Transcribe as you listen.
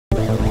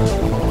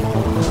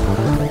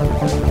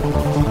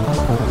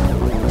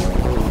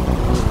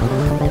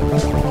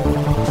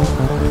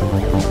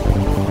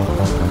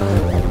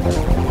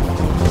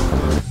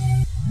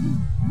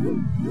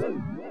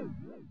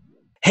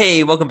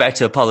Hey, welcome back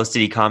to Apollo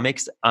City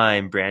Comics.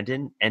 I'm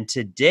Brandon, and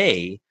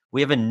today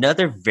we have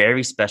another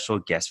very special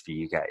guest for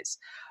you guys.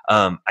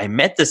 I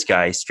met this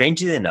guy,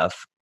 strangely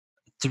enough,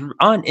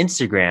 on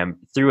Instagram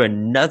through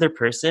another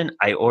person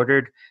I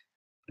ordered,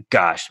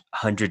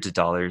 hundreds of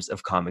dollars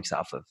of comics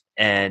off of.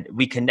 And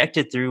we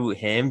connected through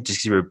him just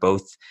because we were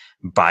both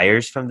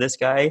buyers from this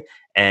guy,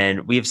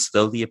 and we have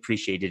slowly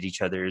appreciated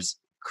each other's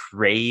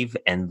crave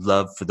and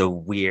love for the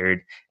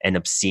weird and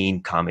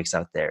obscene comics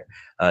out there.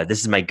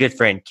 This is my good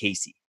friend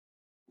Casey.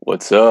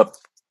 What's up?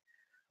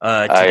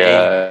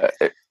 Today,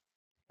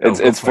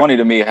 It's funny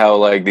to me how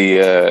like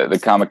the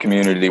comic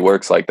community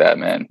works like that,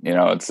 man. You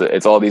know,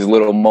 it's all these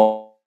little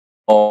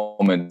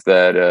moments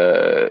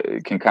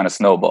that can kind of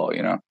snowball.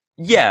 You know.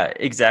 Yeah,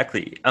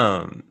 exactly.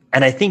 And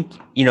I think,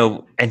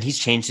 and he's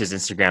changed his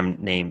Instagram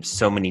name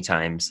so many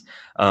times.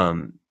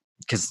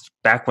 Because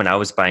back when I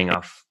was buying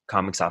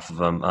comics off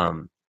of him, I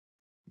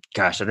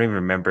don't even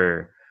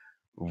remember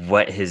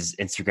what his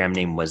Instagram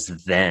name was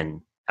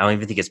then. I don't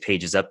even think his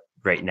page is up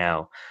right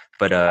now.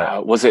 But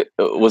was it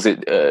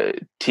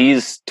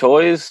Tease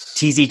Toys?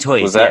 TZ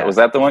Toys. Was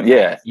that the one?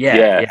 Yeah,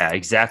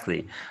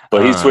 exactly.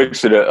 But he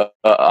switched it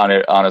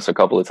on us a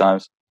couple of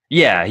times.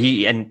 Yeah,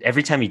 and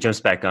every time he jumps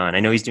back on, I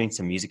know he's doing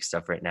some music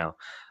stuff right now.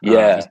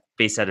 Yeah, he's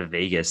based out of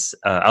Vegas.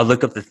 I'll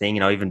look up the thing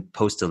and I'll even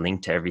post a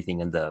link to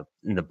everything in the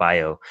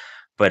bio.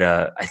 But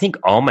I think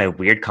all my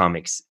weird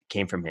comics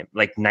came from him.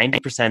 Like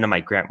 90% of my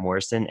Grant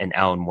Morrison and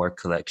Alan Moore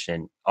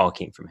collection all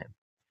came from him.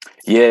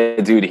 Yeah,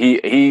 dude.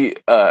 He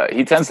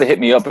tends to hit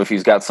me up if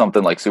he's got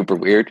something like super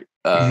weird.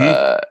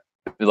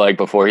 Like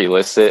before he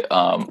lists it.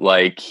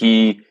 Like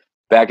he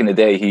back in the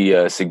day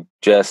he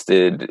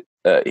suggested.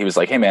 He was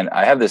like, "Hey, man,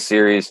 I have this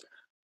series.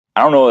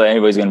 I don't know that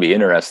anybody's going to be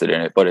interested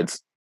in it, but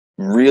it's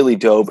really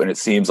dope, and it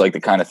seems like the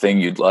kind of thing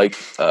you'd like."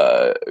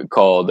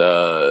 Called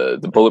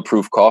the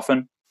Bulletproof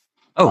Coffin.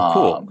 Oh,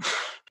 cool.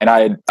 And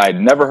I'd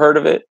never heard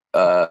of it.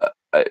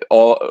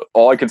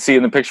 All I could see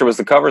in the picture was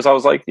the covers. I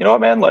was like, you know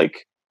what, man?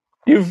 Like,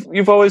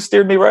 you've always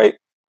steered me right.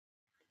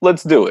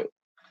 Let's do it.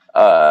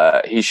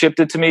 He shipped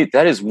it to me.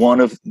 That is one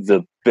of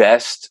the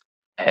best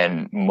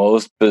and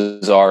most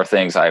bizarre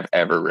things I've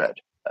ever read.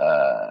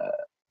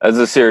 As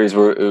a series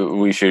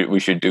we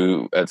should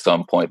do at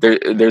some point.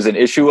 There's an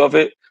issue of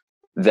it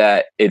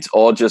that it's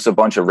all just a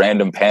bunch of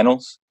random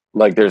panels.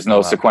 Like there's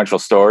no sequential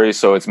story,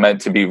 so it's meant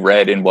to be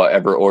read in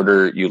whatever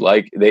order you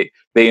like. They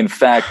in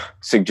fact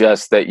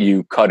suggest that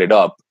you cut it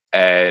up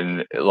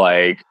and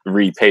like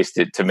repaste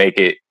it to make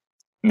it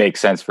make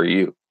sense for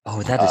you.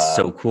 Oh, that is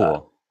so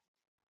cool.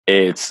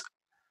 It's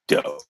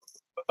dope.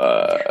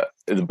 The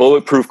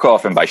Bulletproof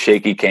Coffin by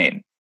Shaky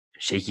Kane.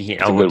 Shaky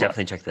Kane. I will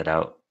definitely check that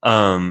out.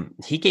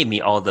 He gave me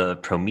all the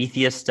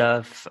Prometheus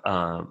stuff,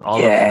 all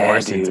of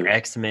Morrison's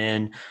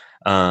X-Men,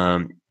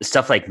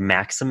 stuff like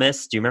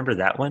Maximus. Do you remember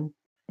that one?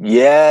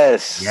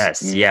 Yes.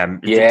 Yeah. Some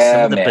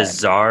of the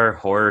bizarre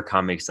horror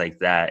comics like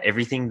that.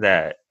 Everything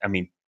that,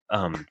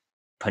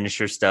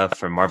 Punisher stuff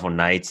from Marvel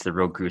Knights, the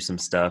real gruesome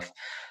stuff.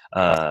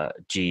 All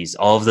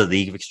of the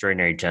League of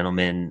Extraordinary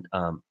Gentlemen,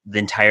 the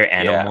entire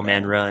Animal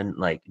Man run,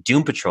 like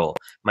Doom Patrol.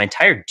 My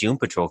entire Doom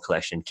Patrol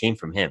collection came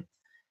from him.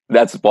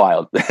 That's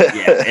wild.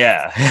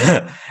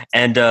 Yeah.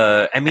 And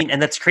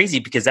and that's crazy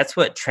because that's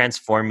what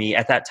transformed me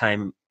at that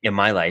time in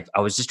my life.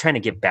 I was just trying to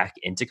get back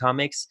into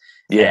comics.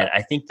 Yeah. And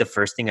I think the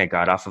first thing I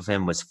got off of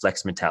him was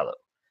Flex Metallo.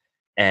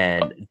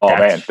 And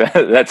that's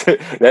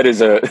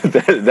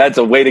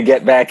a way to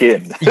get back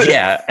in.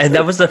 Yeah. And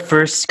that was the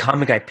first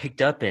comic I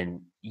picked up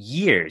in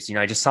years.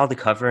 I just saw the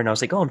cover and I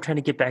was like, oh, I'm trying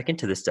to get back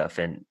into this stuff.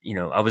 And,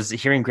 I was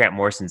hearing Grant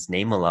Morrison's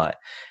name a lot.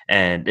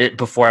 And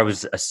before I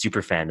was a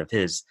super fan of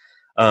his.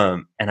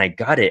 And I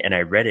got it and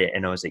I read it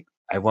and I was like,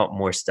 I want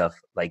more stuff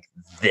like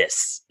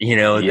this,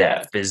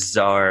 that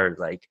bizarre,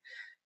 like,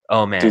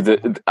 oh man.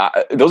 Dude,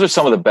 those are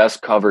some of the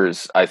best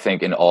covers I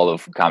think in all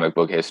of comic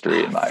book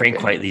history. In my Frank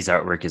opinion. Whiteley's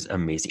artwork is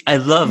amazing. I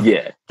love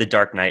the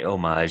Dark Knight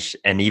homage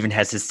and even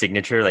has his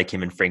signature, like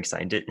him and Frank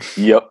signed it.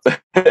 Yep.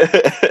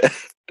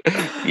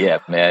 Yeah,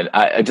 man.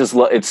 I just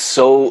love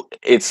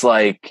it's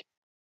like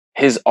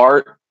his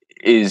art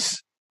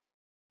is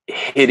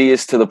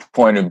hideous to the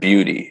point of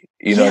beauty.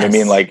 You know what I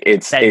mean? Like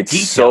it's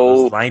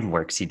so line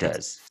works he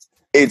does.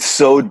 It's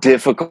so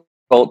difficult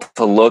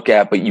to look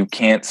at, but you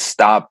can't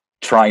stop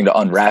trying to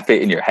unwrap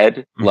it in your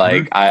head. Mm-hmm.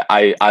 Like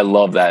I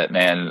love that,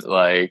 man.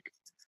 Like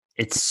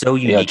it's so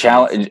unique.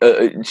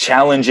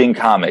 Challenging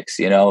comics,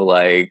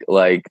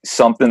 like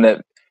something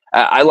that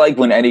I like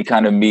when any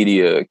kind of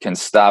media can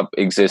stop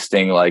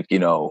existing, like,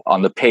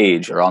 on the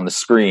page or on the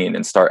screen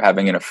and start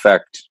having an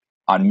effect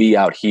on me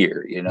out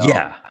here,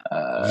 Yeah.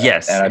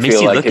 Yes. And I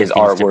feel like his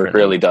artwork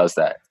really does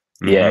that.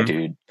 Mm-hmm. Yeah,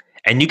 dude.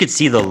 And you could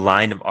see the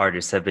line of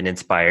artists have been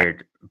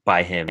inspired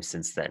by him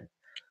since then.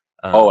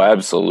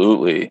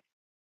 Absolutely.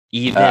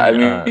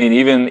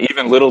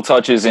 Even little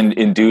touches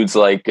in dudes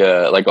like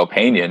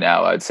Opania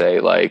now, I'd say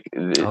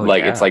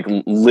it's like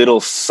little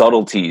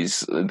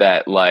subtleties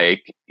that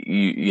like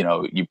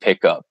you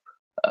pick up.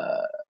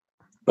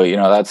 But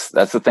that's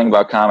the thing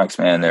about comics,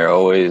 man. They're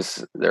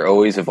always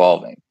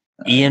evolving.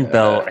 Ian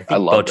Bell, I I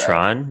think love that.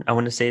 Beltran, I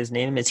want to say his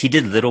name is. He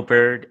did Little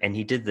Bird and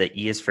he did the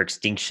E is for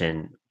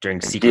Extinction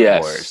during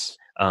Secret Wars.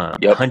 Yes.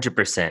 Yep.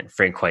 100%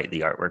 Frank White,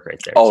 the artwork right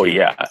there Oh too.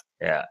 yeah,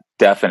 Yeah.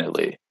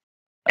 definitely.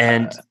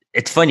 And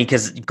it's funny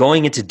because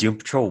going into Doom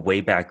Patrol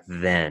way back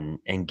then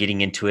and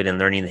getting into it and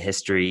learning the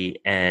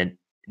history, and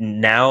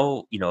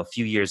now, a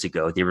few years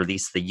ago, they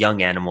released the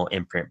Young Animal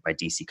imprint by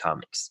DC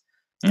Comics.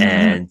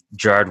 And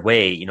Gerard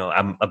Way,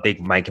 I'm a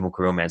big My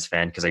Chemical Romance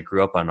fan because I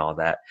grew up on all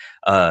that,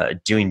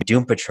 doing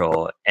Doom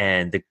Patrol.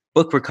 And the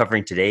book we're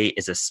covering today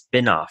is a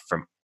spin-off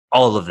from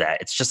all of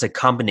that. It's just a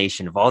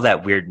combination of all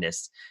that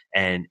weirdness.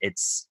 And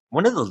it's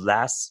one of the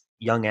last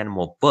Young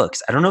Animal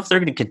books. I don't know if they're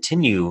going to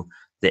continue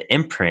the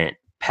imprint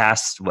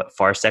past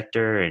Far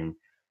Sector and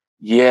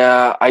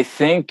yeah, I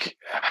think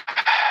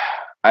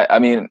I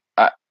mean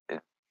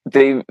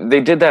they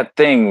did that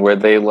thing where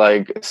they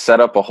like set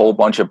up a whole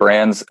bunch of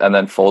brands and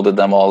then folded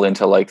them all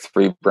into like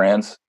 3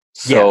 brands.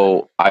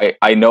 So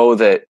I know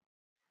that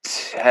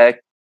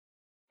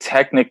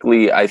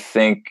technically I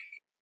think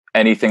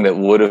anything that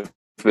would have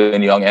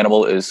been Young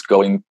Animal is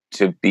going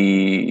to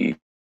be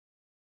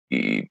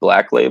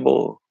Black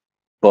Label,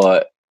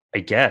 but I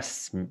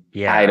guess,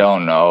 yeah. I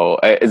don't know.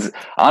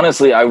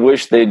 Honestly, I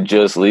wish they'd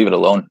just leave it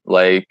alone.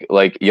 Like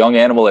Young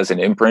Animal as an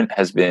imprint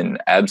has been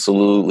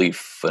absolutely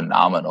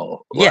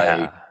phenomenal. Yeah,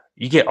 like,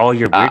 you get all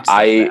your weird stuff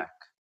back.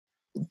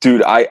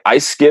 Dude, I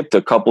skipped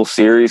a couple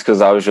series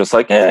because I was just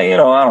like, I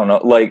don't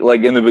know.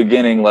 Like in the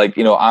beginning,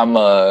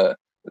 I'm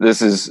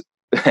this is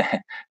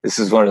this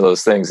is one of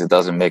those things that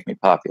doesn't make me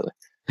popular.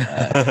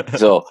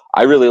 So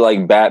I really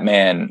like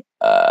Batman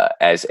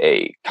as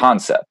a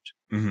concept.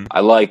 I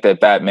like that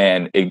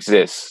Batman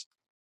exists.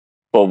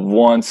 But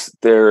once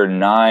there are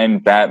 9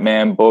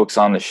 Batman books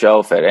on the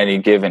shelf at any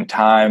given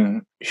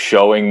time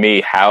showing me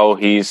how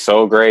he's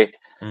so great,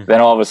 then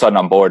all of a sudden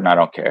I'm bored and I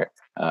don't care.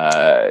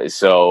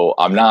 So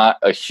I'm not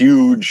a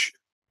huge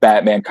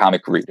Batman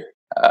comic reader.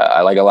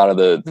 I like a lot of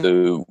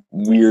the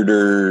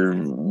weirder,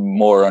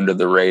 more under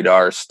the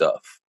radar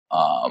stuff.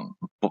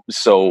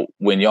 So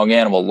when Young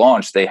Animal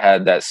launched, they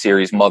had that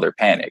series Mother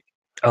Panic.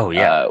 Oh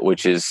yeah,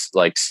 which is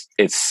like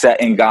it's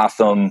set in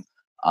Gotham.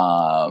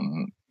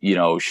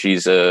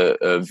 She's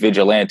a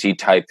vigilante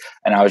type,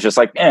 and I was just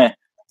like,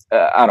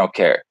 I don't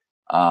care.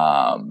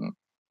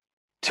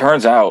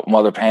 Turns out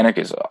Mother Panic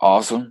is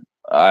awesome.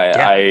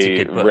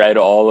 I read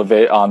all of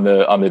it on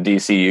the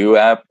DCU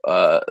app.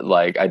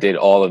 I did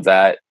all of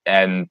that,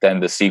 and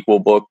then the sequel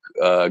book,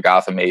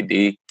 Gotham AD.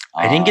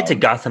 I didn't get to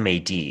Gotham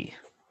AD.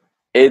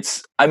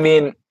 It's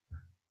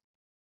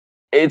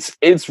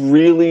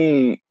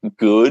really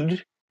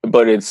good,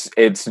 but it's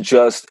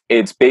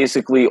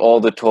basically all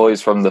the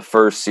toys from the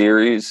first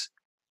series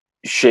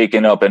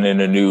shaken up and in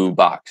a new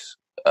box.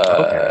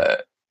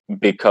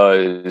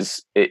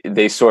 Because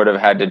they sort of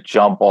had to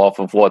jump off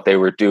of what they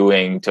were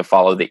doing to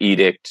follow the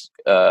edict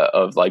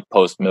of like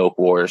post Milk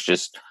Wars,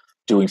 just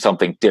doing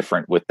something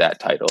different with that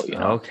title,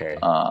 Okay.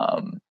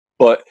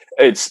 But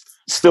it's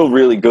still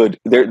really good.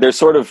 They're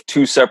sort of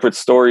 2 separate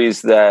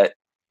stories that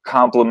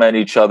complement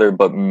each other,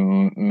 but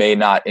may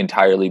not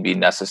entirely be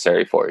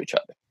necessary for each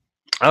other.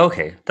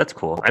 Okay, that's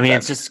cool. I mean,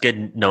 it's just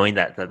good knowing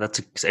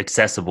that's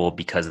accessible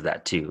because of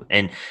that too,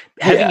 and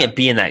having it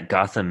be in that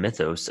Gotham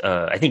mythos.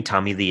 I think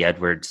Tommy Lee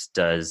Edwards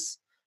does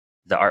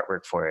the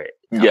artwork for it.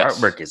 The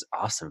artwork is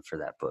awesome for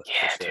that book.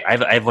 Yeah, for sure.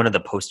 I have one of the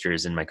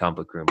posters in my comic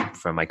book room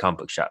from my comic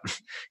book shop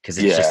because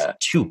it's just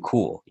too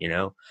cool,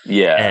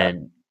 Yeah,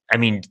 and I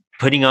mean,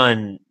 putting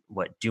on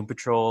Doom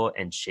Patrol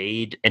and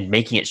Shade and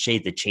making it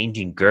Shade the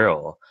Changing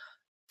Girl.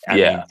 I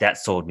mean, that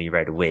sold me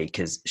right away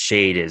because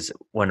Shade is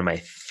one of my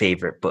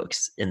favorite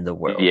books in the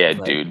world. Yeah,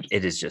 dude.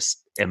 It is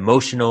just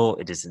emotional.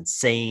 It is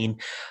insane.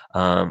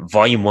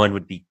 Volume 1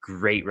 would be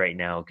great right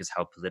now because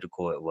how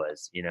political it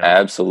was,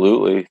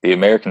 Absolutely. The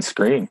American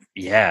Scream.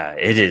 Yeah,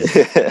 it is.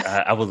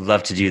 I would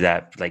love to do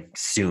that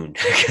soon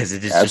because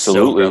it is just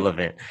so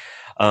relevant.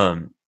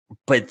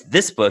 But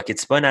this book, it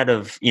spun out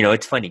of,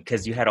 it's funny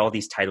because you had all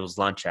these titles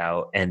launch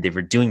out and they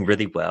were doing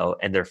really well.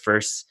 And their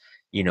first,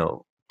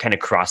 kind of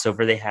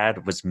crossover they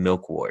had was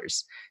Milk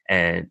Wars,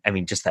 and I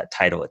mean, just that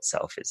title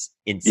itself is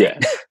insane.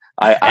 Yeah,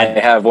 I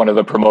have one of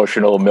the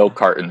promotional milk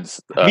cartons.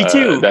 Me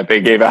too. That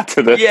they gave out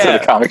to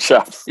the comic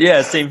shops.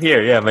 Yeah, same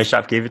here. Yeah, my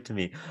shop gave it to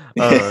me,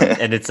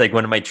 and it's like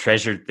one of my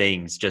treasured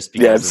things. Just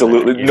because,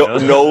 absolutely.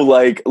 Of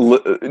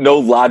that, no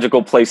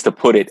logical place to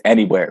put it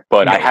anywhere,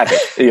 but I have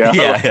it.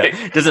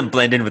 It doesn't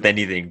blend in with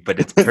anything, but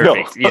it's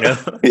perfect.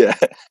 Yeah.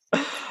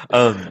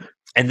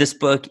 And this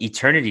book,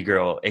 Eternity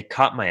Girl, it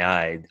caught my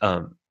eye.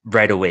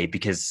 Right away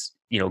because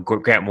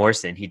Grant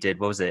Morrison, he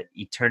did, what was it,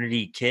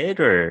 Eternity Kid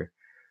or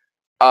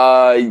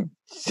Kid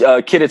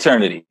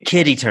Eternity.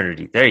 Kid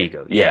Eternity, there you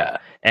go. Yeah.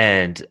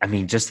 And I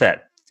mean, just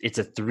that it's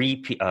a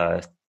 3-issue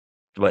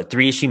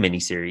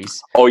miniseries.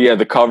 Oh yeah,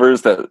 the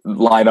covers that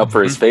line up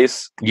for his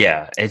face.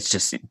 Yeah, it's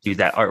just, dude,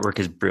 that artwork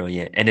is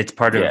brilliant, and it's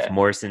part of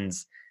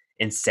Morrison's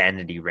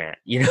insanity rant,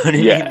 you know what I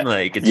mean?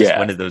 Like, it's just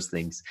one of those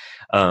things.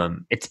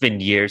 It's been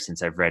years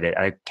since I've read it.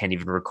 I can't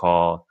even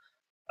recall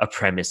a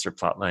premise or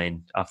plot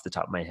line off the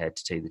top of my head,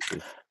 to tell you the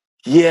truth.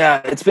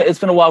 Yeah, it's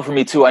been a while for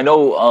me too. I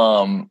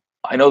know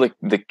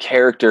the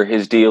character,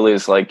 his deal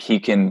is like he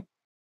can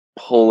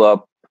pull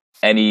up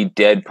any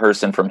dead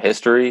person from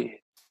history,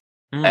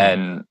 Mm,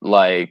 and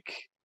like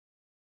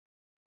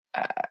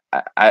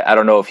I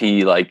don't know if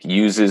he like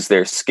uses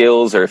their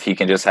skills or if he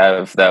can just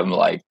have them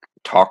like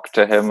talk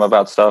to him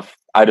about stuff.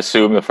 I'd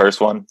assume the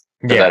first one,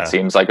 because that yeah.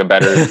 seems like a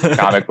better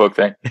comic book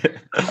thing,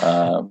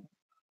 um,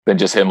 than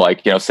just him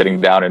like, you know,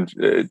 sitting down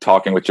and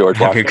talking with George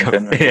Washington or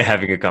something.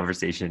 Having a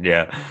conversation.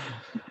 Yeah.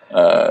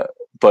 Uh,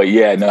 but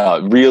yeah,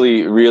 no,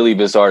 really, really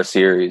bizarre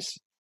series.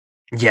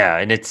 Yeah,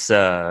 and it's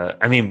I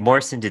mean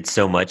Morrison did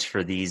so much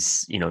for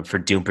these, for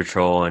Doom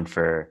Patrol and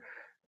for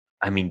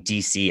I mean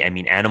DC, I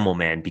mean Animal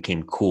Man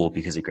became cool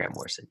because of Grant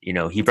Morrison.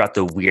 He brought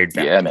the weird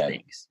back Yeah, to man.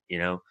 things.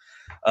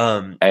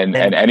 And And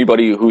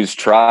anybody who's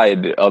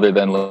tried other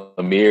than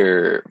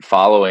Lemire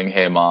following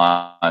him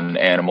on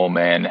Animal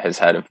Man has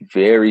had a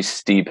very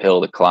steep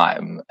hill to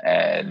climb.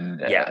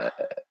 And yeah.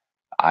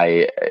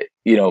 I,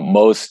 you know,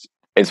 most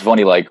it's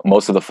funny, like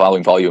most of the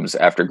following volumes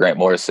after Grant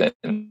Morrison,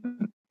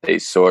 they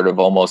sort of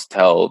almost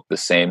tell the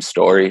same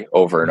story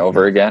over and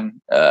over Mhm.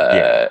 again,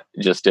 Yeah.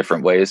 just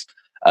different ways.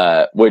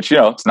 Which, you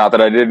know, it's not that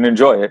I didn't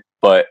enjoy it,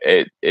 but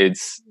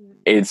it's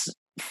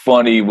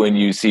funny when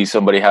you see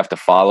somebody have to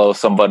follow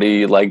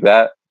somebody like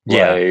that.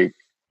 Yeah.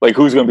 Like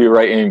who's going to be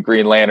writing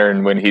Green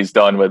Lantern when he's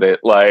done with it?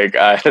 Like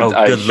Oh,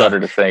 I good shudder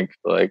to luck. think.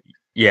 Like,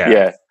 Yeah.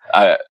 yeah,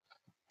 I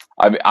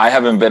I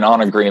haven't been on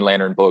a Green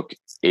Lantern book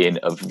in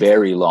a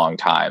very long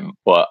time,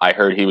 but I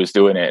heard he was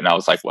doing it, and I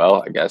was like,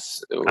 well, I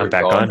guess I'm we're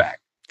back going on. back.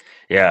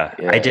 Yeah.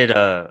 I Yeah, did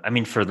I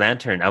mean for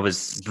Lantern, I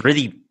was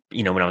really,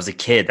 when I was a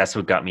kid, that's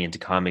what got me into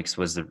comics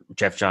was the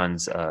Jeff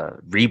Johns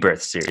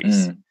Rebirth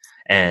series. mm,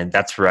 And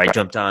that's where I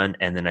jumped on,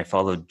 and then I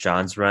followed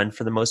John's run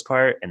for the most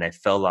part, and I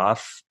fell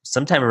off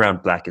sometime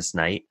around Blackest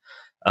Night.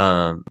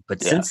 But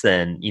yeah, since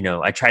then,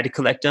 I tried to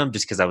collect them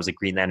just because I was a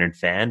Green Lantern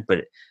fan,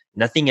 but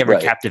nothing ever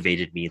right,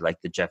 captivated me like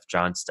the Jeff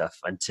Johns stuff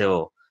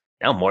until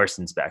now.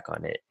 Morrison's back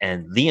on it,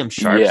 and Liam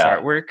Sharp's yeah.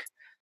 artwork,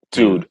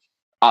 dude. Dude,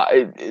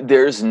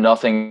 there's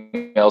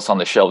nothing else on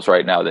the shelves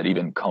right now that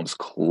even comes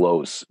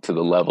close to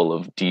the level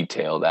of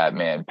detail that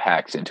man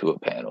packs into a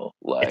panel.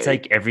 It's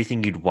Like, like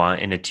everything you'd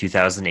want in a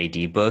 2000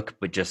 AD book,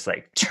 but just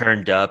like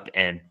turned up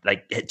and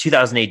like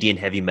 2000 AD and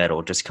heavy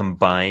metal just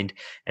combined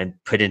and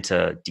put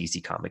into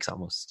DC Comics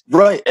almost.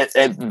 right,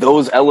 and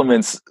those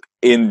elements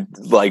in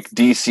like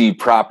DC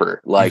proper,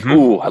 like,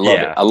 ooh, I love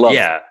it. Yeah, I love it.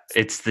 yeah.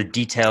 It's the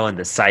detail and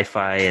the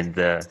sci-fi and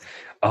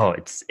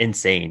it's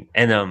insane.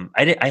 And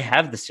I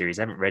have the series.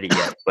 I haven't read it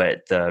yet,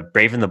 but the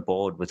Brave and the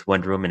Bold with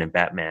Wonder Woman and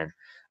Batman.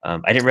 I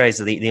didn't realize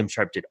that Liam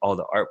Sharp did all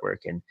the artwork,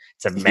 and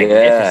it's a Yeah,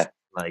 magnificent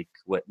like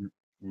what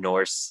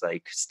Norse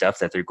like stuff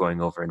that they're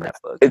going over in that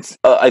book. it's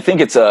I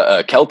think it's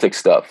Celtic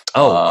stuff,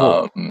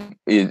 Oh, cool.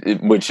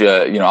 which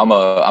you know,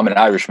 I'm an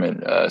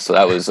Irishman, so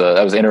that was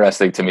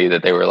interesting to me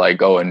that they were like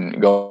going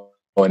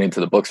into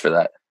the books for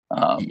that.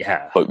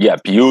 Yeah. But yeah,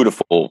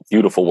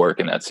 beautiful work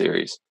in that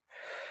series.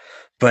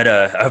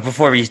 But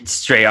before we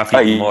stray off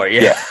even more,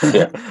 yeah.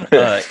 Yeah,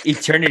 yeah.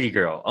 Eternity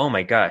Girl. Oh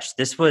my gosh,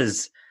 it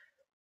was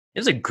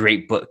a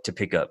great book to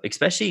pick up,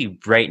 especially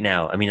right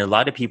now. I mean, a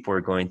lot of people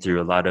are going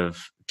through a lot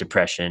of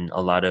depression,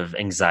 a lot of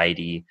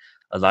anxiety,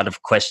 a lot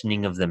of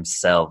questioning of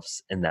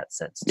themselves in that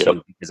sense Yep.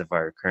 too, because of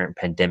our current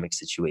pandemic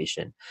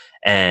situation.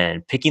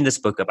 And picking this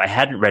book up, I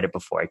hadn't read it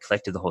before. I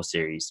collected the whole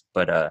series,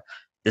 but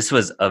this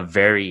was a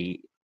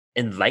very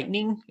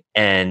enlightening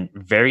and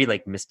very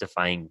like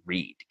mystifying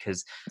read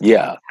because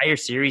Yeah, entire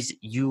series,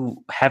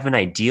 you have an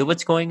idea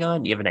what's going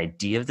on, you have an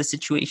idea of the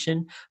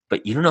situation,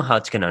 but you don't know how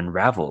it's going to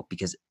unravel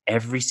because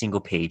every single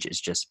page is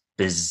just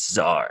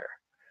bizarre.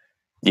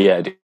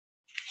 yeah,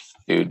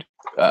 dude.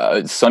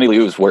 Sonny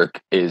Liew's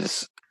work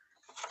is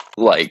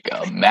like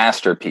a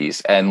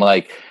masterpiece, and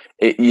like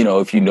you know,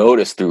 if you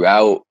notice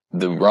throughout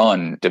the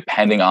run,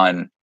 depending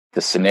on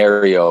the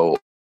scenario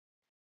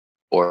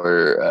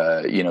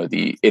or you know,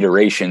 the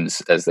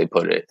iterations as they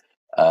put it,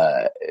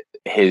 uh,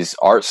 his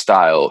art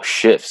style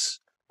shifts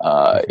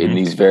in Hmm.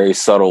 these very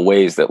subtle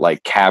ways that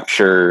like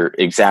capture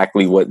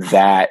exactly what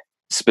that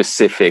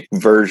specific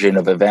version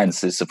of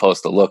events is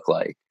supposed to look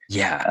like.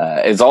 Yeah.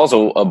 It's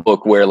also a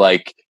book where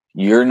like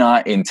you're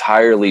not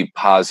entirely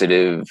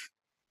positive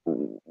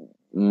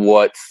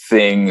what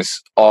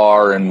things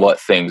are and what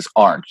things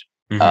aren't.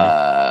 Hmm.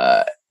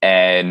 Uh,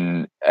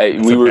 and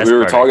That's the we best were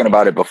part, I talking think.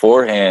 about it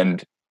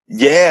beforehand.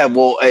 Yeah,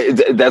 well,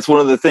 that's one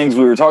of the things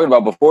we were talking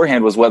about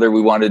beforehand was whether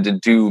we wanted to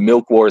do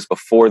Milk Wars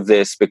before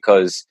this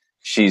because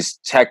she's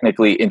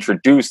technically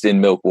introduced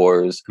in Milk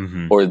Wars,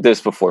 Hmm. or this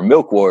before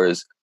Milk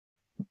Wars.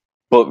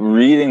 But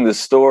reading the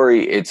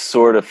story, it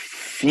sort of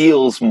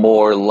feels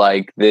more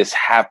like this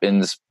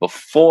happens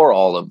before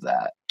all of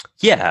that,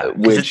 Yeah,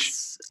 because which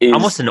it's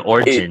almost is an it.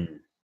 origin.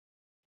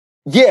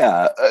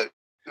 Yeah,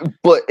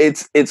 but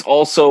it's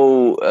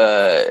also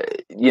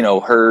you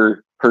know,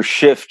 her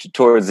shift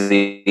towards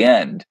the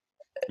end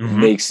Hmm.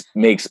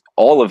 makes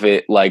all of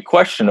it like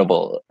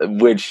questionable,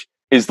 which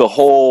is the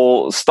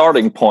whole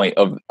starting point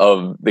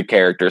of the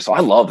character. So I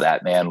love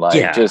that, man. Like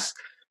Yeah. just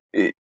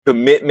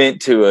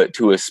commitment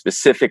to a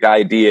specific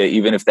idea,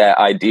 even if that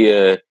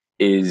idea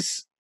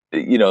is,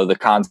 you know, the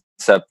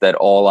concept that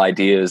all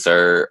ideas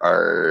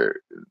are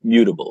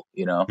mutable.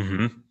 You know,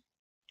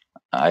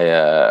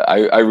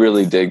 I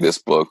really dig this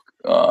book,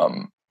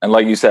 and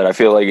like you said, I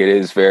feel like it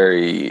is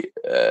very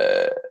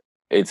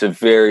it's a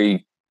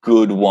very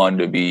good one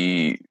to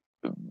be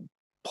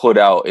put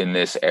out in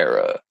this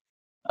era.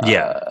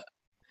 Yeah.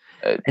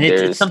 And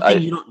it's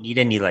something you don't need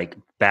any like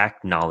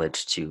back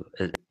knowledge to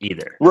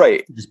either.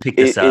 Right. Just pick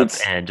this up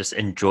and just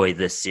enjoy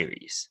this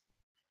series.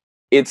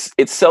 It's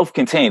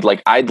self-contained.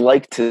 Like I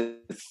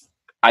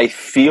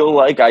feel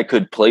like I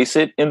could place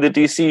it in the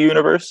DC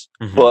universe,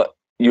 but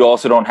you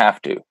also don't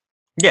have to.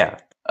 Yeah.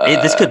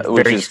 This could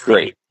which very is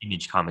great.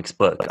 Image Comics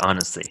book,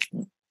 honestly.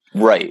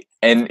 Right.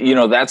 And you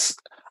know,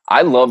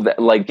 I love that.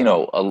 Like, you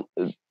know,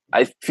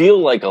 I feel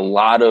like a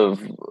lot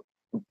of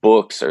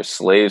books are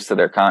slaves to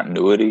their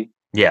continuity.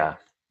 Yeah.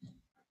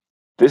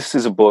 This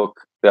is a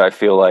book that I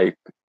feel like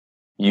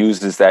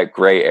uses that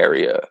gray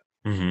area.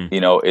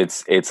 You know,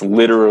 it's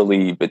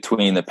literally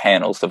between the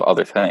panels of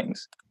other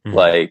things.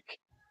 Like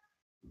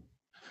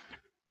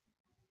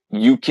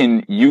you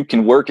can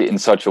work it in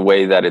such a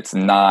way that it's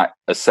not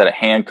a set of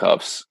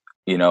handcuffs,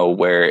 you know,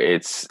 where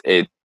it's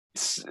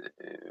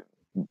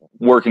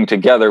working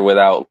together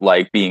without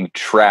like being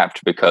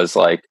trapped because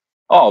like,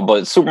 oh,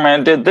 but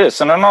Superman did this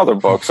in another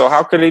book, so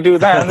how could he do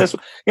that in this?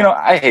 You know,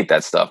 I hate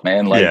that stuff,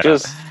 man. Like,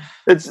 just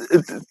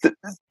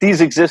these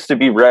exist to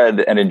be read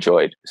and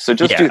enjoyed, so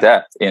just do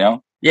that, you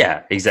know.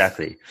 Yeah,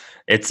 exactly.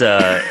 It's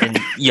and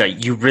yeah,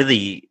 you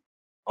really,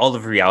 all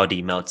of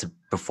reality melts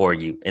before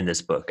you in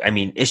this book. I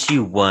mean,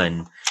 issue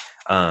 1,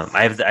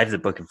 I have the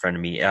book in front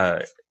of me.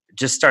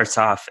 Just starts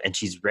off and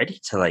she's ready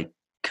to like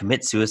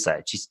commit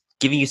suicide. She's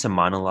giving you some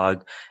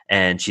monologue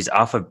and she's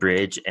off a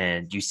bridge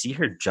and you see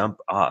her jump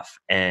off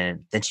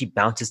and then she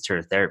bounces to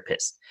her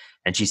therapist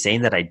and she's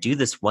saying that I do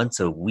this once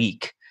a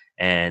week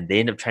and they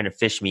end up trying to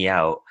fish me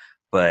out,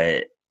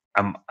 but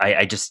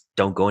I just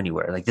don't go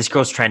anywhere. Like this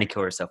girl's trying to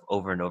kill herself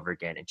over and over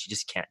again and she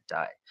just can't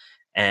die.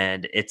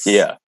 And it's,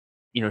 you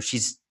know,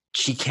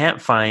 she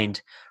can't find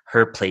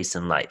her place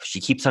in life.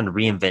 She keeps on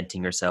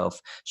reinventing herself.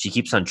 She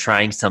keeps on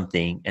trying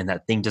something and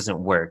that thing doesn't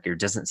work or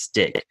doesn't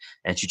stick.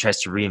 And she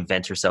tries to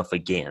reinvent herself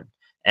again.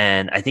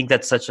 And I think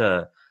that's such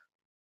a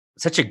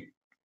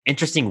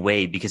interesting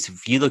way, because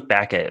if you look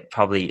back at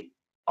probably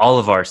all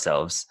of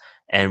ourselves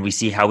and we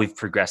see how we've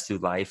progressed through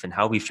life and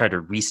how we've tried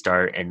to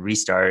restart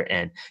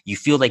and you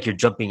feel like you're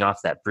jumping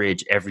off that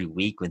bridge every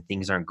week when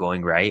things aren't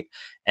going right,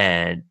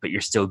 but you're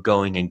still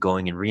going and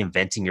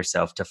reinventing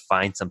yourself to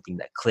find something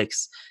that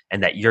clicks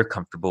and that you're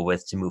comfortable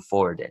with to move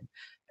forward in.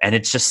 And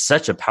it's just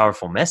such a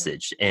powerful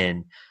message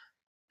and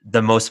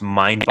the most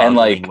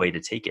mind-boggling way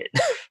to take it.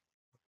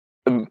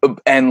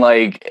 And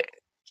like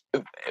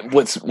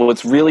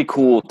what's really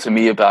cool to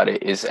me about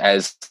it is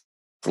as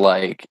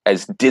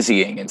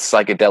dizzying and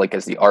psychedelic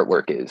as the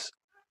artwork is,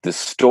 the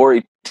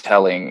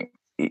storytelling,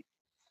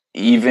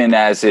 even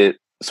as it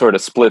sort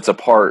of splits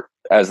apart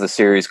as the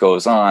series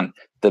goes on,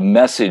 the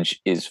message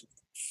is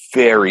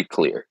very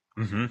clear.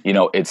 You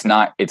know, it's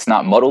not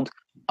muddled.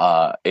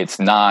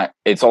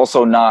 It's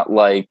also not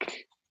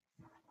like,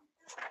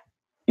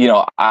 you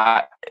know,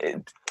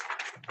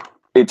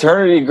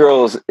 Eternity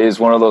Girls is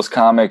one of those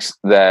comics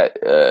that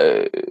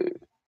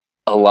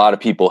a lot of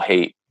people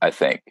hate, I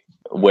think,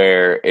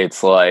 where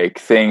it's like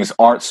things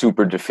aren't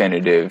super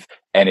definitive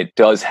and it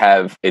does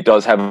have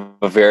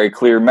a very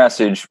clear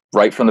message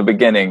right from the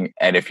beginning,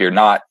 and if you're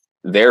not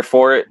there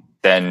for it,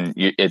 then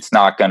it's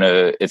not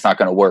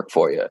gonna work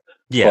for you.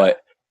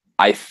 But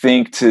I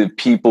think to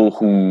people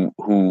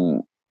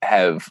who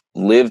have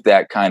lived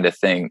that kind of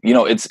thing, you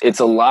know, it's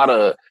a lot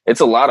of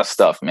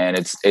stuff, man.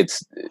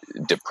 It's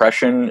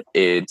depression,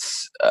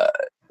 it's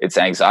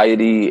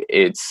anxiety,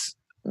 it's,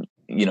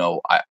 you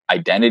know,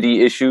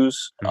 identity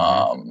issues.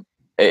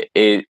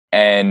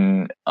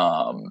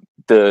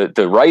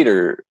 The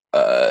writer,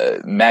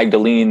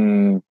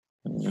 Magdalene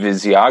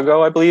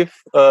Visaggio, I believe,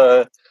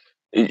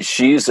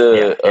 she's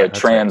a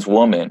trans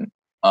woman.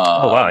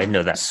 Oh wow, I didn't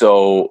know that.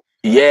 So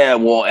yeah,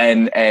 well,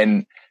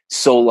 and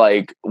so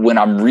like when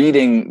I'm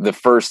reading the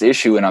first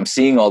issue and I'm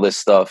seeing all this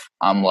stuff,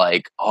 I'm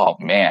like, oh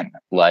man,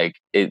 like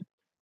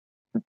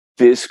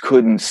this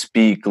couldn't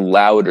speak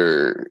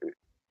louder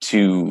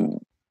to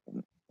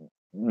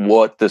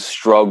what the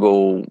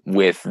struggle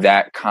with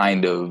that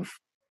kind of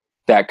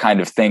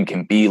thing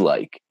can be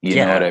like. You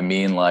know what I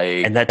mean?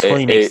 Like, and that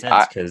totally makes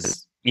sense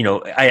because, you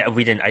know, I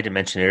didn't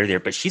mention it earlier,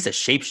 but she's a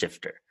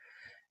shapeshifter.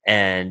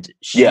 And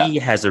she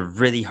has a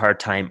really hard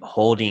time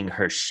holding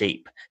her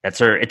shape. It's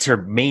her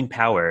main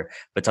power,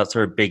 but it's also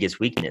her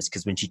biggest weakness.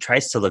 Because when she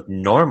tries to look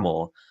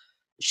normal,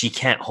 she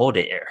can't hold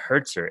it. It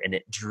hurts her and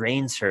it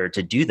drains her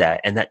to do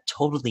that. And that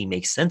totally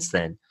makes sense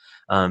then.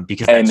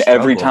 Because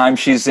every time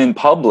she's in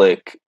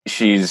public,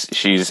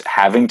 she's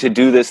having to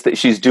do this.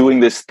 She's doing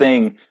this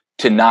thing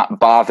to not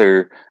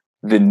bother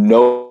the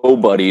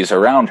nobodies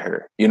around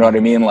her. You know what I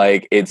mean?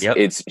 Like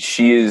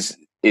she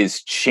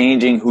is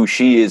changing who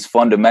she is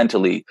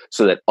fundamentally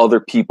so that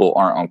other people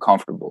aren't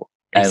uncomfortable.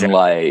 And Exactly.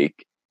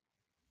 like,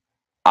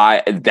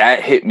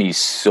 that hit me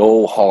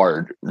so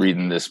hard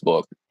reading this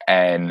book.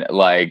 And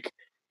like,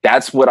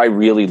 that's what I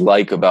really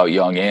like about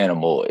Young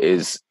Animal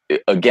is,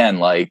 again,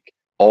 like,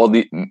 all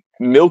the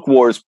Milk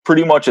Wars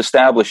pretty much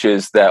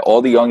establishes that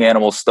all the Young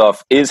Animal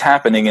stuff is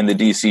happening in the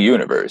DC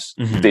universe.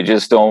 Hmm. They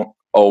just don't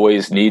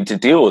always need to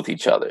deal with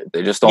each other.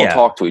 They just don't Yeah.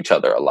 talk to each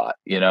other a lot,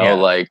 you know, Yeah.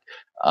 like,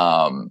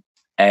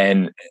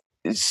 and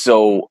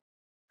so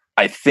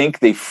I think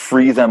they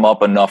free them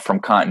up enough from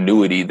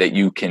continuity that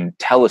you can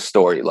tell a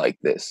story like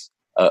this,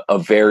 a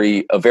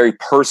very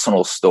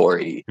personal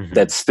story Hmm.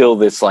 that's still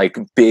this like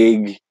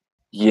big,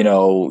 you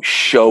know,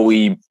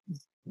 showy,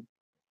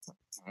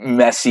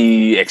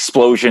 messy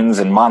explosions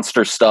and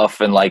monster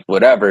stuff and like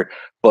whatever.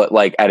 But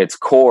like at its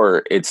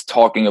core, it's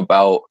talking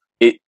about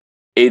it.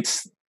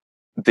 It's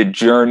the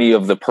journey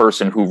of the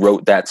person who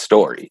wrote that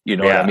story. You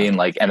know what I Yeah. mean?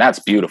 Like, and that's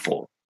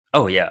beautiful.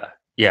 Oh yeah.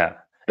 Yeah.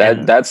 That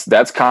And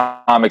that's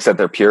comics at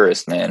their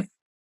purest, man.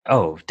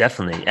 oh,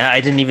 definitely. And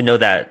I didn't even know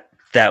that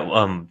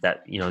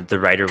you know the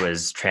writer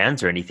was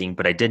trans or anything,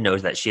 but I did know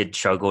that she had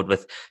struggled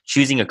with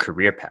choosing a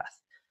career path.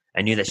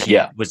 I knew that she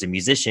Yeah. was a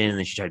musician,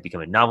 and she tried to become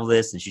a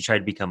novelist, and she tried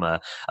to become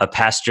a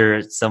pastor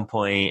at some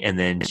point, and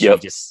then she Yep.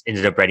 just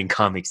ended up writing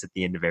comics at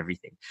the end of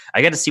everything.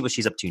 I got to see what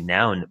she's up to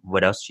now and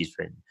what else she's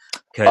written.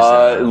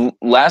 Because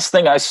Last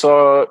thing I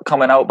saw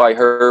coming out by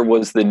her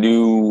was the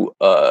new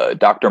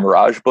Dr.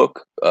 Mirage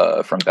book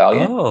from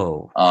Valiant.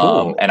 oh,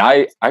 cool. And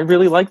I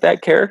really like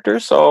that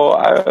character, so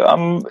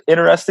I'm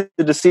interested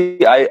to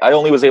see. I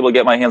only was able to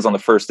get my hands on the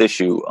first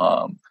issue,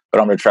 but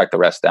I'm going to track the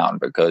rest down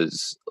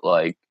because,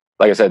 like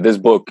I said, this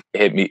book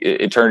hit me.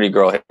 Eternity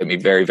Girl hit me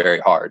very, very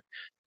hard,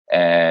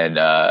 and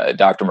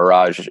Dr.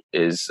 Mirage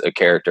is a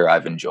character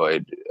I've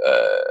enjoyed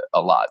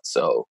a lot.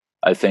 So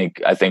I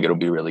think it'll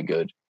be really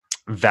good.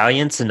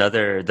 Valiant's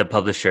the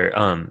publisher,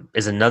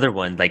 is another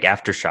one like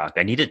Aftershock.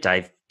 I need to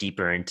dive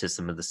deeper into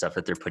some of the stuff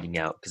that they're putting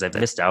out because I've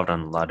missed out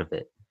on a lot of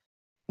it.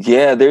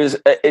 Yeah, there's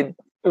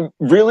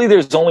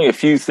only a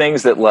few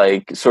things that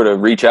like sort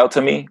of reach out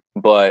to me,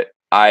 but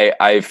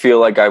I feel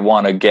like I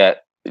want to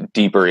get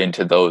deeper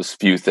into those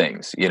few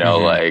things, you know,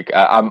 Hmm. like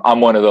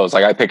I'm one of those,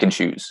 like I pick and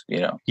choose, you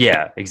know.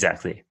 Yeah,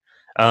 exactly.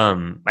 I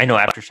know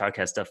Aftershock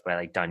has stuff by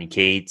like Donny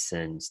Cates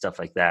and stuff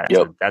like that, Yep.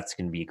 so that's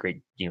going to be a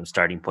great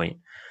starting point.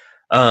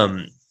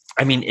 Um,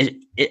 I mean,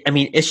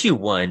 issue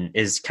one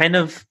is kind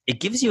of it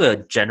gives you a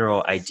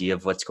general idea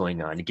of what's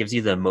going on. It gives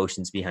you the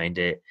emotions behind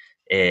it.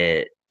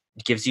 It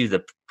gives you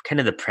the kind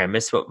of the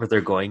premise what they're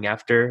going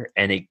after,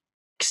 and it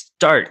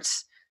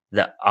starts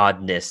the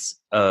oddness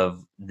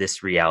of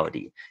this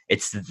reality.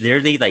 It's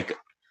literally like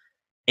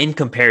in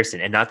comparison,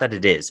 and not that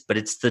it is, but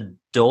it's the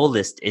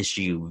dullest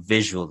issue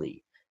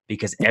visually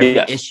because every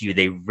Yes. issue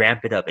they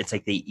ramp it up. It's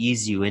like they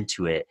ease you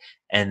into it.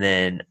 And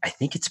then I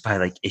think it's by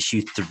like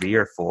issue 3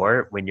 or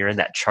 4 when you're in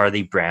that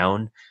Charlie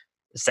Brown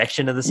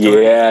section of the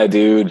story. Yeah,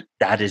 dude.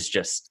 That is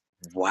just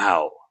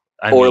wow.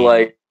 I Or mean,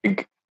 like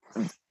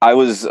I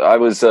was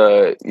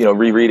you know,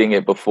 rereading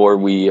it before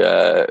we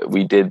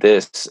did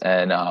this,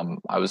 and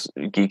I was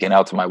geeking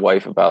out to my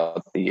wife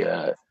about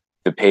the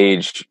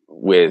page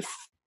with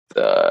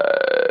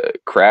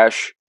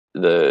Crash,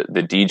 the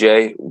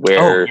DJ, oh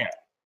where yeah,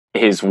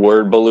 his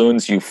word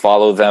balloons, you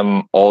follow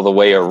them all the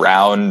way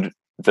around and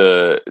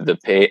the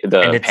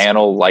it's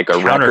panel like a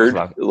record.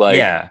 counterclock. Like,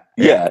 Yeah,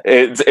 yeah,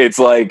 yeah, it's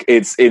like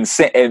it's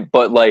insane.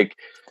 But like,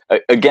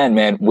 again,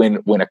 man,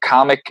 when a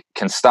comic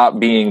can stop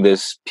being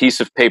this piece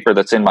of paper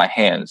that's in my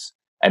hands,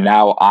 and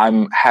now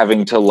I'm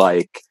having to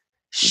like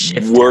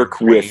shift and work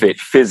with it arrange.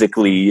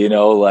 physically, you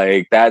know,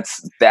 like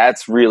that's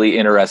really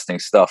interesting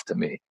stuff to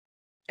me.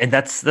 And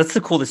that's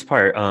the coolest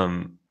part.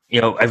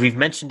 We've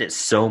mentioned it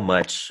so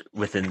much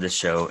within the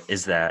show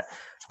is that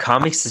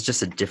comics is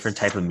just a different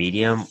type of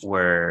medium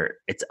where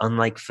it's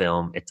unlike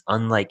film, it's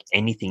unlike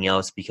anything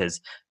else because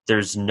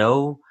there's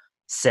no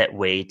set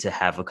way to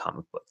have a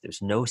comic book.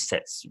 There's no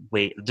set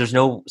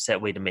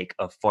way to make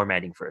a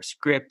formatting for a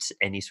script,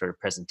 any sort of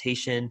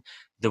presentation.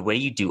 The way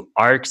you do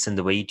arcs and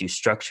the way you do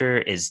structure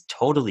is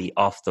totally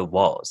off the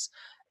walls.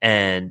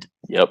 And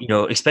Yep.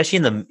 especially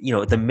in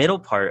the middle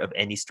part of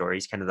any story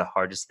is kind of the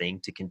hardest thing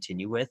to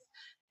continue with.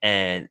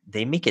 And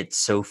they make it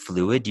so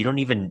fluid. You don't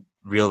even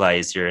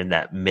realize you're in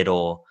that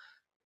middle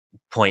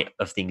point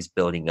of things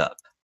building up.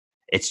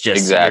 It's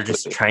just, you're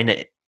just Exactly. trying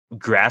to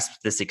grasp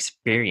this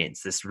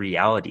experience, this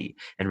reality.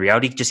 And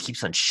reality just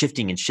keeps on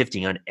shifting and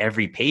shifting on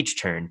every page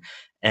turn.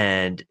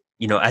 And,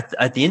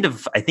 at the end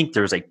of, I think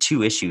there was like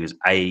 2 issues,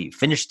 I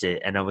finished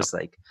it and I was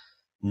like,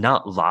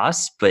 not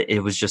lost, but it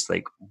was just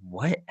like,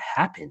 what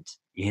happened?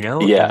 It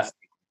Yeah. was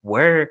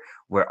where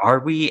are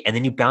we? And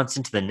then you bounce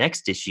into the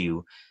next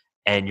issue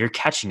and you're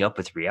catching up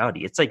with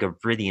reality. It's like a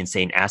really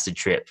insane acid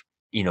trip,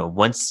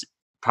 once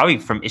probably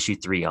from issue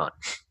 3 on.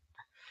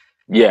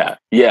 Yeah,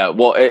 yeah.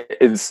 Well,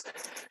 it's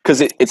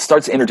because it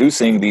starts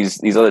introducing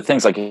these other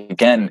things. Like,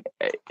 again,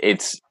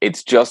 it's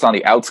just on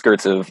the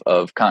outskirts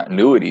of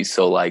continuity.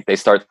 So like they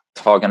start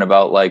talking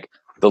about like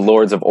the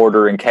Lords of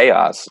Order and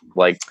Chaos.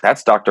 Like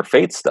that's Doctor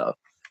Fate stuff.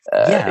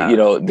 Yeah. You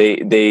know,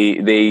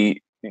 they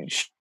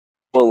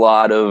a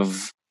lot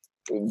of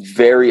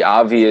very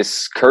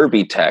obvious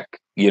Kirby tech,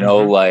 you know,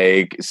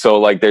 like, so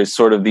like there's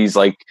sort of these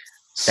like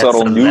That's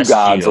subtle new gods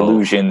celestial.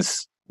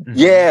 illusions.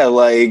 Yeah,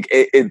 like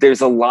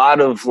there's a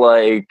lot of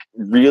like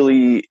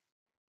really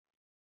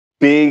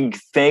big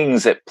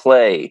things at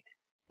play,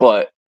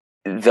 but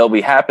they'll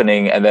be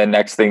happening, and then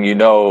next thing you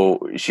know,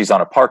 she's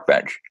on a park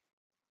bench.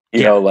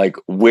 You know, like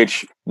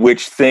which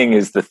thing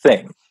is the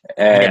thing,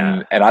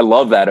 and I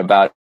love that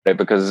about it,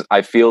 because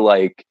I feel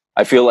like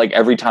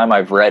every time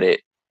I've read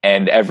it,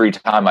 and every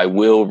time I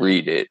will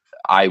read it,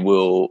 I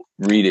will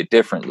read it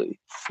differently.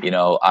 You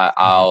know,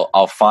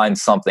 I'll find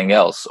something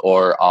else,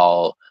 or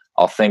I'll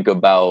think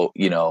about,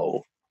 you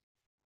know,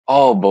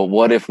 oh, but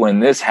what if when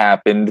this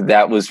happened,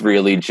 that was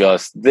really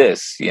just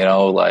this, you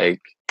know, like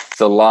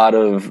it's a lot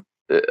of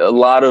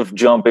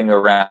jumping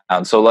around.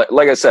 So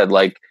like I said,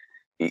 like,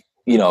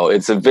 you know,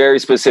 it's a very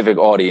specific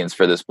audience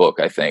for this book,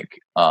 I think.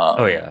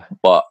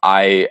 But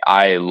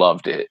I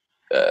loved it.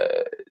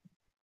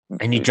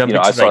 And you jump you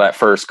know, into I saw that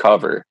first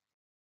cover.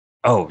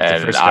 Oh, the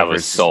and first I cover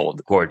was is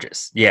sold.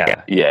 gorgeous.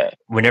 Yeah. Yeah.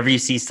 Whenever you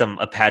see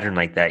a pattern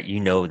like that, you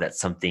know that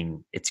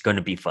something, it's going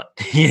to be fun.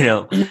 You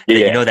know, Yeah. that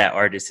you know that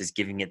artist is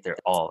giving it their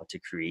all to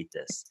create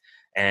this.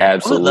 And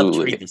Absolutely. I would love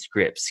to read the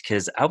scripts,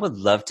 because I would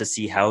love to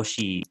see how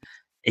she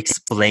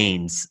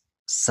explains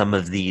some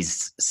of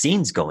these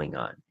scenes going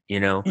on, you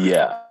know?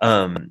 Yeah.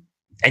 And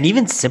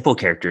even simple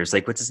characters,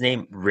 like what's his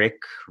name?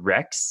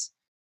 Rex.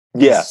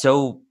 Yeah. He's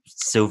so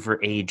Silver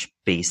Age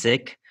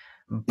basic.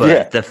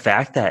 But the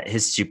fact that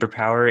his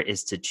superpower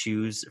is to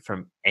choose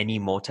from any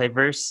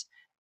multiverse,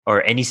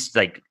 or any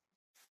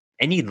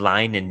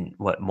line in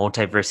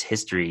multiverse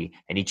history,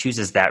 and he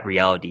chooses that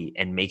reality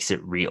and makes it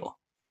real.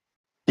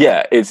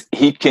 Yeah, it's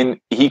he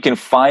can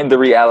find the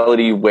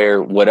reality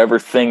where whatever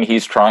thing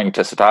he's trying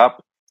to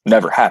stop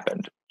never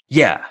happened.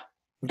 Yeah.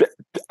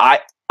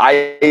 I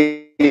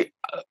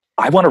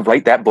want to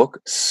write that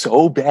book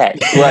so bad.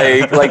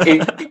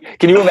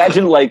 Can you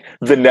imagine like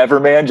the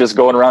Neverman just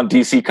going around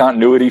DC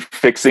continuity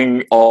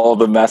fixing all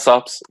the mess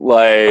ups?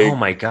 Like, oh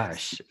my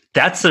gosh,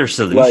 that's their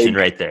solution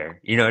right there.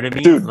 You know what I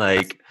mean? Dude,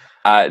 like,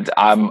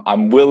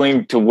 I'm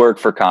willing to work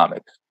for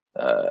comics.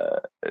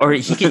 Or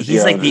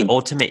he's like the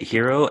ultimate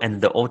hero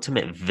and the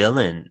ultimate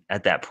villain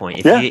at that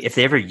point. If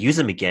they ever use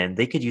him again,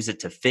 they could use it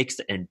to fix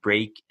and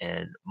break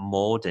and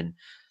mold, and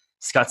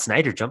Scott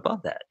Snyder jump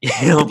on that. You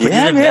know, put it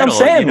in metal, I'm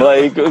saying, you know?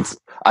 like,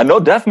 I know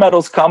death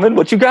metal's coming.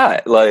 What you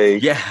got?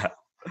 Like, yeah.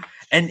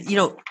 And you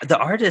know, the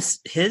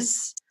artist,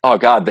 his oh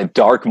god, the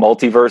dark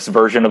multiverse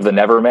version of the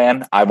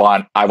Neverman. I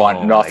want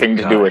nothing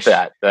to do with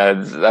that.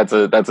 That's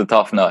a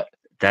tough nut.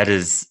 That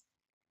is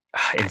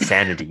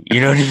insanity. You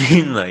know what I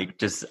mean? Like,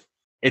 just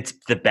it's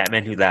the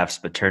Batman who laughs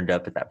but turned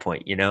up at that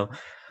point. You know?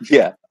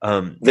 Yeah.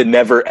 The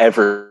never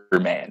ever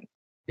man.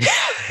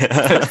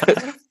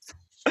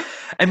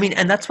 I mean,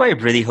 and that's why I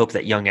really hope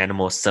that Young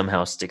Animal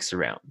somehow sticks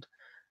around,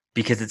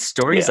 because it's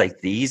stories like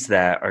these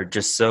that are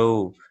just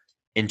so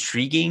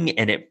intriguing.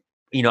 And it,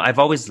 you know, I've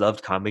always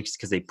loved comics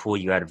because they pull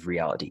you out of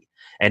reality,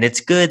 and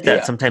it's good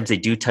that sometimes they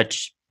do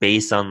touch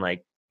base on,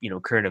 like, you know,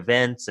 current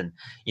events, and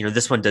you know,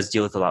 this one does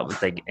deal with a lot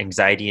with like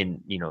anxiety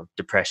and, you know,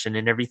 depression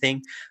and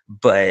everything,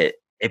 but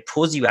it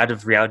pulls you out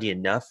of reality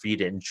enough for you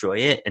to enjoy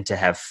it and to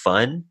have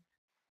fun.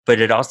 But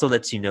it also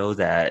lets you know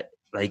that,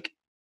 like,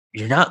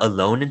 you're not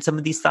alone in some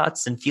of these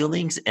thoughts and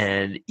feelings,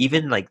 and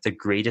even like the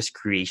greatest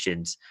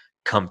creations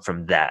come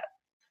from that.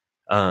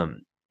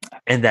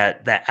 And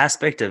that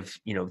aspect of,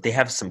 you know, they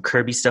have some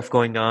Kirby stuff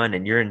going on,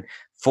 and you're in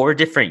 4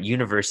 different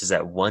universes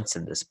at once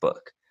in this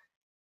book,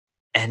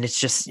 and it's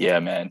just, yeah,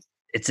 man,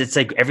 it's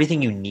like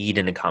everything you need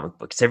in a comic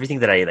book. It's everything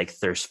that I like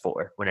thirst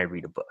for when I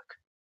read a book.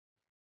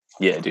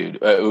 Yeah, dude.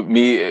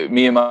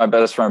 Me and my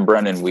best friend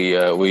Brendan,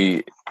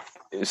 we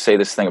say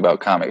this thing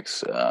about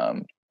comics,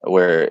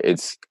 where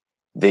it's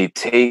they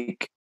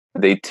take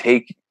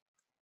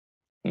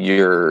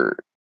your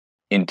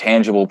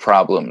intangible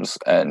problems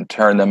and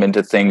turn them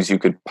into things you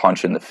could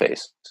punch in the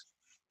face.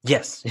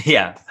 Yes.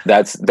 Yeah.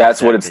 That's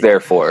exactly what it's there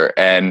for.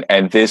 And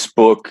this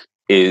book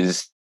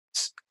is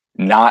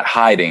not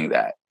hiding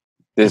that.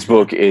 This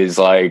book is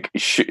like,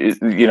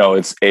 you know,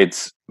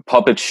 it's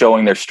puppets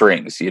showing their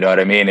strings. You know what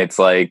I mean? It's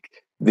like,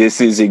 this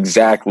is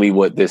exactly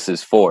what this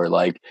is for.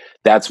 Like,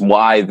 that's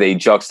why they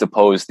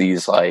juxtapose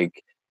these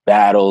like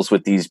battles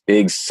with these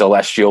big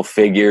celestial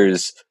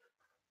figures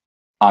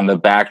on the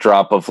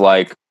backdrop of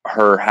like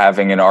her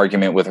having an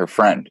argument with her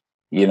friend.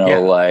 You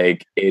know,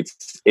 like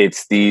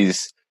it's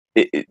these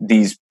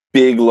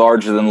big,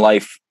 larger than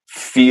life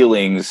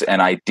feelings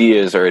and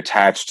ideas are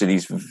attached to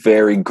these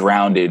very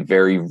grounded,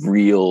 very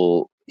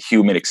real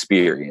human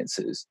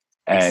experiences.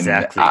 And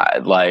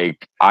I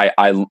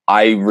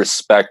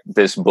respect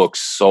this book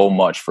so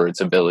much for its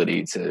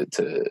ability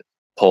to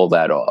pull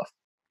that off,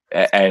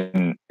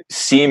 and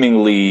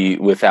seemingly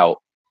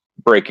without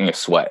breaking a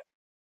sweat.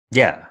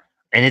 Yeah.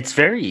 And it's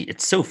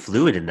so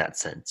fluid in that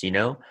sense, you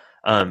know?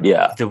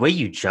 The way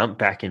you jump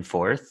back and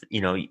forth,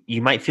 you know,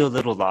 you might feel a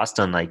little lost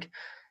on like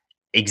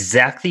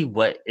exactly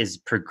what is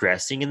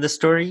progressing in the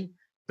story,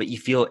 but you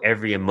feel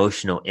every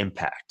emotional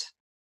impact.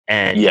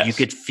 And you Yes.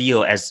 could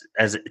feel as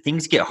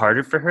things get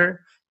harder for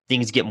her,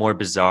 things get more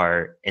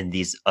bizarre in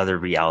these other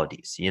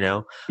realities, you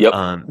know? Yep.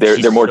 They're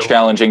She's more so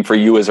challenging for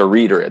you as a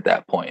reader at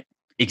that point.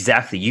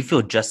 exactly. You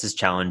feel just as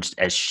challenged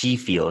as she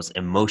feels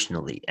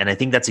emotionally. And I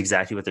think that's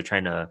exactly what they're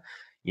trying to,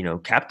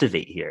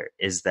 captivate here,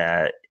 is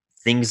that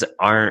things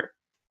aren't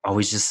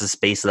always just a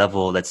space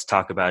level. Let's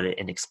talk about it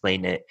and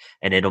explain it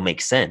and it'll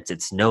make sense.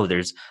 It's no,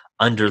 there's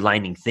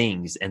underlining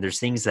things, and there's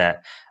things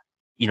that,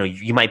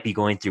 you might be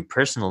going through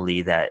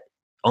personally that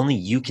only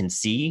you can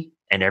see,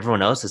 and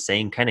everyone else is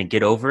saying, kind of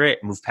get over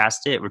it, move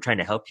past it. We're trying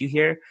to help you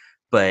here.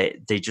 But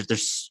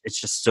it's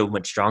just so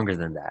much stronger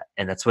than that.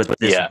 And that's what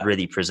this Yeah,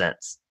 really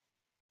presents.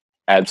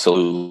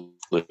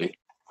 absolutely.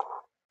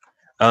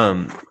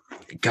 Um,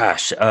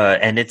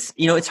 and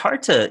it's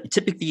hard to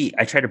typically.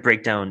 I try to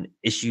break down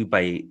issue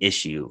by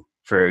issue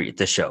for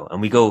the show, and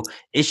we go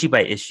issue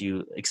by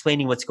issue,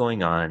 explaining what's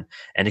going on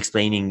and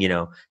explaining,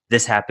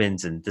 this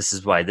happens and this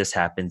is why this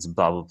happens and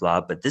blah blah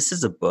blah. But this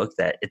is a book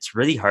that it's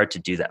really hard to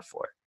do that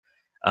for.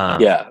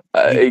 Yeah,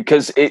 You,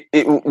 because it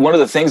one of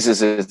the things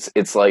is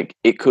it's like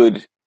it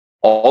could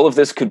all of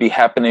this could be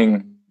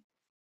happening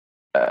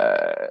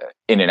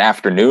in an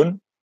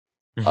afternoon,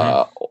 mhm.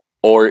 uh,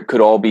 or it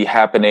could all be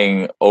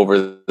happening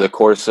over the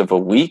course of a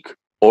week,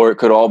 or it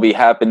could all be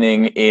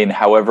happening in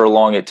however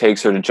long it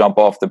takes her to jump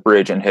off the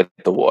bridge and hit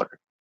the water.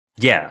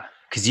 Yeah,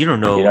 because you don't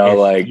You know know, if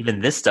like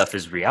even this stuff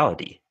is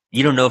reality.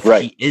 You don't know if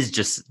right. he is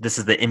just this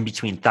is the in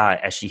between thought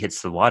as she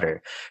hits the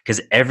water. Because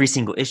every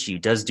single issue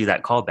does do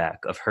that callback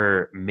of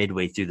her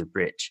midway through the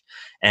bridge,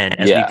 and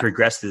as we Yeah.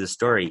 progress through the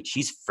story,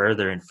 she's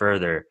further and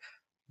further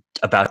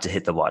about to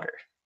hit the water.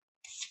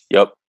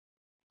 Yep.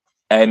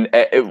 And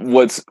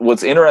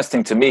what's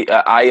interesting to me,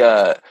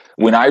 I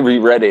when I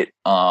reread it,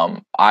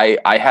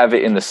 I have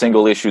it in the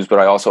single issues, but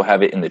I also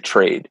have it in the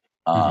trade.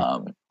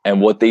 Mhm.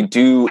 And what they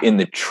do in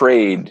the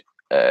trade,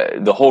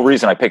 the whole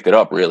reason I picked it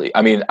up, really,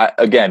 I mean,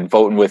 again,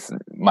 voting with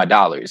my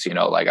dollars,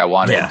 like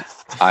Yeah.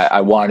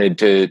 I wanted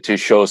to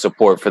show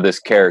support for this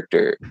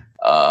character,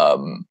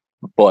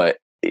 but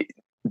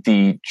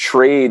the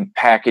trade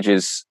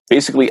packages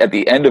basically at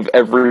the end of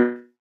every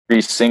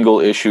single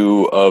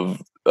issue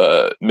of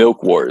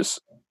Milk Wars,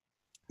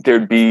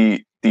 there'd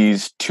be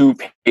these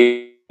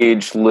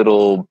 2-page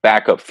little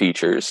backup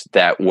features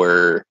that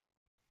were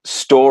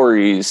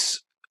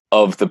stories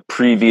of the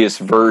previous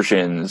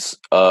versions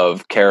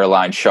of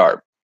Caroline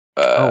Sharp.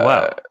 Oh Uh,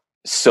 wow.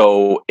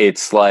 so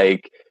it's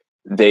like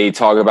they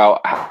talk about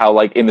how,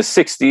 like in the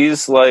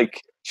 '60s,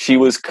 like she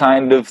was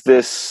kind of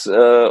this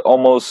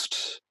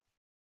almost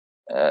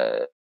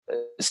uh,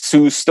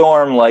 Sue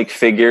Storm like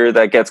figure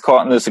that gets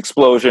caught in this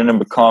explosion and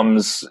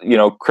becomes,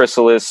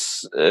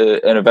 Chrysalis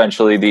and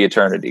eventually the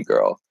Eternity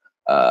Girl.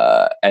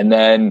 And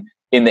then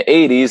in the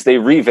 '80s, they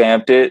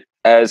revamped it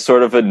as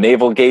sort of a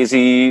navel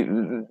gazy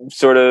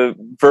sort of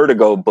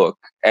Vertigo book.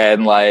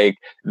 And like,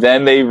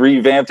 then they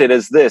revamped it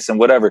as this and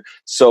whatever.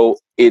 So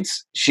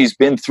she's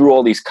been through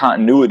all these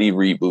continuity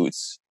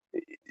reboots.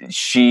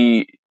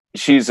 She,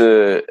 she's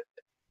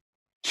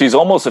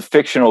almost a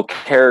fictional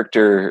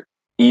character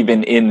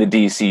even in the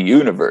DC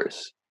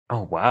universe.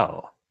 Oh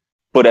wow.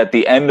 But at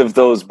the end of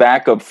those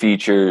backup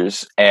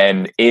features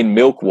and in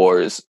Milk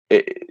Wars,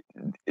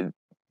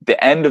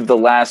 the end of the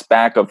last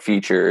backup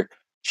feature,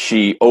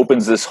 she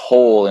opens this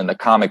hole in the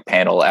comic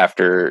panel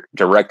after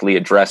directly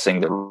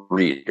addressing the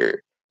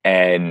reader,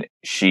 and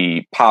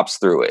she pops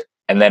through it.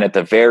 And then at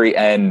the very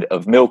end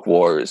of Milk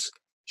Wars,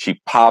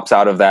 she pops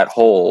out of that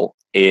hole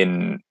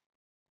into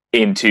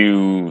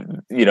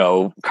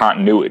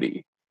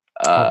continuity.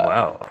 Oh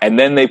wow. And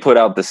then they put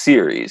out the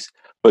series.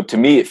 But to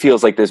me, it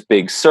feels like this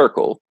big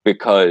circle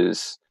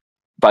because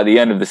by the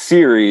end of the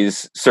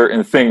series,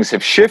 certain things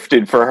have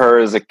shifted for her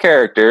as a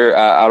character.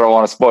 I don't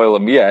want to spoil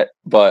them yet,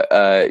 but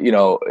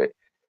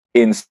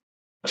in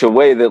such a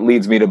way that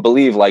leads me to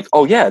believe, like,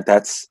 oh yeah,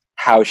 that's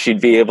how she'd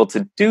be able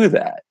to do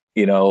that.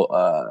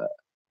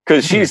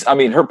 Because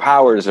her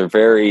powers are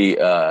very.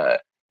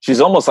 She's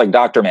almost like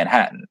Dr.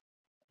 Manhattan.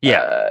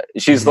 Yeah.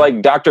 She's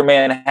like Dr.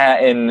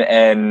 Manhattan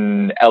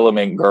and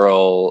Element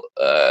Girl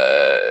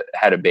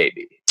had a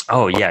baby.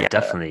 Oh yeah,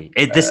 definitely.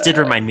 This did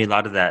remind me a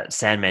lot of that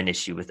Sandman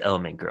issue with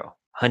Element Girl.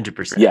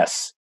 100%.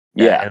 Yes.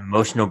 That Yeah.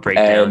 emotional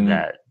breakdown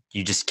that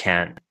you just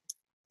can't.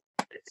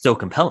 It's so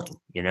compelling,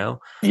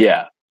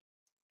 Yeah.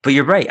 But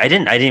you're right. I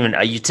didn't even.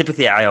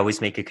 I always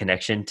make a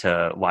connection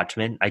to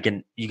Watchmen.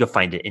 You can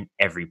find it in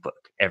every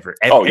book ever.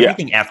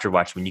 Everything after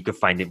Watchmen, you could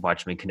find a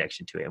Watchmen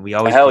connection to it, and we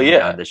always bring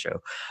it on the show.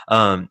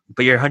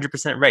 But you're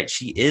 100% right.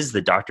 She is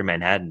the Dr.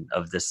 Manhattan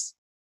of this,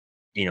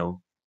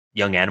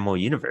 young animal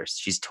universe.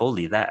 She's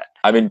totally that.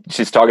 I mean,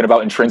 she's talking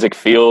about intrinsic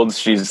fields.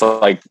 She's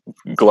like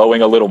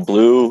glowing a little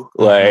blue.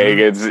 Like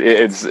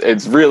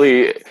it's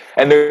really,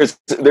 and there's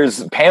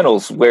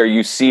panels where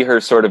you see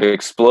her sort of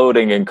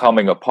exploding and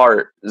coming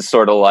apart,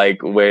 sort of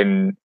like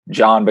when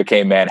John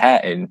became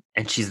Manhattan.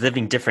 And she's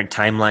living different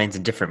timelines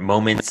and different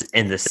moments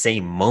in the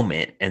same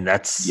moment, and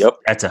that's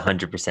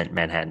 100%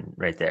 Manhattan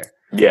right there.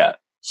 Yeah.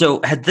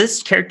 So, had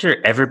this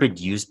character ever been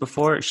used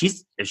before?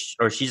 She's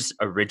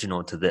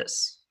original to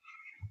this.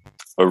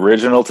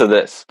 Original to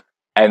this.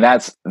 And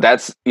that's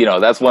you know,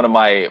 that's one of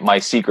my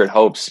secret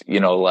hopes, you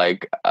know,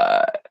 like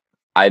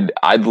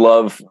I'd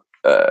love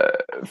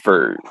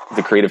for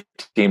the creative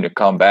team to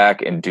come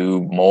back and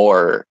do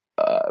more,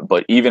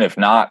 but even if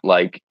not,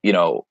 like, you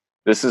know,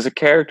 this is a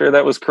character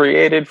that was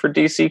created for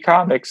DC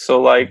Comics, so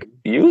like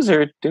use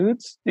her,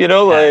 dudes. You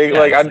know, Yeah,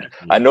 like yeah, I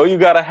exactly. know you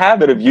got a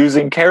habit of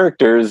using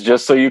characters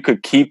just so you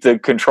could keep the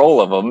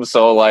control of them.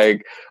 So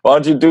like, why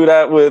don't you do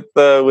that with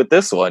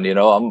this one? You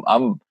know,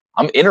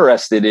 I'm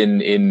interested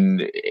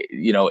in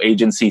you know,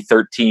 Agency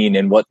 13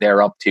 and what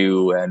they're up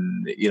to,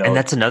 and you And know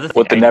that's another thing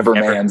what the I never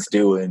Neverman's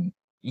doing.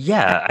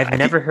 Yeah, I've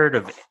never heard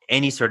of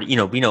any sort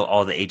of, we know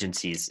all the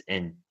agencies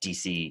in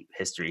DC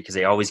history because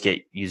they always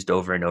get used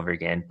over and over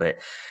again, but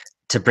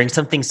to bring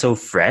something so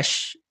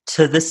fresh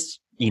to this,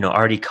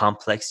 already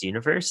complex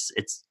universe,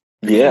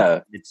 Yeah,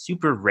 it's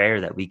super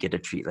rare that we get a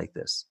treat like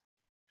this.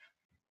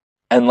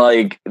 and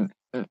like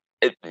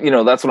you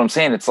know, that's what I'm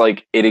saying. It's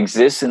like it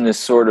exists in this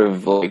sort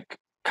of like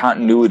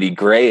continuity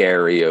gray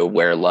area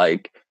where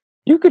like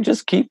you could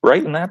just keep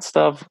writing that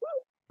stuff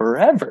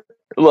forever.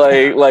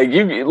 Yeah. Like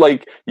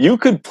you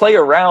could play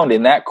around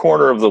in that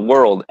corner of the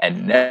world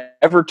and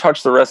never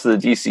touch the rest of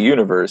the DC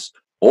universe,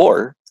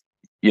 or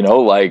you know,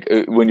 like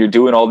when you're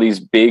doing all these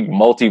big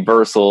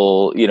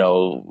multiversal, you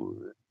know,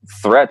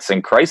 threats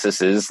and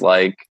crises,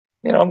 like,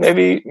 you know,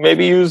 maybe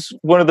use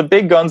one of the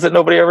big guns that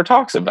nobody ever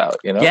talks about.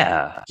 You know,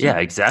 Yeah, yeah,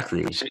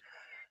 exactly.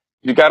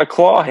 you got a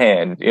claw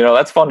hand. You know,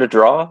 that's fun to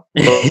draw.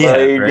 Yeah,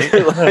 Like,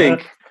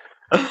 right?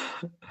 like,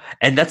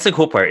 And that's the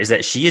cool part is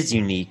that she is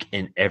unique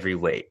in every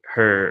way.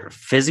 Her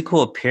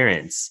physical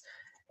appearance,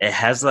 it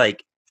has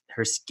like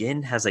her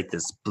skin has like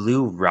this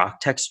blue rock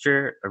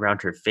texture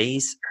around her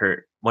face.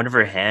 Her one of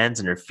her hands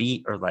and her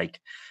feet are like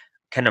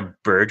kind of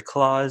bird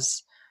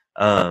claws.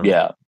 Um,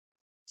 yeah,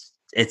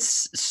 it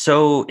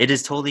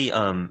is totally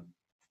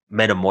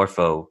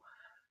metamorpho,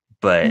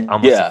 but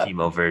almost a yeah,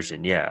 female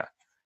version. Yeah.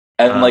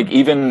 and like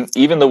Um,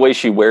 even the way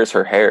she wears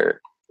her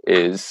hair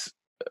is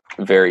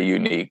very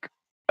unique.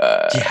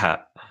 yeah.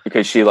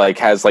 Because she like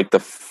has like the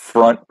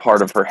front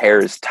part of her hair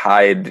is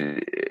tied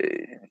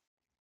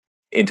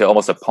into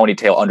almost a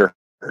ponytail under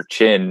her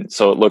chin,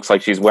 so it looks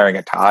like she's wearing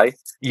a tie.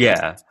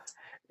 Yeah.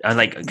 And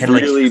like kind of like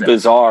she Really has a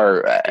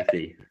bizarre.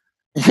 quickly.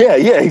 Yeah,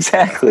 yeah,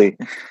 exactly.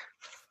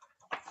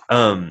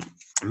 Um,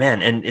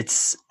 man, and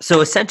it's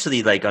so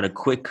essentially like on a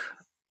quick,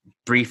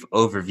 brief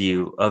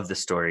overview of the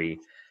story.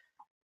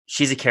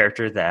 She's a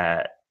character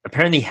that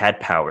apparently had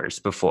powers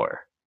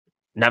before,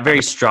 not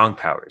very strong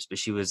powers, but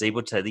she was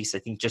able to at least, I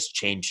think, just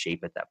change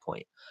shape at that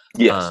point.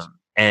 Yes.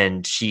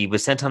 And she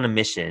was sent on a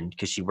mission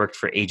because she worked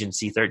for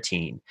Agency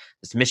 13.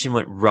 This mission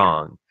went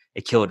wrong.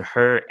 It killed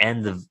her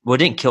and it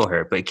didn't kill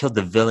her, but it killed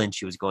the villain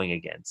she was going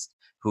against,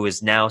 who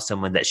is now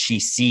someone that she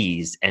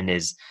sees and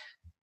is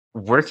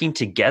working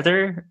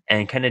together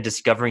and kind of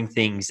discovering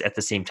things at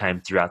the same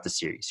time throughout the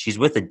series. She's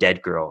with a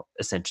dead girl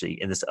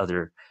essentially in this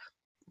other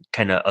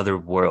kind of other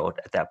world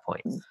at that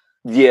point.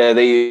 Yeah,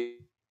 they.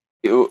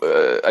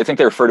 I think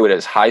they refer to it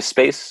as high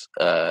space,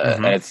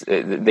 Hmm.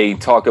 and they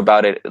talk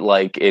about it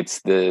like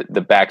it's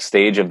the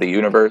backstage of the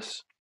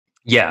universe.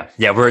 Yeah,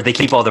 yeah, where they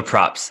keep all the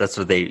props. That's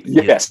what they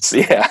use. Yes,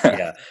 yeah,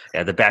 Yeah,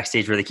 yeah, the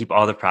backstage where they keep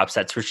all the props.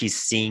 That's where she's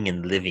seeing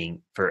and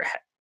living for,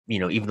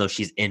 even though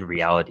she's in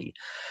reality.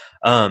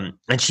 And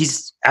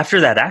she's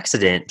after that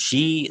accident,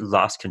 she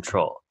lost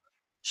control.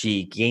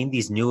 She gained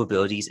these new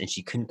abilities and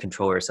she couldn't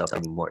control herself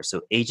anymore.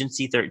 So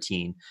Agency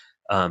 13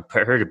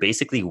 put her to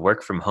basically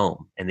work from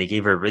home, and they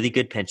gave her a really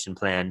good pension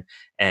plan.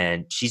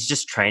 And she's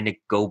just trying to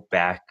go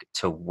back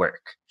to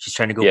work. She's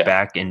trying to go yeah.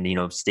 back and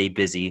stay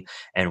busy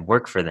and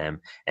work for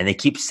them. And they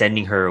keep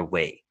sending her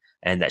away,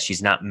 and that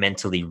she's not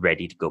mentally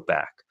ready to go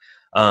back.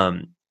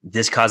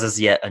 This causes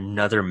yet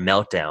another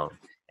meltdown,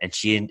 and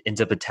she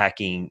ends up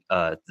attacking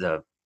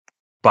the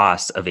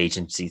boss of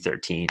Agency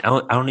 13. I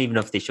don't even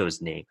know if they show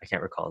his name. I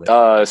can't recall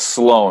it.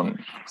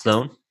 Sloan.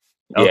 Sloan?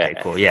 Okay,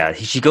 Yeah, cool. Yeah.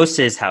 She goes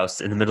to his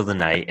house in the middle of the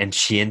night and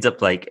she ends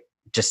up like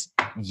just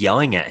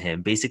yelling at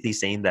him, basically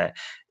saying that,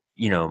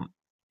 you know,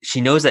 she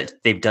knows that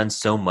they've done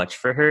so much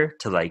for her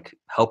to like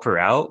help her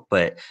out,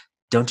 but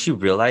don't you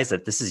realize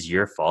that this is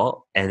your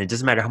fault? And it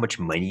doesn't matter how much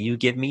money you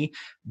give me.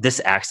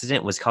 This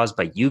accident was caused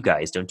by you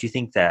guys. Don't you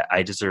think that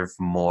I deserve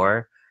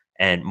more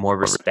and more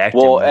respect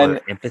and well, more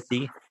and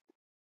empathy?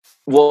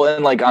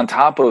 like on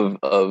top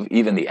of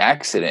even the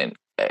accident,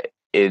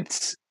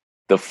 it's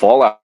the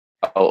fallout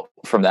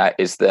from that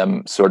is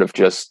them sort of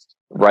just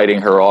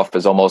writing her off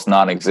as almost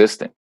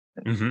non-existent.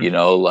 Hmm. You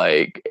know,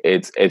 like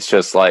it's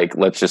just like,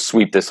 let's just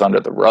sweep this under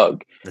the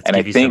rug. Let's And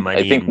give you some I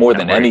money think and more not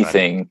than worry about it.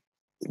 anything,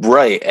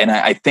 right? And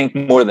I think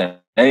more than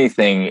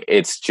anything,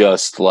 it's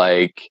just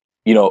like,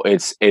 you know,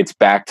 it's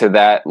back to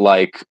that,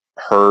 like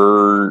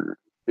her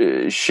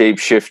shape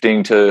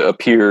shifting to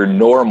appear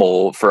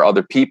normal for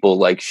other people.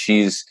 Like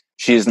she's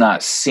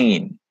not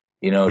seen.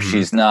 You know, Hmm.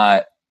 she's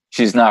not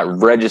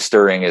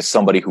registering as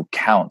somebody who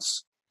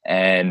counts.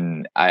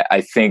 And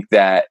I think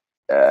that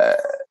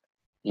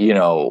you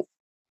know,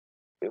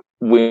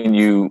 when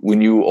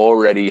you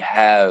already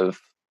have,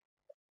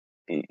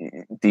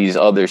 these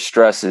other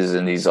stresses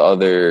and these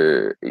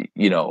other,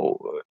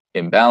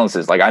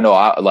 imbalances. Like I know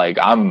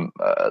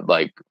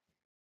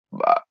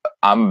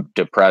I'm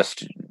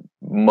depressed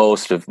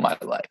most of my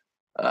life.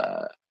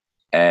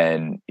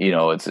 And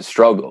it's a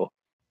struggle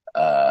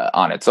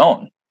on its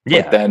own.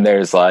 But then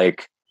there's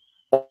like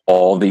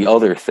all the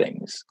other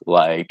things,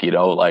 like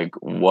like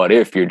what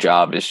if your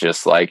job is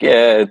just like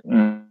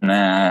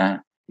nah,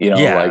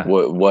 like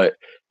what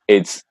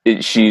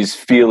she's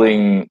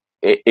feeling.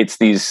 It's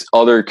these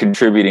other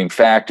contributing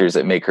factors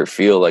that make her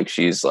feel like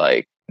she's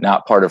like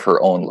not part of her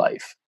own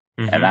life.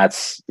 And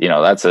that's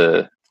that's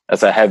a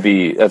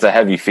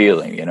heavy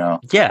feeling.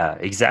 Yeah,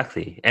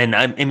 exactly. And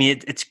I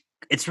mean,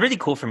 it's really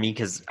cool for me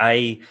because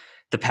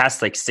the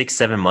past like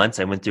 6-7 months,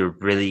 I went through a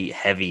really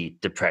heavy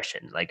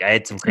depression. Like I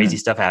had some crazy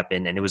stuff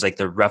happen, and it was like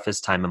the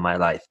roughest time of my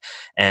life.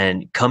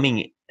 And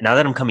now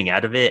that I'm coming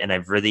out of it, and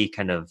I've really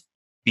kind of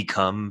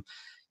become,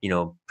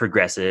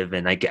 progressive,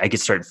 and I could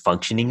start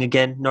functioning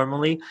again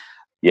normally.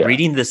 Yeah.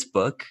 Reading this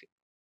book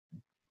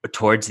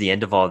towards the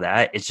end of all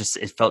that, it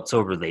felt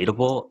so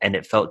relatable, and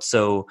it felt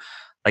so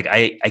like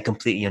I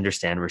completely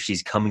understand where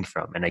she's coming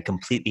from, and I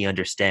completely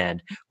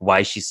understand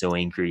why she's so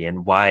angry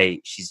and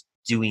why she's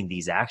doing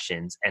these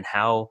actions, and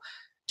how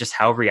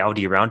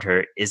reality around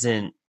her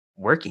isn't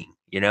working.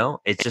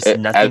 It's just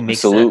nothing makes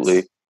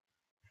sense.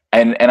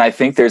 And I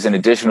think there's an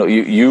additional,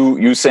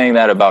 you saying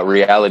that about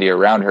reality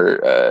around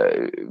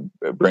her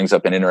brings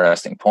up an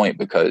interesting point,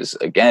 because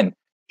again,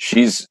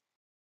 she's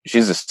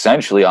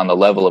essentially on the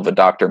level of a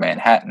Dr.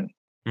 Manhattan.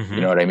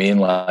 You know what I mean?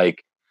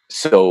 Like,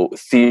 so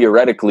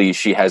theoretically,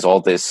 she has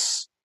all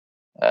this.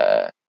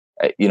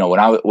 When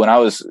I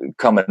was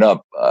coming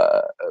up,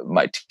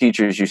 my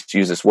teachers used to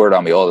use this word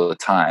on me all the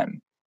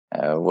time,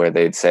 where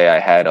they'd say I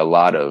had a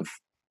lot of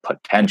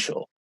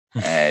potential,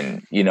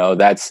 and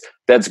that's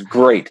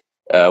great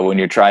when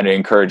you're trying to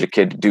encourage a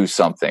kid to do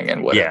something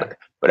and whatever. Yeah.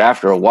 But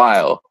after a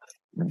while,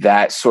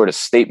 that sort of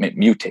statement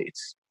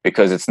mutates,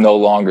 because it's no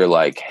longer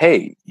like,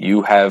 hey,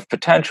 you have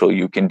potential,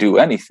 you can do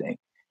anything.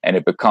 And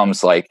it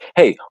becomes like,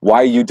 hey, why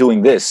are you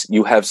doing this?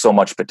 You have so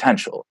much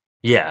potential.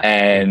 Yeah.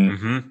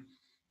 And,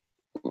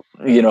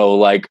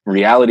 like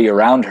reality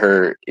around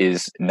her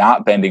is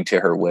not bending to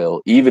her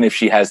will, even if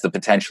she has the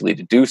potential to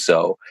do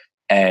so.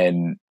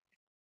 And,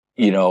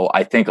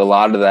 I think a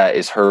lot of that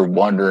is her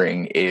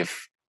wondering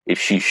if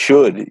she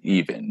should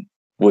even,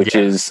 which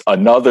is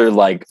another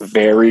like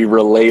very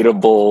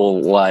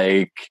relatable,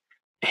 like,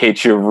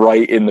 hit you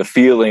right in the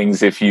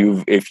feelings if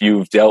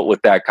you've dealt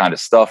with that kind of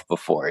stuff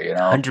before.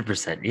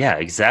 100%. Yeah,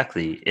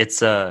 exactly.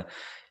 It's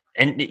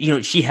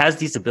and she has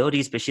these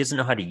abilities, but she doesn't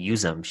know how to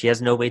use them. She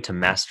has no way to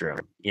master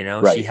them.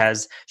 Right.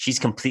 She's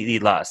completely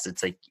lost.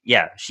 It's like,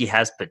 yeah, she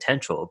has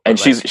potential, but And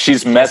like, she's she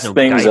has messed no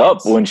things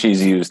guidance. up when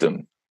she's used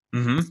them.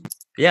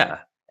 Yeah.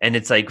 And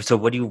it's like, so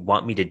what do you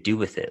want me to do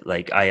with it?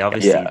 Like, I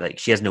obviously, like,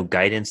 she has no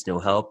guidance, no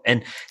help.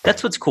 And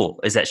that's what's cool,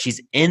 is that she's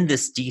in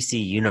this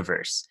DC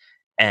universe.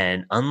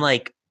 And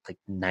unlike like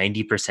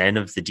 90%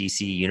 of the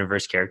DC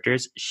universe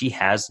characters, she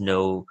has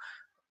no,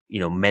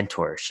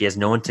 mentor. She has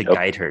no one to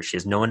guide her. She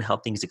has no one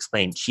help things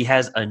explain. She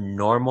has a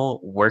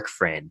normal work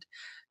friend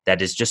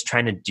that is just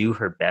trying to do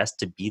her best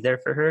to be there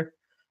for her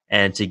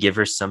and to give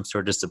her some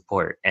sort of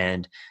support.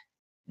 And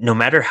no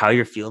matter how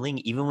you're feeling,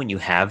 even when you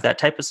have that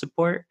type of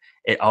support,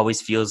 it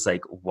always feels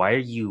like, why are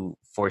you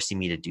forcing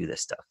me to do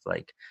this stuff?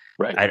 Like,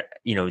 right.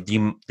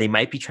 They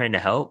might be trying to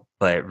help,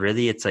 but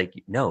really it's like,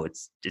 no,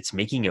 it's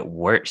making it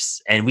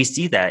worse. And we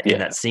see that in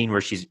that scene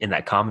where she's in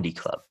that comedy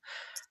club.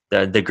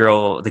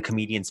 The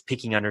comedian's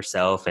picking on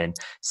herself and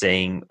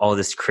saying all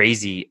this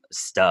crazy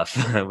stuff,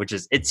 which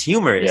it's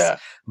humorous,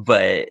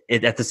 but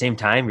at the same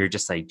time, you're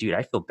just like, dude,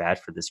 I feel bad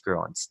for this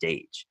girl on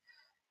stage.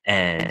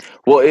 And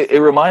well, it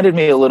reminded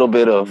me a little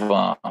bit of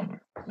oh man,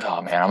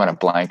 I'm gonna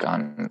blank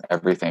on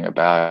everything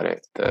about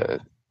it,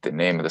 the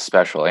name of the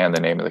special and the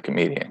name of the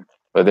comedian,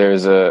 but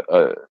there's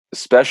a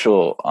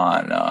special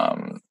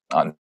on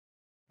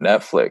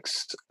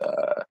Netflix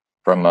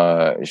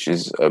from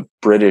she's a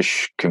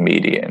British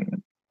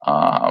comedian,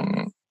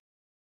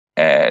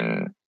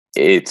 and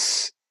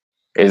it's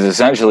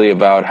essentially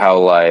about how,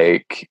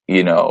 like,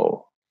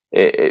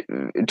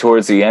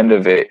 towards the end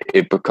of it,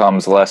 it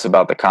becomes less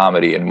about the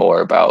comedy and more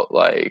about,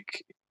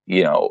 like,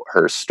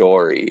 her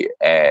story.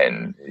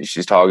 And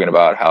she's talking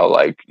about how,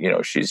 like,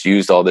 she's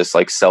used all this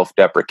like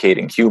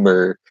self-deprecating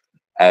humor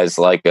as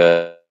like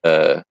a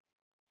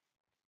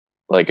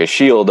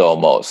shield,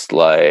 almost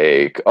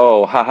like,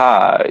 oh,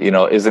 haha,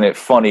 isn't it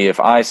funny if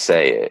I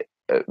say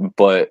it?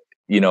 But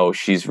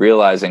she's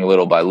realizing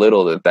little by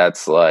little that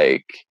that's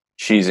like,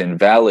 she's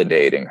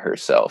invalidating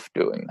herself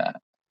doing that.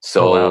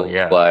 So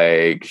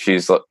like,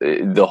 she's,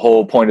 the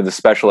whole point of the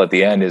special at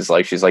the end is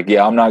like, she's like,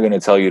 yeah, I'm not going to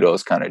tell you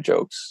those kind of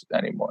jokes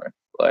anymore.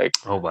 Like,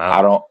 oh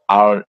wow,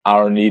 I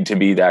don't need to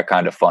be that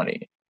kind of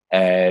funny.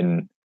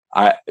 And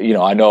I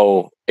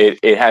know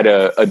it had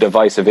a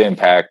divisive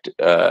impact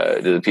to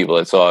the people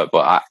that saw it,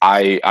 but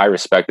I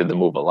respected the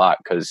move a lot,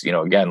 because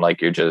again, like,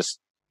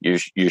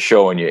 you're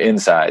showing your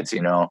insides,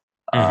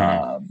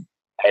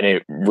 and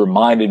it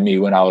reminded me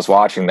when I was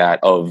watching that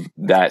of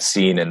that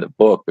scene in the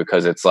book,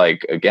 because it's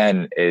like,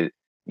 again,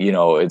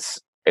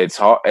 it's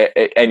hard,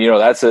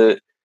 and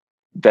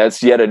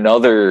that's yet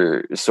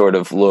another sort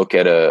of look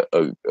at a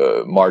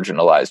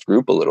marginalized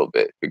group a little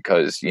bit,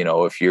 because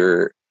if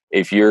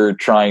you're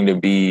trying to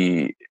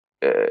be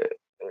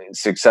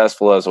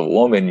successful as a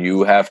woman,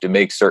 you have to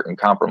make certain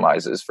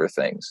compromises for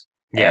things.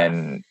 Yeah.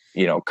 And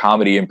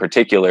comedy in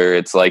particular,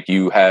 it's like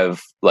you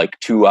have like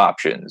two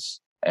options,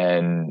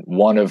 and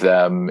one of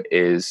them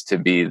is to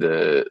be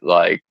the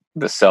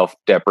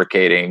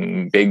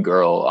self-deprecating big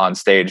girl on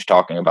stage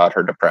talking about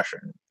her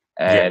depression.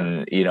 Yeah.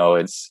 And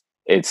it's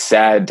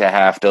sad to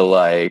have to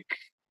like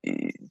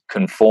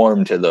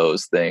conform to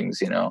those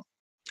things.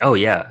 Oh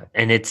yeah,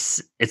 and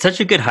it's such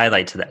a good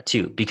highlight to that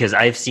too, because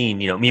I've seen,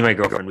 me and my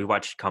girlfriend, we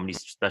watch comedy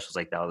specials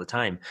like that all the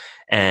time,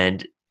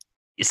 and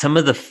some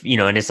of the,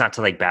 and it's not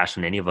to like bash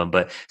on any of them,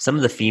 but some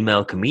of the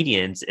female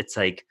comedians, it's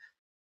like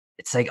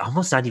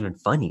almost not even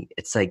funny.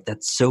 It's like,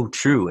 that's so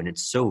true and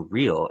it's so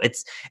real.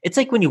 It's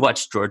like when you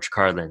watch George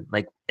Carlin,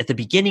 like at the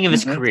beginning of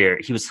his Hmm. career,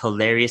 he was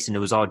hilarious and it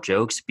was all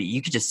jokes, but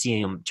you could just see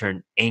him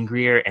turn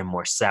angrier and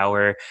more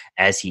sour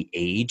as he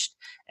aged.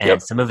 And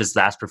Yep. some of his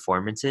last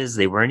performances,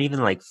 they weren't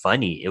even like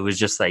funny. It was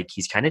just like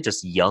he's kind of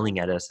just yelling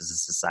at us as a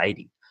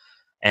society.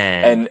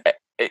 And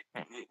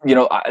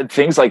And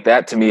things like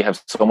that to me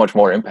have so much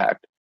more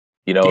impact.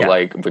 yeah.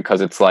 Like,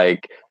 because it's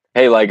like,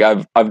 hey, like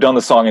I've done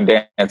the song and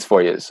dance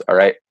for you, all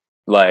right?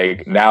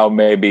 Like, now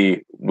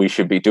maybe we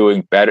should be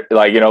doing better.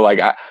 Like, like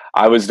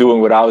I was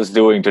doing what I was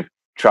doing to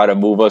try to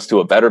move us to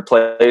a better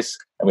place,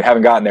 and we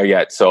haven't gotten there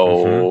yet. Mhm. So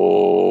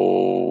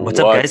What's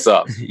up, what's guys?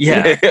 up?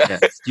 Yeah. Yeah.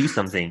 Let's do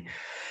something.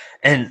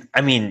 And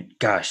I mean,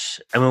 gosh,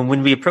 I mean,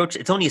 when we approach,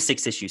 it's only a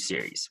 6-issue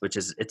series, which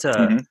is,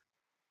 Hmm.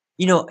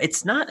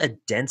 it's not a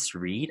dense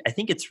read. I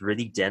think it's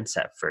really dense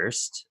at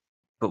first,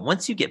 but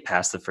once you get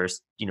past the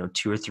first,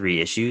 2 or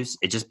 3 issues,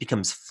 it just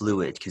becomes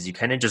fluid because you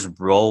kind of just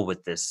roll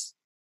with this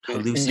You've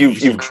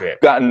hallucination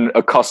trip. gotten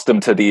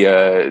accustomed to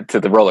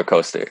the roller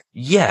coaster.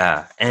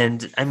 Yeah,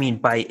 and I mean,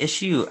 by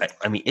issue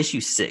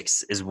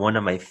 6 is one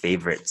of my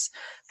favorites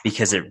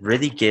because it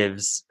really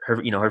gives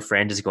her, her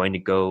friend is going to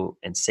go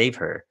and save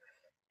her,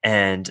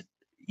 and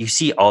you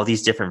see all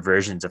these different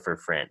versions of her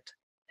friend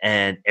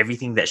and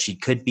everything that she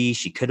could be,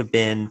 she could have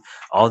been,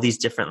 all these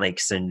different like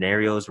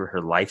scenarios where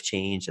her life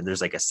changed, and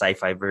there's like a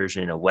sci-fi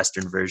version, a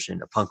western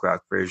version, a punk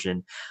rock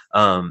version,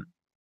 um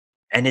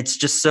and it's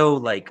just so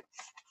like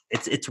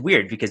it's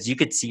weird because you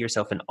could see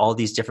yourself in all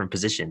these different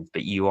positions,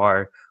 but you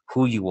are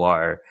who you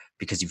are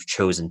because you've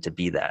chosen to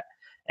be that.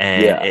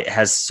 And Yeah. it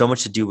has so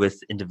much to do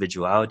with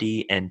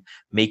individuality and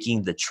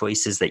making the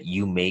choices that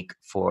you make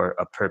for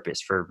a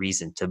purpose, for a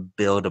reason, to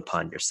build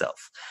upon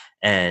yourself,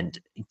 and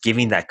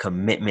giving that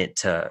commitment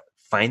to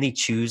finally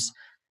choose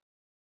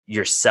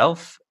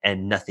yourself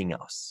and nothing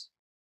else.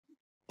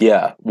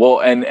 Yeah,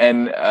 well, and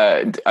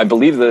I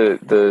believe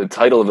the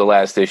title of the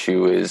last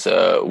issue is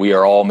 "We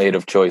Are All Made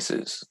of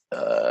Choices,"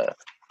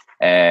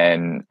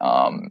 and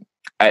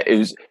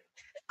it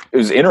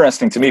was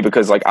interesting to me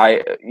because like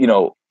I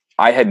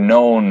had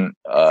known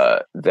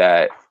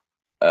that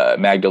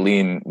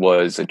Magdalene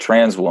was a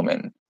trans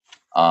woman,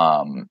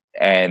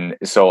 and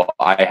so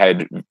I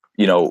had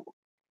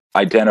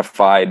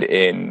identified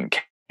in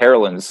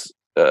Carolyn's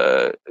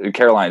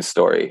Caroline's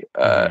story.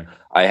 Hmm.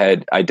 I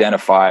had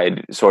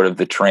identified sort of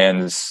the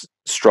trans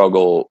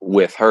struggle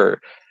with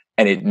her,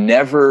 and it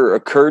never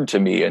occurred to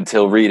me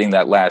until reading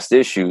that last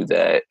issue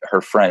that her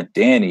friend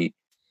Danny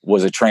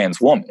was a trans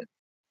woman.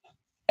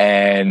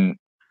 And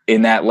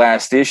in that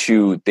last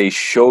issue, they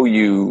show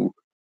you,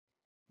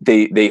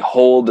 they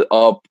hold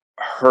up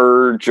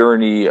her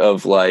journey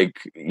of like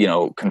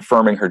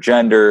confirming her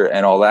gender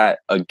and all that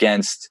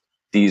against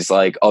these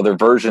like other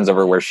versions of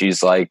her where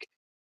she's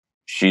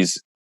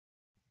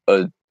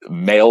a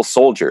male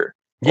soldier,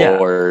 Yeah.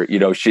 or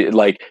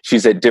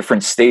she's at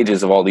different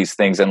stages of all these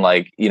things, and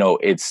like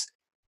it's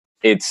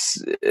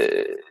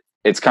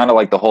it's kind of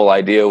like the whole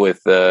idea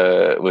with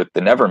the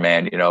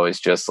Neverman. It's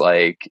just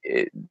like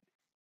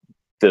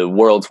the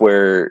worlds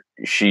where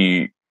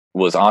she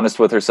was honest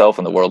with herself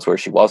and the worlds where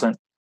she wasn't.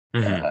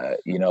 Hmm.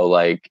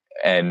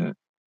 And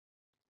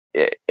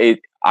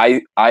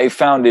I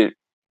found it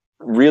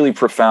really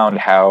profound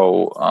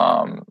how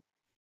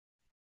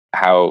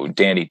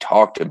Danny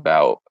talked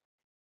about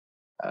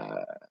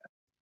uh,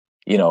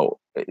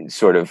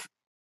 sort of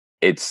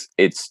it's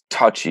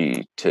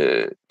touchy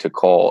to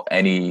call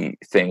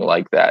anything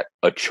like that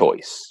a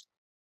choice,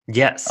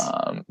 Yes.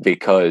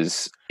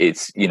 because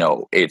it's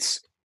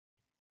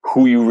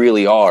who you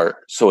really are.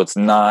 So it's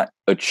not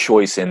a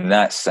choice in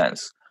that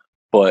sense,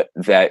 but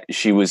that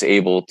she was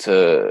able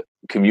to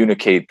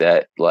communicate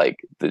that like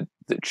the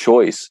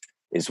choice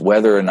is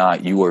whether or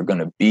not you are going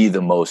to be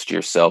the most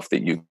yourself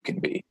that you can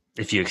be.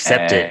 If you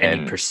accept it and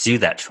you And pursue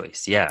that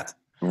choice. Yeah.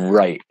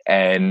 right.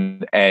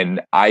 And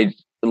I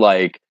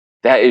like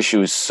that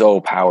issue is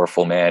so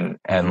powerful, man.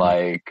 And Hmm.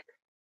 like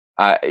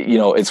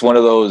it's one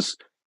of those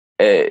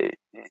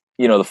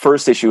the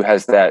first issue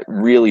has that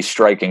really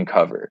striking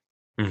cover,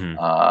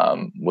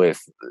 Hmm.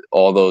 with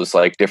all those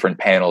like different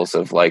panels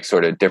of like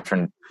sort of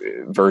different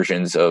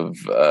versions of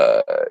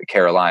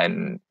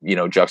Caroline, you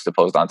know,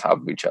 juxtaposed on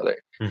top of each other.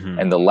 Hmm.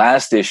 And the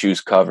last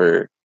issue's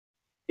cover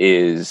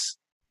is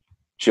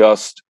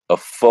just a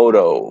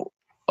photo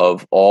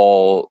of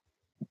all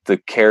the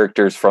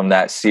characters from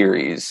that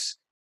series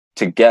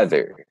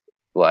together,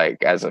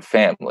 like as a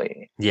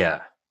family.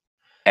 Yeah.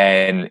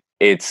 And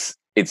it's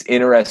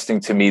interesting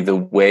to me the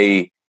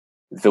way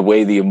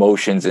the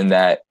emotions in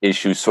that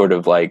issue sort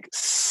of like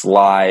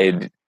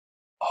slide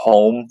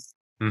home.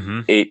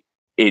 Hmm.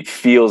 It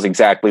feels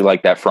exactly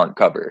like that front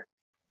cover,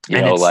 you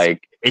And know, it's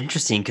like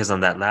interesting because on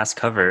that last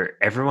cover,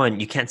 everyone,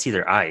 you can't see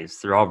their eyes.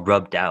 They're all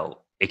rubbed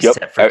out yep,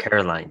 except for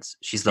Caroline's.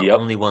 She's the yep,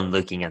 only one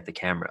looking at the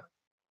camera.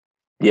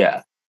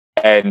 yeah.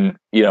 And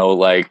you know,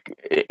 like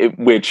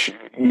which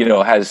you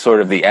know has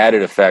sort of the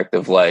added effect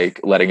of like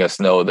letting us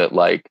know that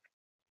like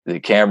the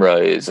camera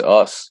is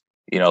us.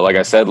 You know, like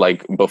I Mhm. said,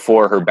 like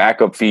before her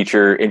backup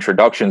feature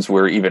introductions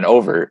were even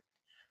over,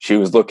 she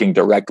was looking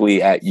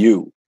directly at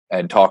you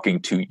and talking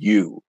to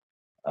you.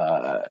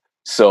 Uh,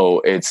 so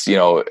it's, you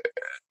know,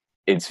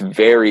 it's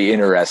very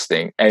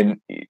interesting. And,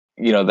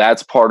 you know,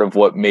 that's part of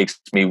what makes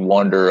me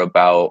wonder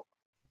about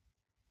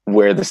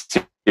where the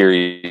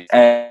series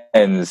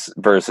ends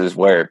versus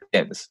where it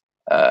ends.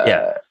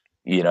 Yeah.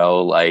 You know,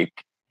 like,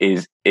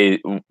 is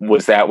it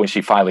was that when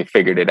she finally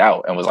figured it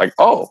out and was like,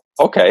 oh,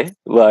 okay, Mhm.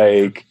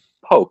 like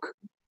Hoke.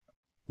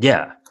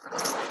 Yeah.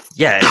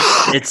 Yeah.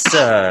 It's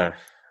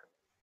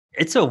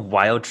a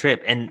wild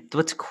trip. And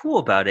what's cool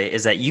about it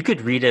is that you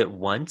could read it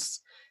once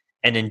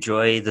and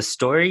enjoy the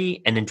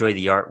story and enjoy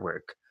the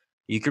artwork.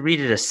 You could read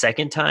it a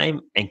second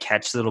time and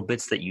catch little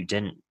bits that you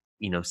didn't,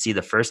 see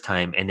the first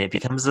time, and it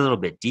becomes a little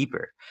bit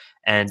deeper.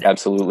 And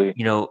Absolutely.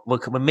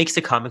 what makes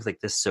a comic like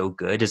this so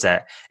good is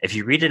that if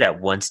you read it at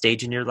one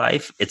stage in your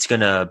life, it's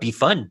gonna be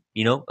fun.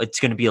 It's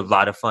gonna be a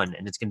lot of fun,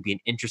 and it's gonna be an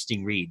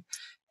interesting read.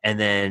 And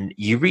then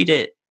you read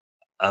it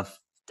a,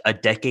 a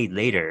decade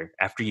later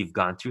after you've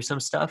gone through some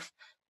stuff,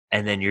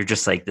 and then you're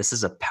just like, this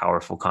is a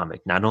powerful comic.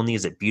 Not only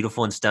is it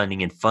beautiful and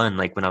stunning and fun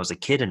like when I was a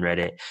kid and read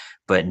it,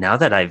 but now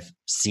that I've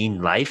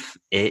seen life,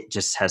 it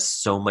just has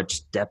so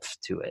much depth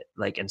to it,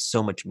 like, and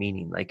so much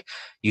meaning. Like,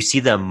 you see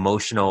the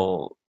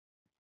emotional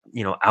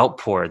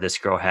outpour this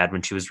girl had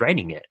when she was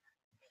writing it.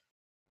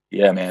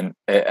 Yeah, man.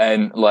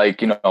 And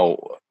like, you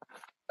know,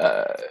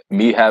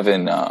 me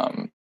having,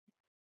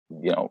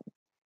 you know,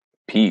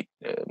 Pete,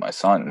 my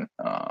son,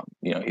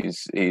 you know,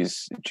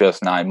 he's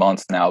just 9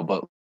 months now,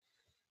 but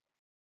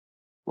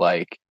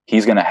like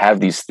he's gonna have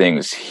these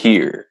things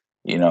here.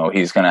 You know,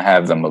 he's gonna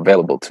have them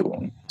available to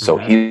him. So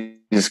Hmm.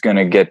 he's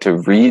gonna get to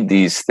read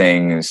these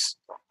things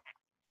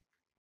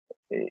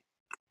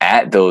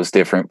at those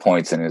different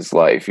points in his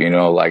life. You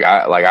know, like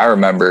I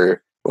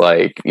remember,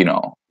 like, you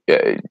know,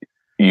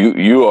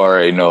 you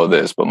already know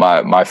this, but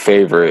my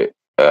favorite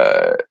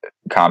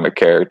comic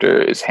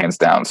character is hands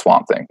down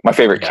Swamp Thing. My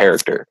favorite Yeah.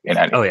 character in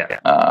Oh any.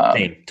 yeah.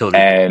 Same.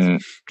 Totally agree.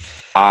 And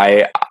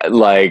I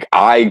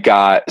I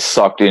got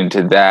sucked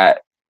into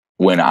that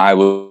when I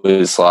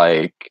was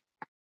like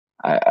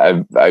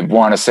I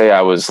want to say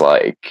I was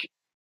like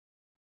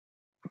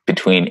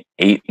between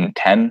 8 and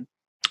 10.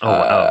 Oh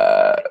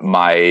wow.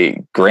 My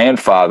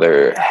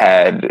grandfather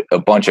had a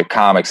bunch of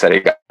comics that he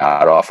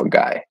got off a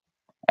guy,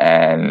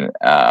 and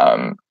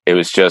it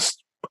was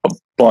just a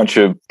bunch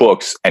of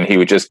books, and he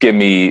would just give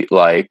me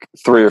like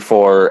 3 or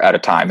 4 at a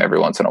time every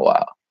once in a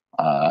while.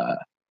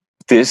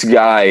 This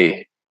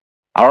guy,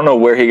 I don't know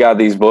where he got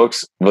these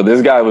books, but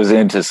this guy was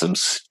into some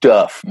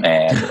stuff,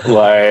 man.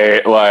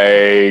 Like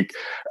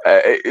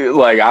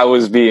I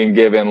was being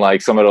given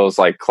like some of those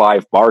like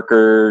Clive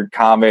Barker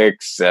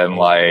comics and Oh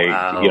like,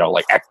 you know, wow.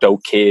 like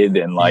Ecto Kid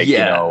and like, you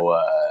Yeah. know,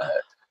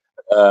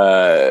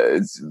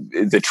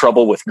 The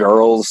Trouble with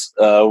Girls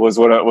was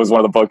one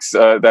of the books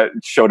that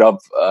showed up.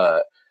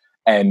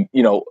 And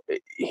you know,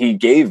 he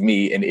gave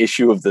me an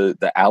issue of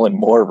the Alan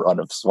Moore run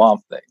of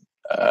Swamp Thing.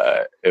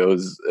 It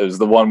was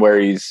the one where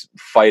he's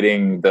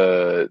fighting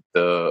the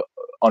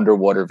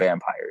underwater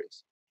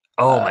vampires.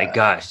 Oh my Uh,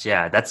 gosh.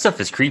 Yeah. That stuff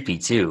is creepy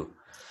too.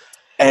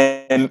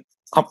 and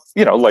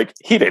you know, like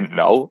he didn't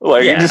know,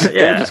 like Yeah.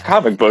 they're just Yeah.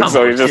 comic books, Comic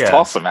so he books. just Yeah.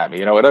 tossed them at me,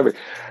 you know, whatever.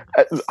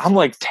 I'm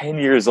like 10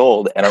 years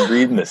old and I'm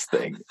reading this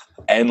thing,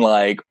 and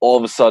like all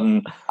of a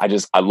sudden I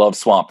love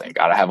Swamp Thing.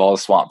 Gotta have all the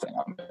Swamp Thing.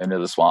 I'm into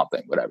the Swamp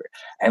Thing, whatever.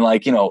 And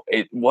like, you know,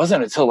 it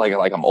wasn't until like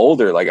I'm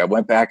older, like I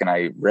went back and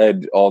I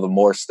read all the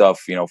more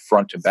stuff, you know,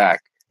 front to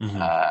back,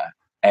 Hmm. uh,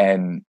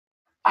 and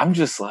I'm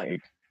just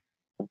like,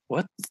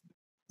 what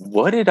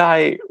what did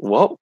I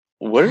what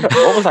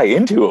was I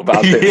into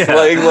about this? Yeah.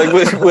 What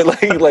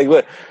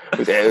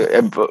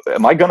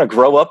am I gonna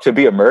grow up to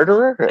be a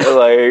murderer?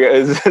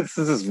 Like this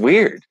is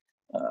weird.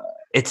 Uh,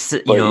 It's,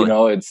 but you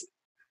know, it's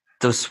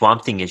those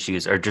Swamp Thing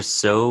issues are just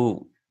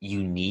so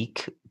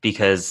unique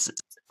because,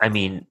 I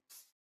mean,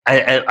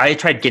 I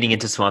tried getting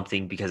into Swamp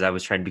Thing because I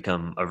was trying to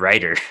become a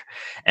writer,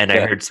 and I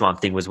yeah, heard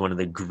Swamp Thing was one of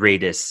the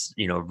greatest,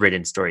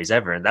 written stories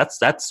ever, and that's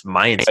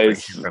my it's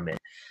inspiration from it.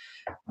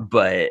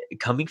 But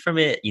coming from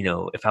it,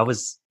 if I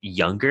was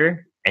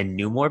younger and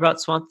knew more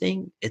about Swamp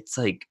Thing, it's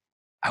like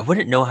I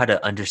wouldn't know how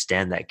to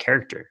understand that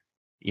character.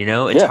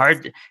 It's Yeah,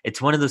 hard.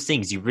 It's one of those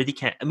things you really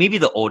can't. Maybe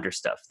the older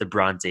stuff, the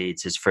Bronze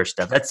Age, his first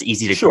stuff, that's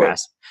easy to sure.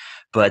 grasp.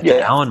 But the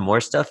Yeah, Alan Moore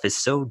stuff is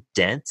so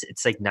dense.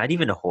 It's like not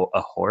even a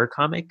horror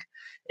comic.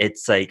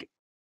 It's like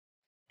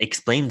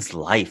explains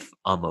life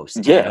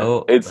almost. yeah.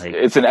 Like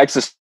It's an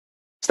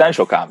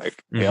existential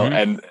comic, hmm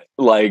and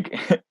like,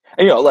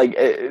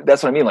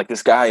 that's what I mean. Like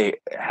this guy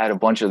had a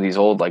bunch of these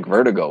old like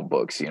Vertigo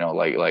books,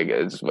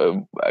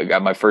 I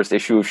got my first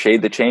issue of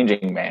Shade the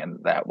Changing Man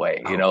that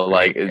way, oh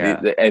great,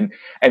 yeah, and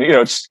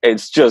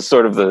it's just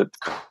sort of the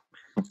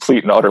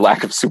complete and utter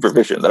lack of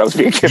supervision that I was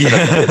being given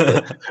at yeah.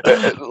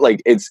 the,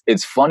 like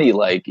it's funny,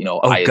 like Oh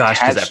I gosh,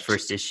 because that attached.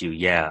 first issue,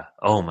 yeah.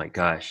 Oh my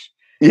gosh,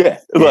 Yeah,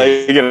 like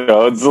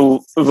is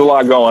there's a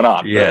lot going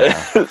on.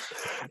 yeah.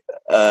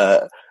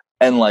 uh,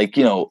 and like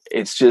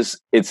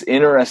it's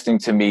interesting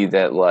to me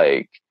that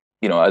like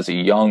as a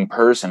young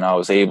person I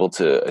was able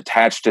to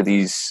attach to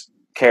these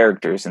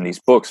characters in these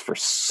books for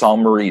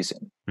some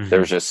reason. hmm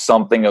There's just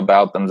something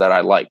about them that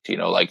I liked.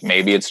 Like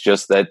maybe it's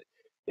just that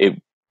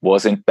it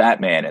wasn't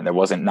Batman and there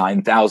wasn't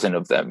 9,000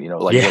 of them.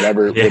 Like Yeah,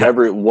 yeah.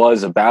 whatever it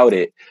was about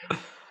it,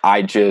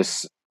 I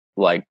just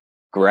like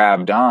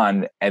grabbed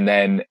on. And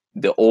then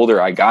the older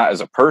I got as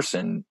a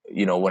person,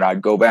 when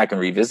I'd go back and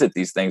revisit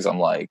these things, I'm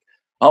like,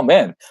 oh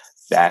man,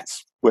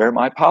 that's where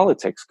my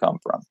politics come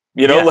from.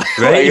 Yeah,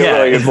 right?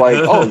 Like it's like,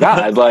 oh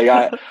Yeah. God,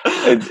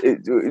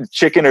 like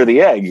chicken or the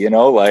egg,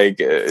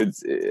 like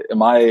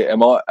am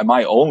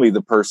I only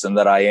the person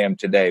that I am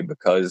today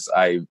because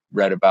I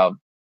read about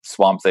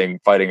Swamp Thing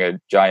fighting a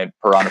giant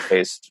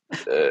piranha-faced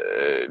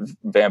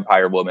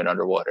vampire woman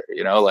underwater?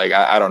 Like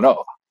I don't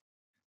know.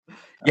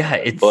 Yeah,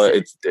 it's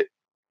But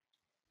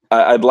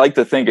I'd like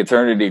to think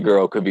Eternity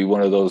Girl could be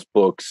one of those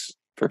books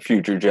for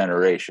future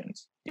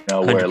generations,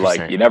 where like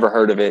 100%. you never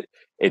heard of it.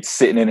 It's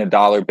sitting in a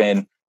dollar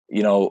bin.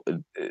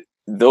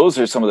 Those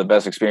are some of the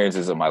best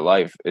experiences of my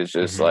life, is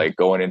just Mhm. like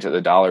going into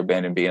the dollar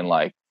bin and being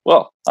like,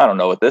 well, I don't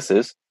know what this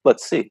is.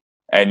 Let's see.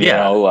 And,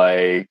 Yeah.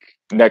 like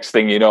next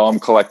thing you know, I'm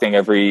collecting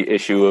every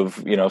issue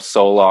of,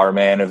 Solar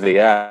Man of the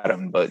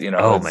Atom, but,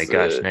 Oh my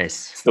gosh, it's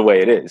nice. the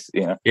way it is,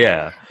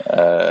 Yeah.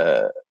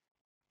 Uh,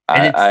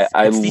 And I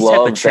it's these type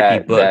of love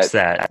trippy books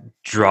that. that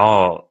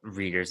draw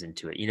readers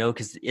into it,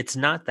 because it's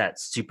not that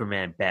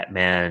Superman,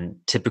 Batman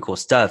typical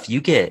stuff.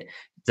 You get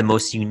the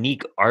most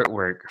unique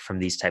artwork from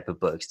these type of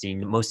books, the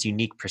most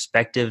unique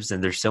perspectives,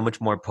 and they're so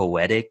much more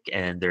poetic,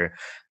 and they're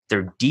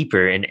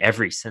deeper in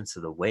every sense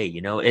of the way.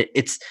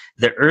 It's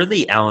the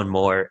early Alan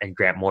Moore and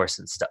Grant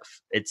Morrison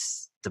stuff.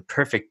 It's the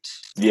perfect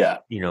Yeah.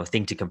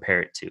 thing to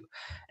compare it to.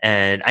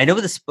 And I know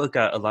this book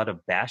got a lot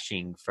of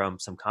bashing from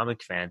some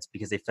comic fans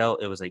because they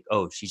felt it was like,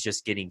 oh, she's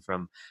just getting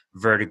from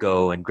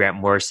Vertigo and Grant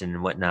Morrison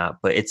and whatnot.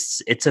 But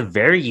it's a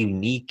very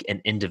unique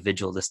and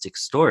individualistic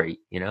story.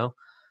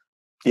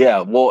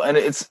 Yeah, well, and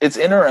it's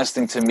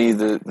interesting to me,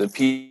 the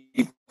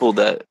people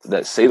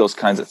that say those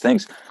kinds of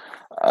things.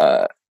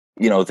 Uh,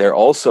 they're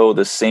also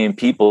the same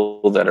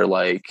people that are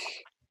like,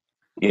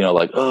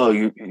 like, oh,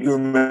 you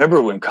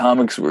remember when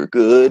comics were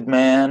good,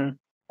 man?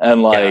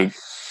 And Yeah. like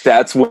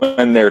that's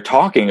when they're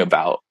talking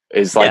about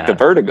is like the Yeah.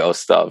 Vertigo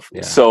stuff.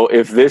 Yeah. So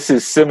if this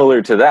is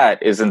similar to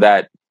that, isn't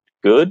that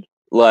good?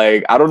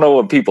 Like I don't know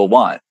what people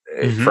want,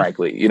 hmm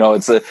frankly.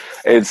 It's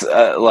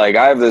like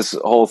I have this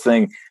whole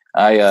thing.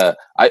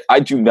 I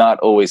do not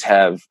always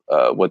have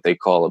what they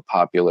call a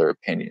popular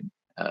opinion.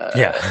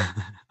 Yeah.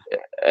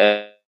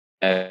 And,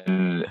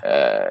 and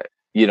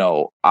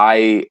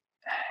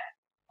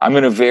I'm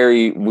in a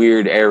very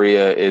weird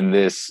area in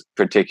this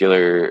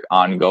particular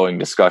ongoing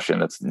discussion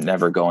that's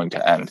never going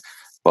to end.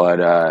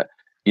 But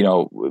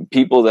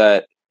people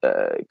that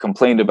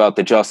complained about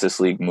the Justice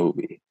League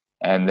movie,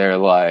 and they're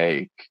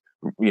like,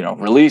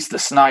 release the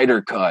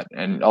Snyder cut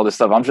and all this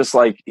stuff. I'm just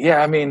like, yeah,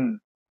 I mean,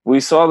 we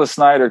saw the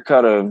Snyder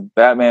cut of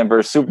Batman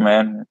versus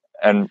Superman,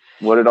 and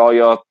what did all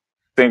y'all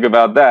think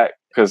about that?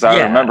 Because I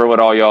Yeah. remember what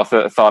all y'all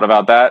thought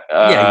about that,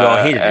 Yeah. You all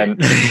hated and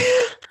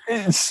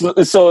it.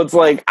 so it's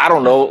like I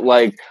don't know.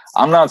 Like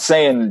I'm not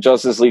saying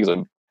Justice League is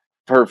a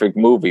perfect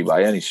movie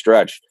by any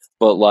stretch,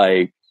 but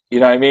like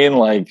what I mean.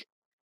 Like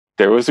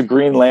there was a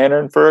Green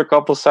Lantern for a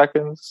couple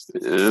seconds.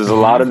 There's a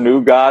lot hmm of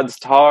New Gods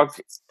talk.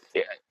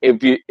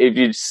 If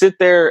you sit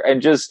there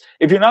and just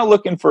if you're not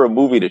looking for a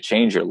movie to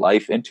change your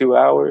life in 2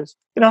 hours,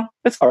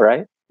 it's all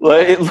right.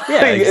 Like, Yeah. like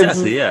Yeah.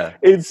 Exactly. Yeah.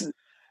 it's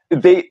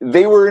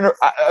they were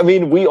I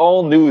mean we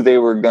all knew they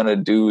were gonna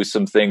do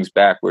some things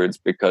backwards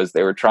because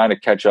they were trying to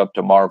catch up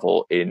to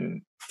Marvel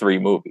in 3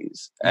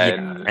 movies, Yeah.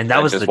 and And that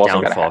that was just the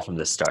wasn't gonna downfall happen. from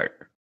the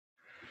start.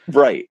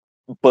 Right.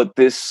 But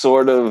this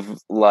sort of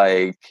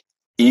like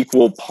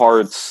equal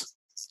parts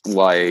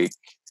like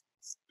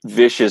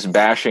vicious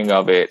bashing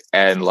of it,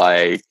 and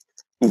like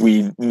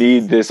we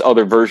need this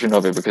other version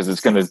of it because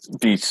it's going to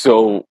be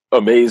so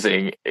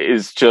amazing,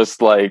 is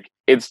just like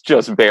it's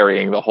just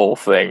burying the whole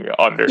thing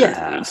under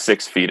Yeah.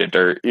 6 feet of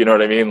dirt. You know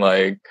what I mean?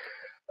 Like,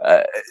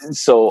 uh,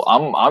 so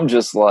I'm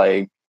just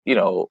like,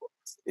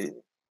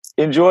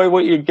 enjoy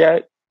what you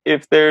get.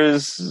 If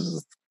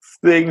there's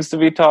things to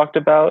be talked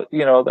about,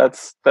 you know,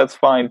 that's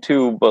fine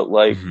too. But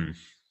like, Mhm.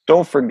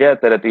 don't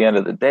forget that at the end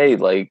of the day,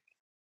 like,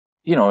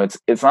 you know,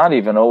 it's not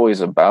even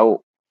always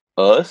about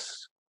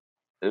us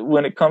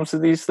when it comes to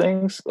these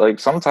things. Like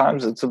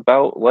sometimes it's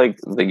about like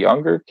the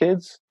younger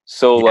kids.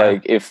 So Yeah.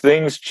 like if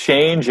things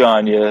change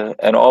on you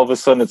and all of a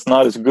sudden it's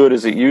not as good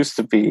as it used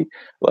to be,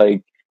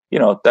 like, you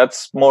know,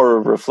 that's more a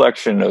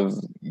reflection of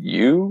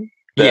you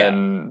Yeah.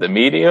 than the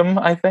medium,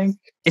 I think.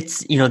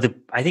 It's,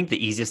 I think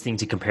the easiest thing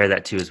to compare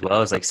that to as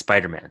well is like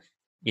Spider-Man.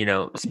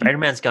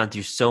 Spider-Man's gone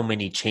through so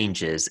many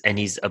changes and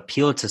he's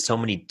appealed to so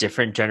many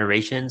different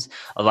generations.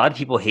 A lot of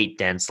people hate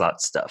Dan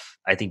Slott's stuff.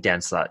 I think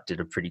Dan Slott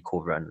did a pretty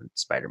cool run on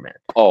Spider-Man.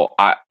 Oh,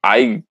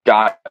 I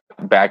got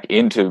back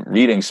into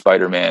reading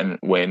Spider-Man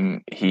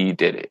when he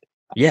did it.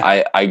 Yeah.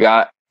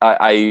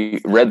 I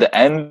read the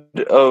end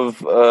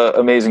of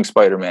Amazing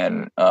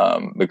Spider-Man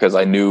because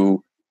I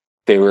knew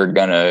they were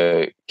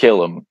gonna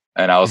kill him,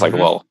 and I was like, Mhm.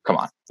 well, come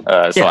on.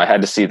 So Yeah. I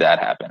had to see that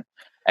happen,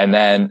 and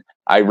then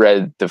I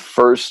read the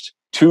first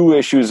 2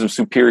 issues of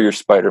Superior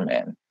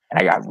Spider-Man, and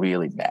I got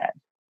really mad,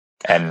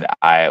 and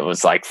I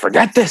was like,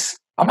 forget this,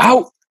 I'm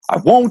out, I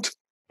won't.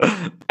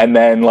 And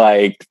then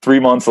like 3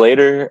 months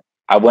later,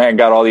 I went and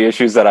got all the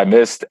issues that I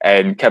missed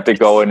and kept it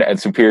going. And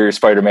Superior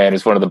Spider-Man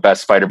is one of the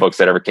best spider books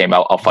that ever came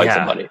out. I'll fight Yeah.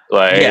 somebody.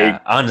 Like, Yeah,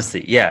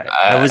 honestly, yeah.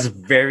 I uh, was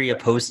very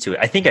opposed to it.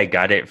 I think I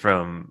got it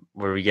from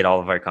where we get all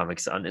of our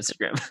comics on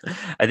Instagram.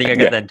 I think I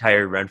got yeah, the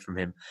entire run from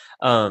him.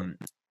 Um,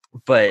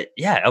 but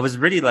yeah, I was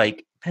really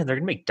like, man, they're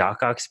gonna make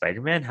Doc Ock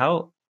Spider-Man?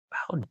 How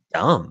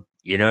dumb.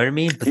 You know what I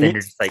mean? But then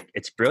you're just like,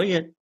 it's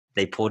brilliant.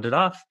 They pulled it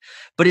off.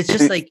 But it's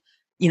just like,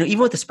 even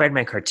with the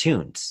Spider-Man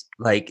cartoons,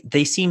 like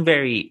they seem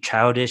very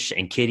childish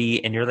and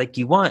kiddie, and you're like,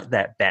 you want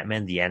that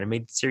Batman the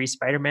Animated Series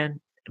Spider-Man,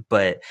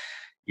 but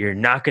you're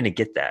not going to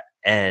get that.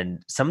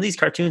 And some of these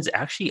cartoons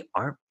actually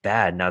aren't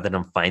bad now that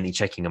I'm finally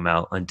checking them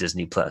out on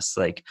Disney Plus.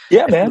 Like,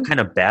 yeah, I feel man. kind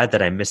of bad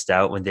that I missed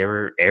out when they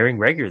were airing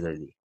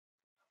regularly.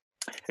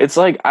 It's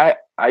like I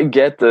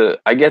get the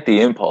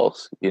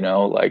impulse, you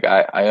know, like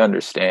I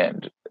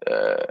understand.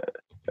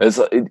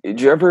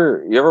 Did you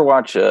ever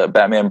watch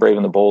Batman Brave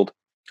and the Bold?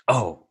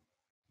 Oh,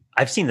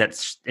 I've seen that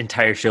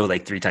entire show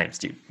like 3 times,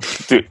 dude.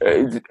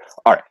 Dude,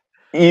 all right,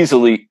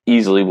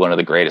 easily one of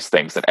the greatest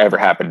things that ever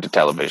happened to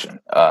television.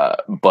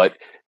 But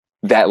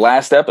that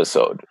last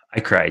episode, I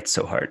cried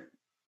so hard.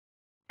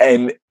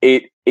 and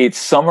it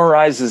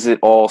summarizes it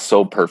all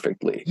so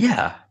perfectly.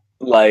 Yeah.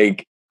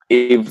 Like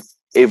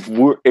if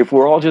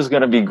we're all just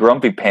gonna be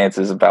grumpy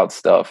pantses about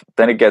stuff,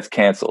 then it gets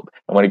canceled.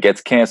 And when it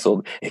gets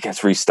canceled, it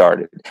gets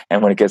restarted.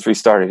 And when it gets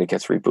restarted, it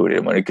gets rebooted.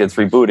 And when it gets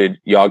Mhm. rebooted,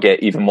 y'all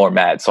get even more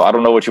mad. So I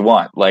don't know what you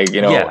want. Like,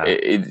 you know,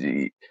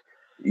 Yeah.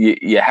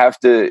 you have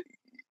to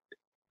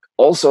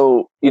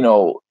also, you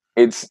know,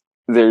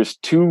 there's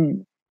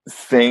two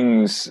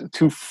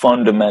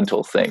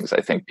fundamental things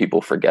I think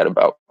people forget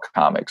about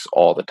comics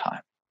all the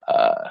time.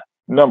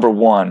 Number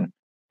one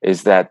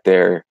is that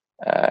they're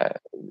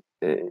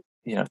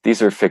you know,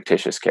 these are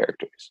fictitious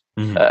characters.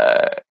 Mhm.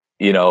 uh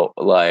you know,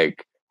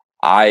 like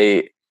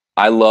i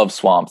I love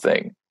Swamp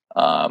Thing,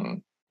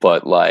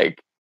 but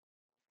like,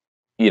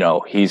 you know,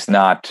 he's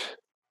not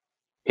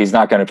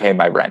going to pay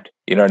my rent.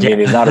 You know what I mean?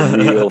 He's not a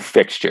real Yeah.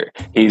 fixture.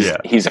 Yeah.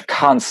 He's a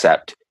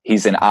concept.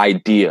 He's an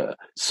idea.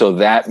 So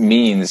that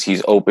means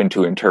he's open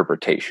to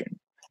interpretation.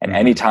 And Mhm.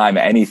 anytime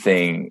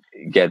anything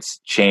gets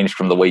changed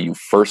from the way you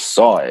first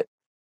saw it,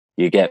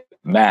 you get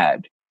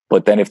mad.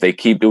 But then if they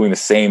keep doing the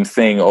same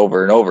thing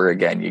over and over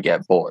again, you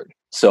get bored.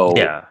 So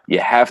Yeah. you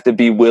have to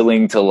be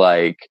willing to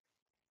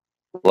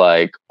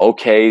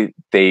okay,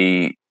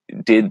 they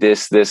did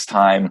this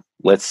time.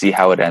 Let's see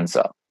how it ends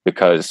up.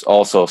 Because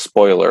also,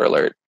 spoiler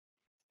alert,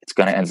 it's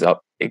going to end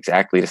up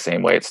exactly the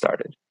same way it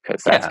started,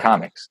 because that's Yeah.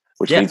 comics.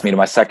 Which leads Yeah. me to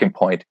my second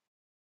point.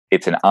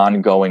 It's an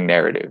ongoing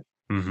narrative.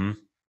 Mhm.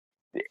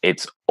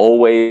 It's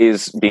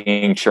always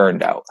being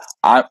churned out.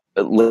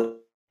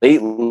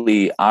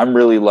 Lately, I'm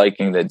really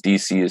liking that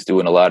DC is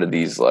doing a lot of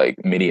these like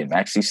mini and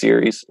maxi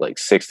series, like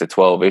 6 to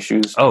 12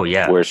 issues, Oh,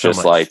 yeah, where it's so just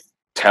much. like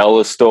tell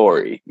a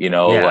story, you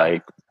know, Yeah.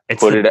 like It's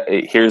put the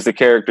it, here's the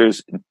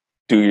characters,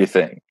 do your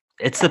thing.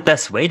 it's the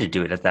best way to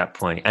do it at that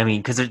point. I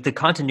mean, because the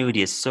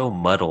continuity is so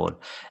muddled,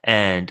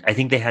 and I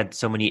think they had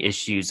so many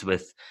issues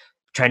with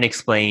trying to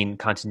explain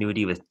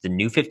continuity with the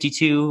New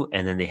 52,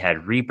 and then they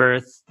had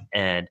Rebirth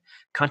and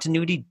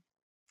continuity.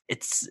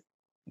 It's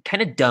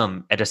kind of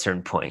dumb at a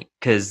certain point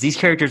because these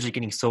characters are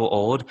getting so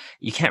old,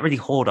 you can't really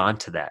hold on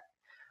to that.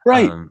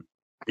 Right. Um,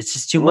 it's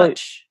just too Like,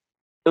 much.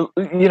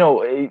 you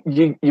know,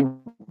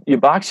 you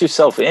box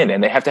yourself in,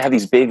 and they have to have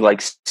these big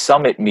like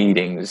summit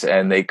meetings,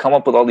 and they come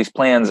up with all these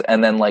plans,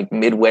 and then like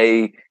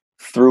midway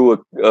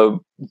through a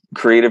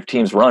creative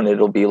team's run,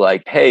 it'll be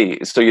like, hey,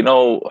 so you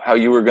know how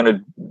you were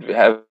going to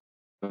have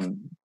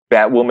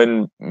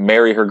Batwoman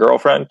marry her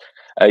girlfriend?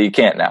 You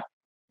can't now.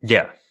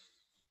 Yeah,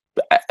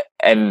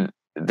 And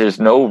there's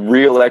no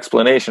real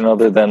explanation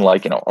other than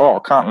like, you know, oh,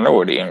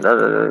 continuity and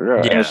and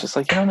it's yeah. just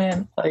like, you know,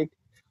 man, like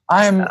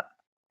I'm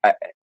Uh,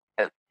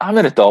 I'm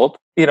an adult.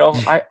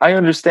 I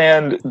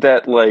understand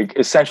that, like,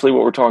 essentially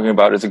what we're talking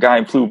about is a guy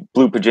in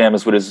blue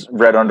pajamas with his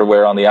red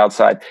underwear on the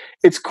outside.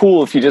 It's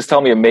cool if you just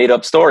tell me a made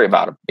up story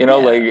about him.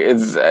 Like,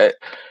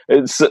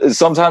 it's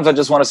sometimes I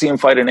just want to see him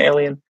fight an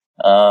alien.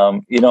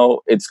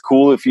 It's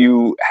cool if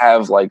you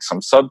have like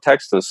some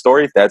subtext to the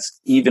story. That's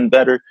even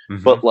better.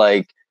 But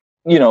like,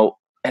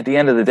 at the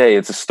end of the day,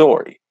 it's a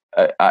story.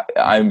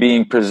 I'm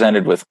being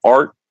presented with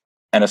art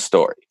and a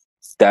story.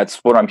 That's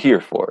what I'm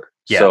here for.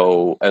 Yeah.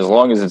 So as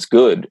long as it's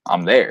good,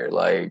 I'm there.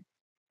 Like,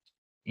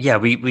 yeah,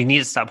 we need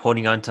to stop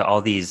holding on to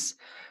all these.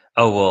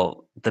 Oh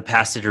well, the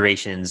past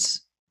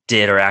iterations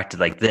did or acted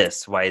like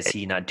this. Why is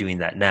he not doing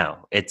that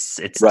now? It's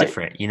Right.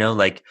 different,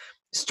 like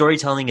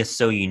storytelling is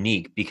so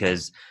unique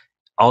because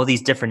all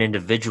these different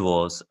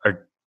individuals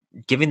are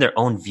giving their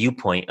own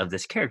viewpoint of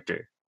this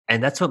character,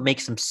 and that's what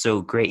makes them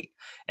so great.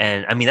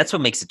 And I mean, that's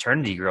what makes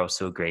Eternity Girl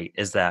so great,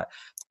 is that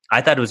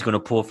I thought it was going to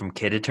pull from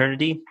Kid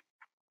Eternity,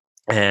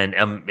 and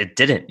it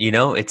didn't.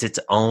 It's its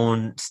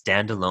own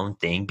standalone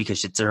thing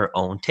because it's her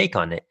own take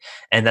on it,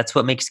 and that's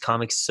what makes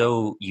comics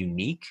so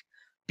unique,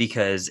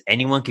 because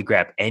anyone could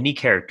grab any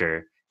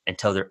character and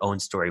tell their own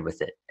story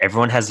with it.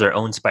 Everyone has their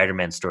own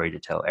Spider-Man story to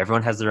tell.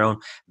 Everyone has their own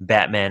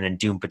Batman and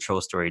Doom Patrol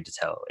story to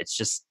tell. It's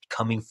just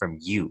coming from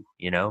you.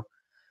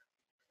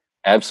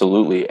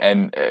 Absolutely.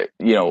 And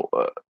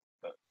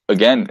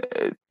again,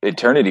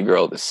 Eternity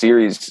Girl, the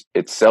series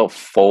itself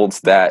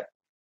folds that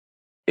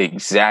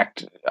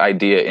exact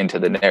idea into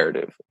the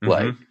narrative.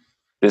 Like,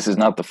 this is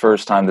not the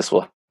first time this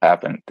will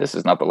happen. This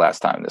is not the last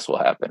time this will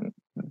happen.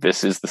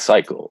 This is the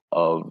cycle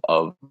of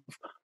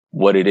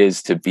what it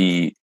is to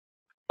be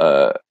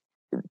a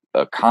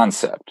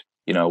concept,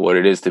 what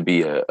it is to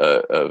be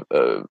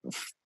a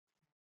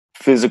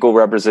physical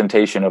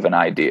representation of an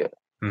idea.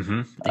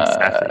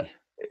 Exactly.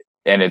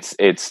 And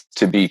it's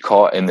to be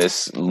caught in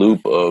this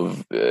loop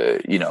of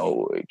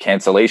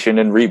cancellation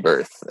and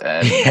rebirth,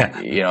 and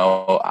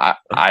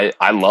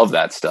I love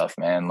that stuff,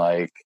 man.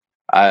 Like,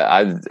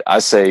 I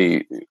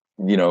say,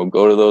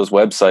 go to those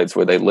websites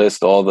where they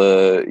list all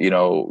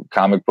the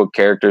comic book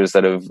characters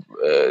that have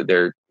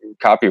their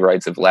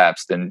copyrights have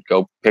lapsed, and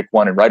go pick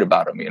one and write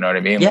about them. You know what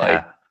I mean?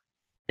 Yeah.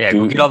 Like,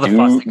 go get all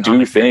the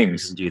do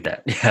things and do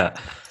that. Yeah.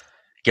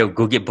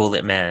 Go get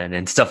Bullet Man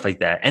and stuff like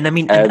that. And I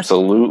mean,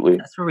 absolutely.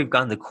 that's where we've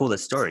gotten the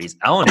coolest stories.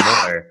 Alan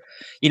Moore,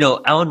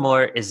 Alan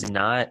Moore is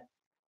not,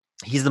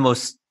 he's the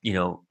most,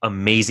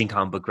 amazing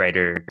comic book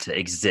writer to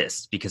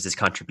exist because his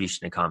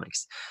contribution to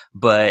comics,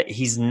 but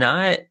he's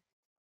not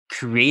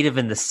creative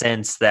in the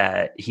sense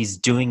that he's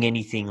doing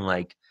anything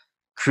like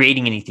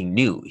creating anything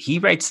new. He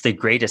writes the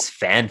greatest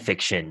fan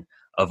fiction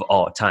of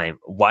all time.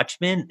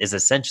 Watchmen is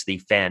essentially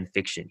fan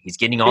fiction. He's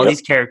getting all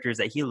these characters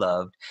that he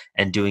loved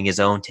and doing his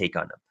own take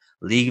on them.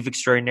 League of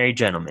Extraordinary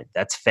Gentlemen,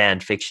 that's fan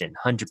fiction,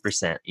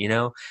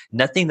 100%.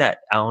 Nothing that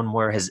Alan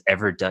Moore has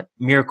ever done.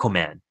 Miracle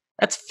Man,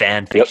 that's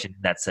fan fiction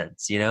in that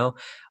sense.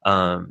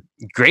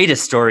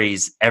 Greatest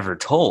stories ever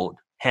told,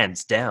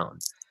 hands down.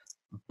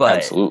 But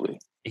absolutely,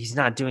 he's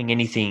not doing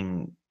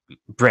anything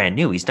brand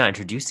new. He's not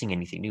introducing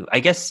anything new. I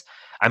guess,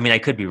 I mean, I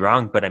could be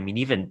wrong, but I mean,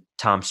 even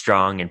Tom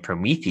Strong and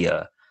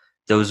Promethea,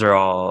 those are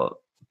all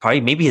probably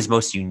maybe his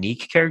most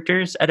unique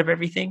characters out of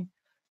everything.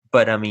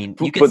 But I mean,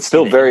 you could, but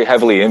still very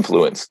heavily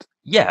influenced.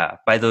 Yeah,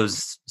 by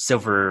those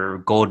silver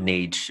golden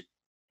age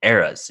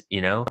eras,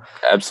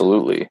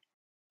 Absolutely.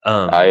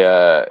 Tom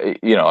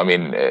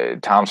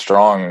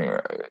Strong,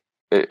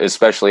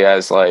 especially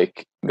as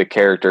like the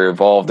character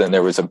evolved and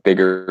there was a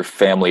bigger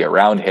family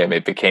around him,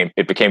 it became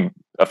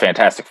a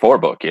Fantastic Four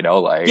book, and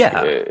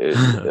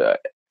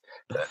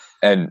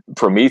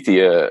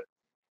Promethea,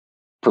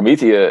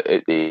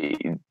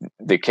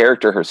 the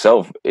character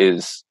herself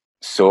is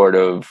sort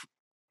of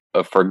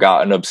a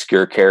forgotten,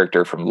 obscure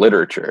character from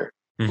literature.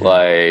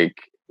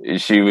 Like,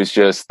 she was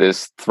just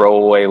this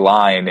throwaway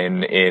line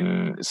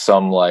in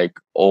some like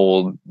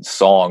old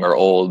song or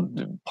old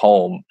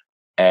poem,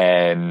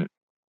 and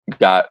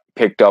got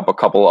picked up a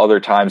couple other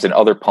times in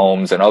other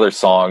poems and other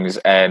songs.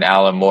 And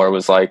Alan Moore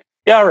was like,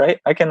 "Yeah, all right,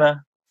 I can,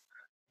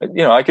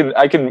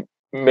 I can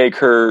make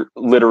her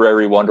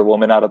literary Wonder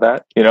Woman out of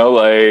that."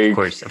 Like,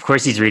 of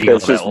course, he's reading all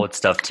that old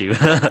stuff too.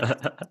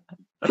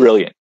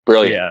 Brilliant.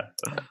 Yeah.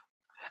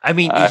 I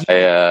mean,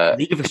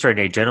 League of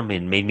Extraordinary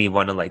Gentlemen made me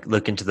want to like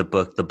look into the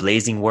book, The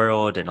Blazing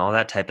World, and all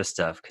that type of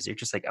stuff, because you're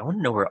just like, I want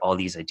to know where all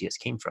these ideas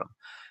came from.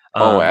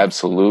 Oh,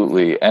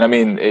 absolutely. And I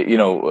mean,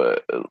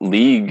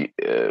 League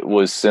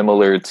was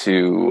similar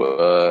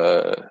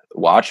to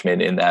Watchmen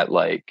in that,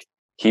 like,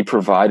 he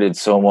provided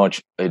so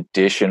much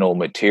additional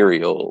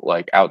material,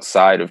 like,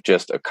 outside of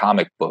just a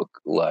comic book.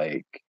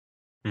 Like,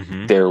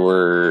 there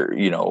were,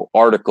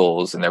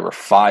 articles, and there were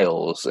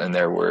files, and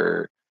there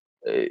were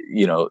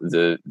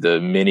the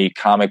mini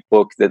comic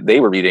book that they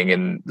were reading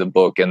in the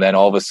book, and then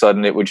all of a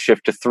sudden it would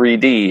shift to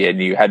 3D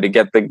and you had to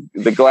get the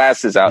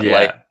glasses out.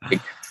 Like,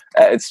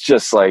 it's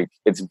just like,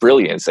 it's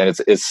brilliance, and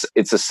it's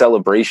a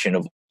celebration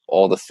of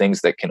all the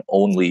things that can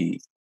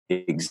only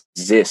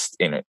exist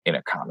in a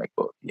comic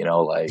book,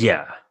 like,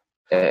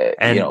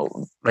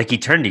 like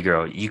Eternity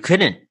Girl, you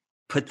couldn't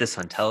put this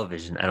on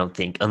television, I don't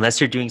think, unless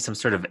you're doing some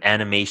sort of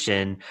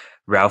animation,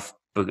 Ralph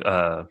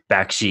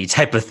Bakshi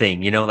type of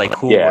thing, you know, like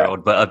Cool Yeah.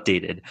 World but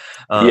updated.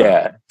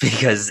 Yeah.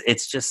 Because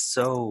it's just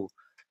so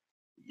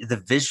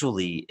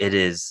visually it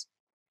is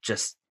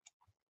just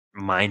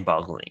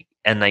mind-boggling,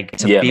 and like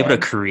to Yeah, be able to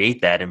man.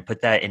 create that and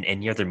put that in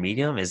any other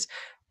medium is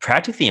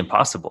practically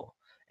impossible.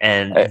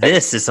 And I, I,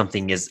 this is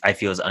something is I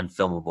feel is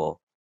unfilmable.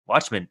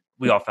 Watchmen,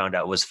 we all found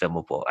out was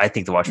filmable. I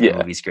think the Watchmen yeah.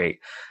 movie is great,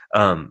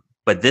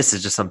 but this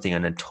is just something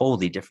on a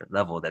totally different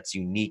level that's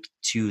unique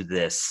to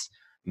this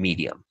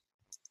medium.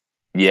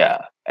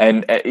 Yeah.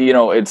 And you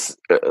know, it's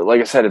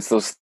like I said, it's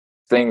those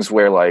things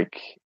where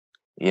like,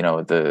 you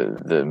know,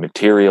 the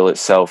material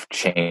itself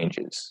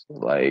changes.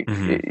 Like,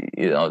 Hmm.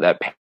 you know, that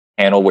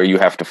panel where you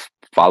have to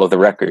follow the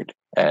record,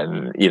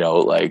 and you know,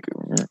 like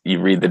you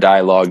read the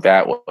dialogue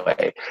that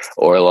way,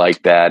 or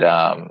like that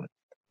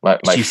my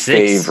Issue 6,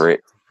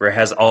 favorite. where it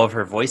has all of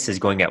her voices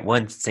going at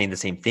once saying the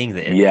same thing,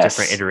 the different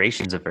Yes.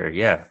 iterations of her.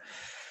 Yeah.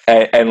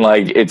 And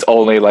like it's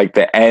only like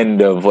the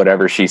end of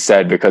whatever she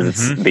said because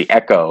it's Hmm. the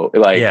echo.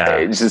 Like Yeah.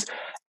 it's just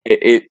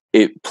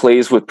it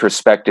plays with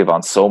perspective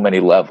on so many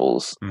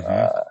levels. Hmm.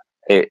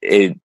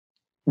 It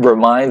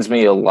reminds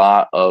me a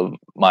lot of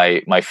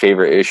my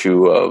favorite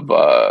issue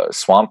of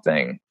Swamp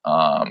Thing,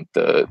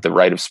 the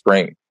Rite of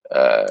Spring,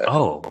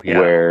 Oh yeah.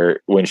 where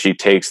when she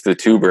takes the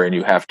tuber and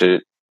you have to,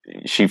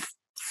 she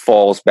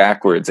falls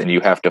backwards and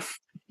you have to,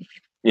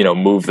 you know,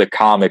 move the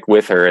comic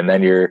with her, and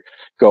then you're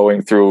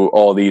going through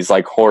all these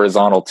like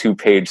horizontal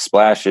 2-page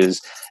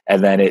splashes,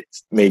 and then it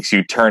makes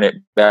you turn it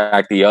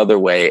back the other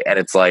way. And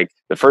it's like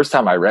the first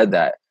time I read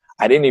that,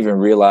 I didn't even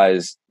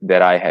realize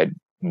that I had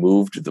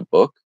moved the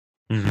book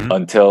Hmm.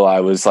 until I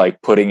was like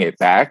putting it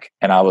back,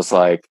 and I was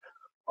like,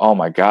 oh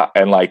my god.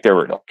 And like there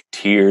were like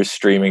tears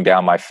streaming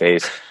down my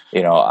face.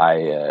 You know,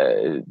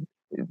 I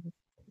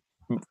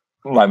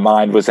my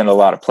mind was in a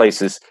lot of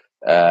places,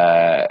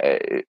 uh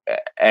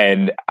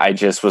and I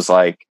just was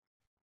like,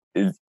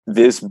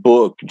 this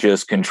book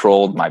just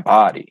controlled my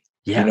body.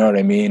 You Yeah. know what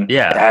I mean?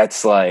 Yeah.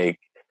 That's like,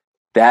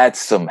 that's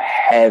some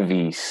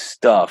heavy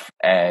stuff.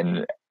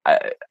 And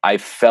I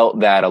felt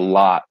that a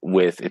lot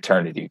with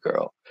Eternity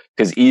Girl,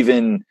 because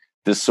even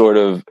the sort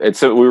of, it's,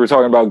 so we were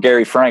talking about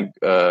Gary Frank,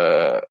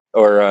 no,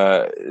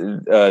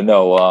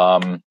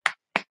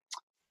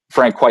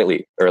 Frank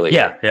Quitely earlier.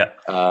 Yeah. Yeah.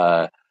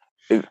 Uh,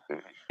 it,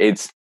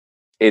 it's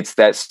it's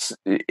that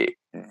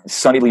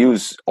Sonny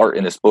Liew's art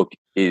in this book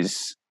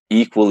is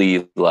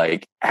equally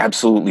like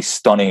absolutely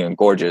stunning and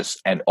gorgeous,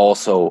 and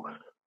also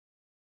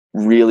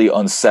really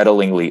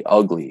unsettlingly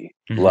ugly.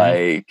 Hmm.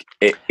 Like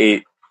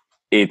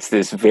it's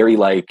this very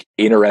like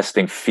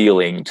interesting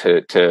feeling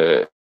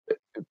to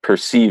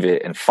perceive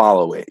it and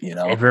follow it. You It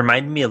know?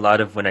 reminded me a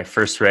lot of when I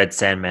first read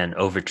Sandman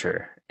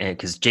Overture, and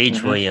because J.H.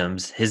 Mm-hmm.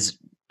 Williams,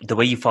 the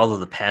way you follow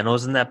the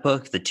panels in that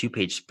book, the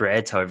 2-page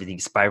spreads, how everything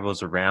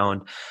spirals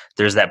around.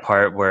 There's that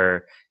part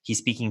where he's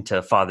speaking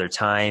to Father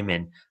Time,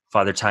 and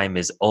Father Time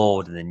is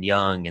old and then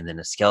young and then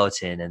a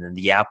skeleton, and then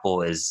the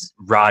apple is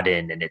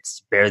rotten and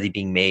it's barely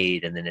being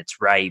made and then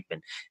it's ripe,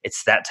 and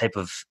it's that type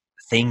of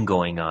thing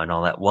going on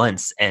all at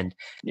once, and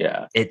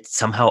Yeah, it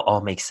somehow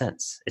all makes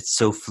sense. It's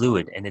so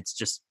fluid and it's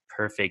just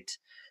perfect.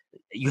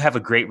 You have a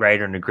great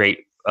writer and a great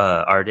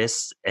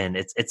artist, and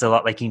it's a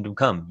lot like Kingdom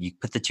Come. You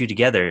put the two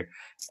together,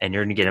 and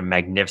you're going to get a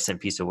magnificent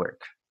piece of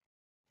work.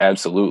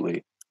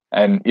 absolutely.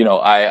 And you know,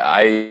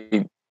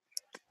 I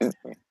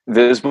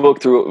this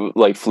book through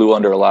like flew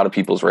under a lot of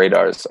people's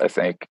radars, I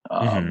think.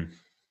 Hmm.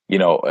 You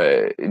know,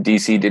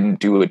 DC didn't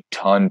do a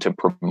ton to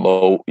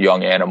promote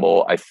Young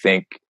Animal. I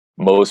think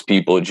most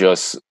people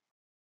just,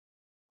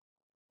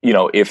 you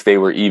know, if they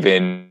were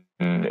even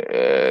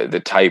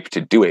the type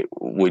to do it,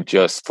 would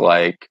just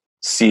like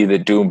see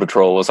that Doom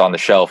Patrol was on the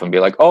shelf and be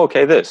like, "Oh,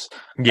 okay, this,"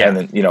 and Yeah.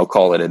 then you know,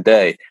 call it a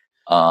day.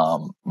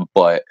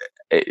 But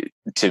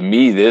to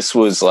me, this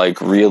was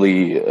like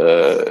really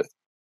uh,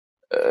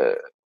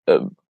 a,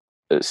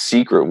 a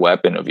secret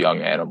weapon of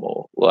Young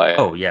Animal.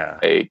 Oh yeah.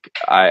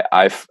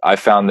 I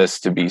found this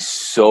to be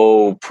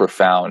so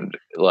profound.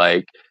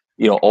 Like,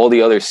 you know, all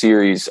the other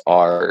series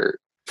are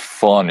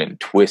fun and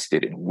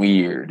twisted and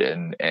weird,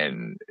 and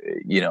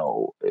you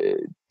know,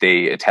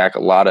 they attack a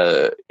lot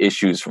of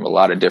issues from a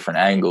lot of different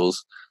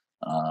angles.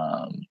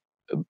 Um,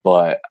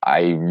 but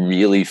I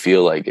really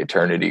feel like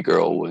Eternity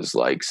Girl was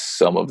like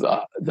some of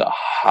the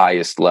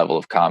highest level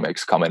of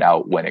comics coming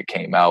out when it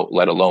came out,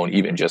 let alone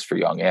even just for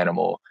Young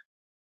Animal.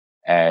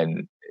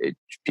 And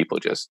people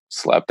just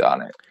slept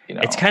on it. You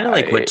It's know, kind of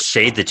like I what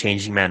Shade the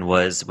Changing Man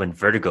was when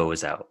Vertigo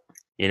was out.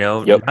 You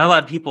know, yep, not a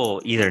lot of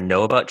people either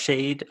know about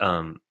Shade,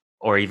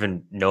 or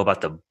even know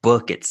about the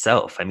book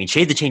itself. I mean,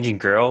 Shade the Changing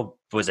Girl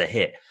was a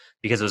hit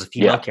because it was a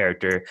female yeah,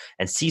 character,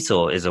 and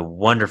Cecil is a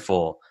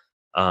wonderful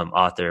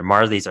author.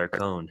 Marley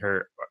Zarcone,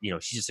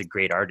 she's just a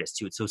great artist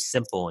too. It's so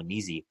simple and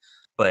easy.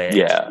 But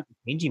yeah, Shade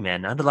the Changing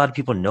Man, not a lot of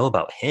people know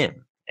about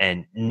him,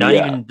 and not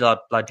yeah, even a lot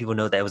of people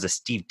know that it was a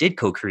Steve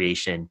Ditko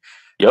creation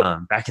yep,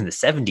 back in the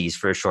 70s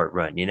for a short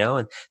run,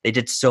 and they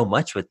did so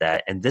much with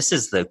that. And this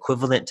is the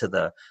equivalent to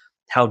the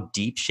how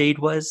deep Shade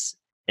was.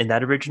 in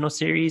that original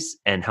series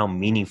and how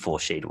meaningful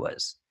Shade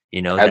was.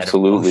 You know, that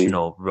Absolutely.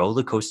 emotional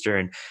roller coaster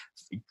and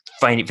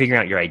figuring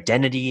out your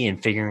identity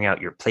and figuring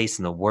out your place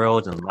in the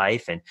world and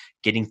life and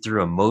getting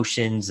through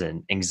emotions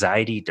and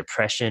anxiety,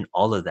 depression,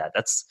 all of that.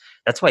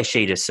 That's why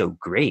Shade is so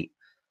great.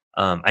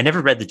 I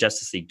never read the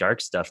Justice League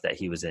Dark stuff that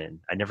he was in.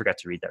 I never got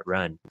to read that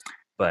run,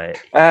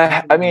 but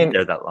I mean,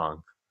 there that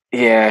long.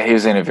 Yeah, he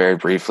was in it very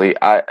briefly.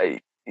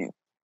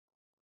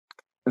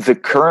 The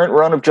current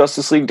run of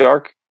Justice League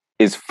Dark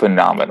is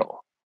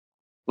phenomenal.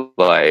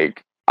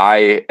 Like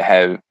I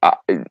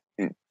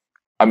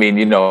mean,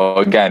 you know,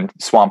 again,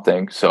 Swamp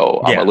Thing,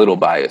 so I'm a little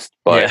biased,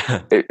 but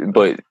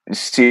but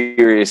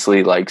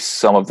seriously, like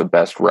some of the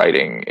best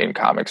writing in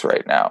comics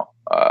right now.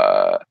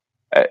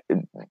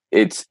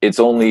 It's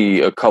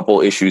only a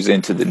couple issues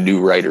into the new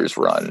writers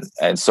run,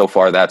 and so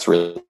far that's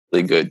really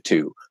good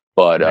too.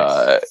 But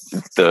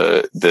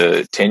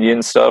the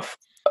Tinian stuff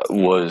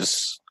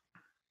was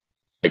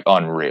like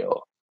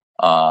unreal.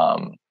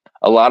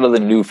 A lot of the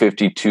new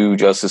 52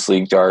 Justice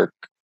League Dark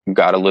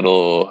got a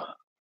little.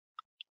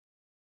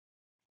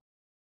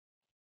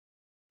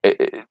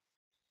 It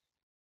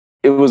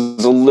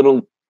was a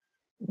little.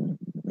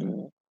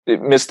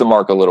 It missed the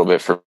mark a little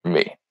bit for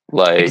me.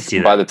 Like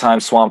by the time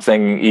Swamp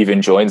Thing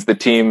even joins the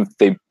team,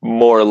 they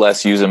more or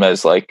less use him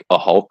as like a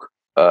Hulk.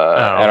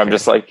 And I'm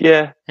just like,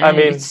 I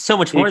mean, so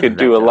much more he could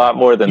do a lot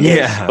more than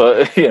this,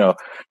 but you know,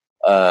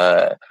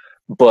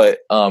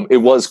 it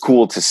was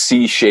cool to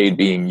see Shade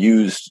being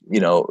used, you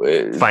know,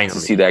 to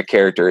see that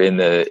character in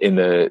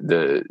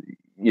the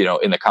you know,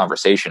 in the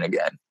conversation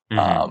again.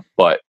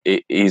 But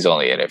he's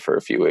only in it for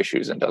a few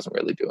issues and doesn't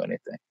really do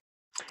anything.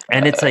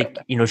 And it's like,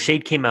 you know,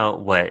 Shade came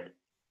out,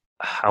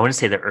 I want to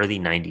say the early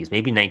 90s,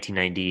 maybe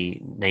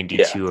 1990,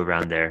 92,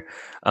 around there.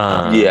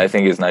 I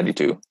think it's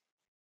 92.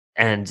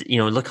 And, you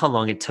know, look how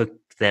long it took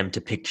them to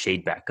pick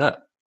Shade back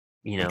up.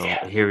 You know,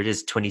 here it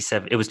is,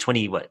 27. It was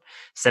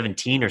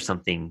 17 or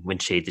something when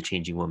Shade the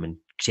Changing the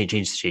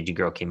Changing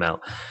Girl came out.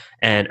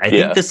 And I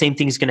think the same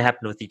thing is going to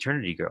happen with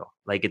Eternity Girl.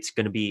 Like it's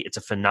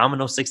a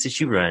phenomenal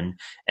 6-issue run.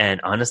 And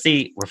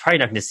honestly, we're probably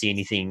not going to see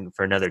anything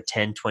for another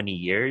 10, 20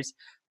 years.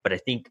 But I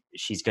think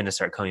she's going to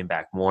start coming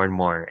back more and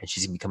more, and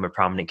she's going to become a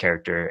prominent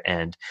character.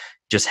 And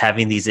just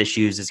having these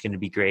issues is going to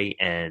be great.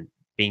 And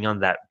being on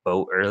that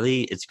boat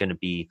early, it's going to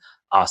be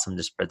awesome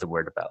to spread the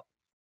word about.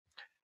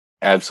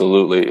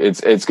 Absolutely,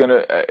 it's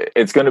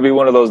gonna be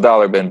one of those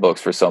dollar bin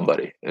books for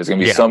somebody. There's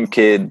gonna be some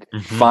kid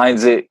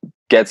finds it,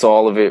 gets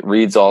all of it,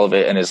 reads all of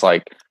it, and is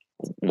like,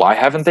 "Why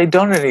haven't they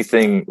done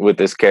anything with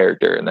this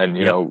character?" And then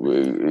you know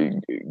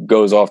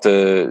goes off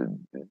to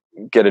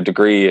get a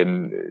degree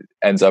and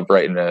ends up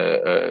writing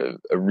a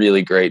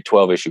really great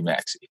 12-issue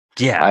maxi.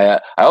 I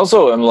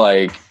also am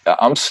like,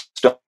 I'm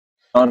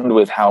stunned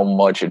with how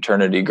much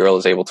Eternity Girl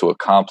is able to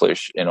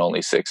accomplish in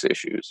only 6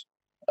 issues.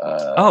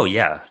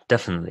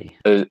 Definitely.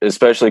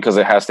 Especially because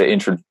it has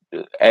to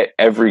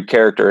every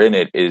character in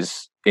it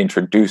is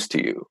introduced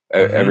to you.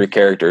 Every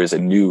character is a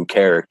new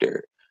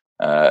character.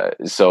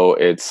 So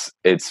it's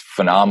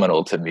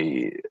phenomenal to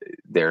me,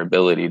 their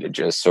ability to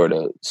just sort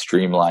of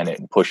streamline it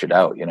and push it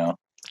out, you know?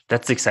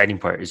 That's the exciting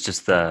part. Is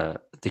just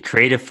the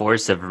creative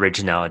force of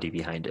originality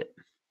behind it.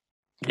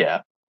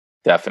 Yeah,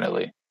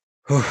 definitely.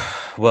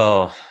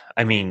 Well,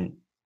 I mean,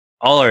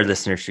 all our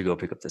listeners should go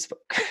pick up this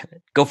book.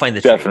 Go find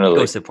the trade.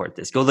 Go support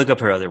this. Go look up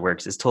her other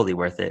works. It's totally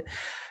worth it.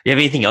 You have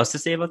anything else to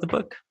say about the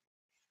book?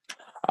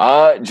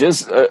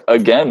 Just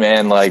again,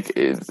 man, like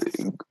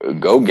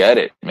go get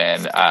it,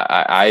 man.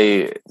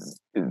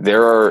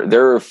 There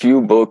are a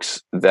few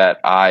books that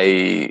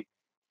I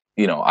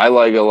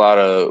like a lot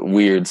of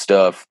weird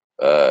stuff.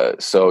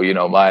 So, you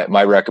know,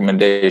 my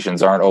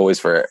recommendations aren't always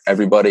for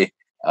everybody.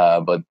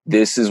 But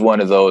this is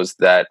one of those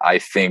that I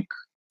think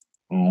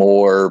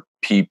more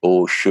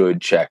people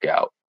should check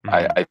out.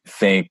 I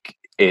think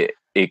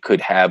it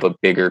could have a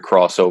bigger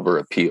crossover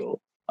appeal.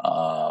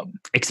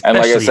 Especially and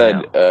like I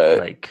said,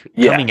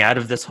 coming out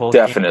of this whole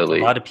definitely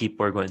thing, a lot of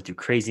people are going through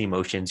crazy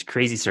emotions,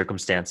 crazy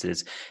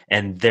circumstances,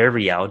 and their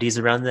realities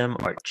around them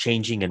are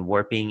changing and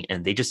warping,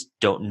 and they just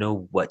don't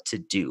know what to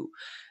do.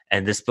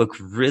 And this book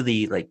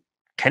really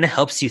kind of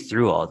helps you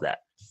through all that.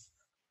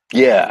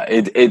 Yeah,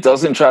 it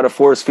doesn't try to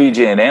force feed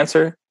you an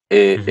answer.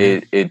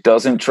 It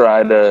doesn't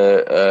try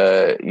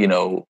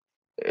to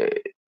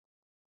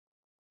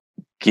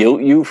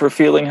guilt you for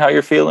feeling how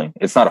you're feeling.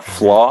 It's not a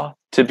flaw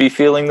to be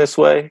feeling this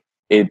way.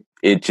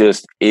 It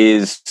just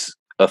is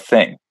a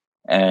thing.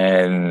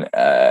 And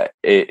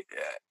like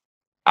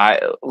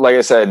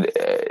I said,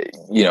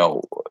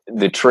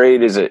 the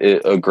trade is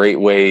a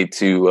great way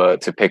to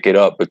pick it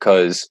up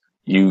because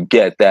you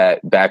get that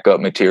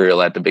backup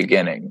material at the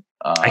beginning.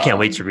 I can't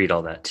wait to read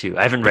all that too.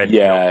 I haven't read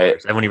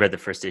I've only read the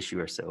first issue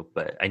or so,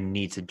 but I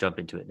need to jump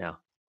into it now.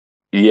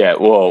 Yeah,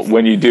 well,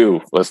 when you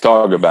do, let's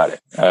talk about it.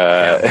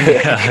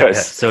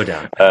 So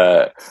down.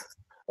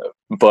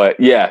 But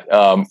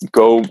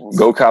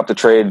go cop the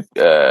trade.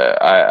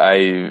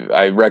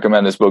 I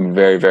recommend this book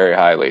very, very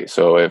highly.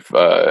 So if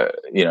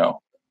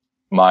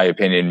my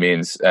opinion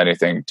means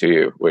anything to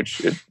you,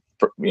 which it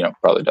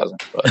probably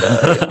doesn't,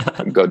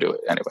 but go do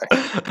it anyway.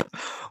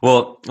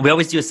 Well, we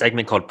always do a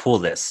segment called Pull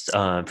List.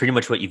 Pretty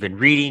much what you've been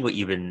reading, what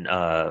you've been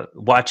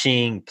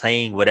watching,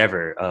 playing,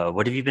 whatever.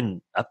 What have you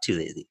been up to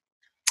lately?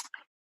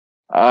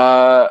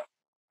 What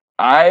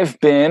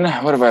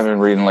have I been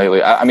reading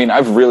lately? I mean,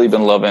 I've really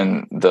been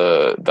loving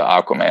the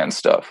Aquaman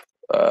stuff.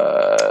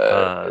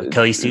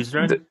 Kelly Sue's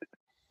run?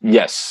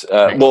 Yes.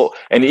 Nice. Well,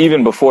 and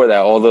even before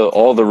that,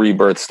 all the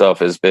Rebirth stuff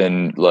has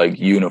been like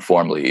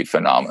uniformly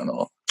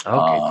phenomenal.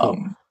 Okay,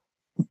 cool.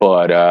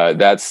 But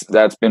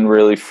that's been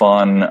really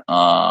fun.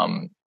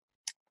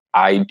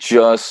 I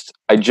just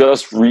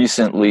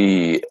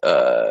recently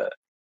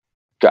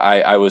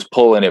I was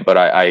pulling it, but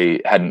I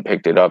hadn't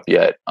picked it up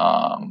yet.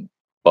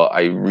 But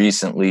I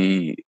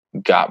recently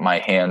got my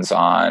hands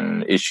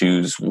on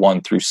issues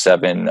 1 through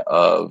 7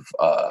 of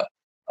a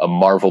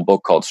Marvel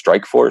book called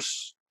Strike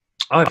Force.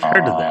 Oh, I've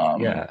heard of that.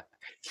 Yeah.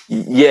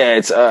 Yeah,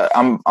 it's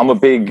I'm a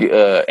big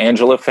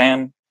Angela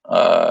fan.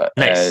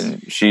 Nice.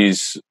 And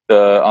she's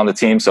on the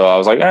team, so I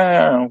was like,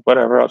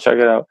 whatever, I'll check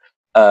it out.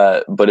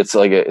 But it's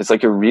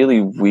like a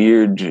really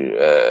weird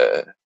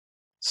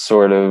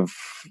sort of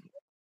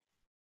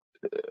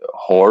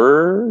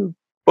horror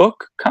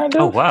book, kind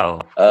of. Oh wow.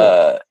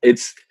 Cool.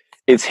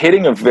 It's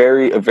hitting a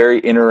very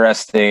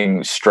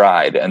interesting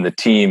stride, and the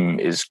team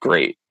is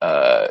great.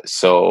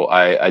 So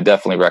I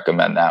definitely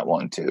recommend that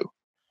one too.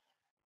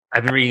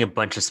 I've been reading a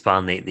bunch of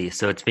Spawn lately,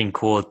 so it's been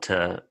cool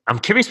to. I'm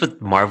curious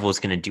what Marvel is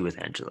going to do with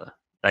Angela.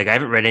 Like, I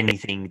haven't read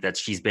anything that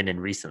she's been in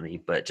recently,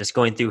 but just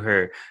going through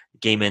her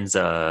Gaiman's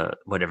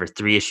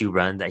 3-issue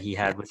run that he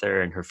had with her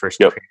and her first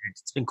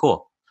appearance, it's been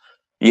cool.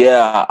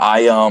 Yeah,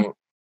 I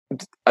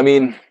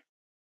mean,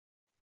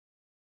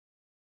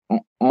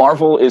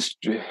 Marvel is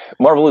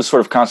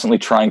sort of constantly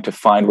trying to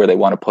find where they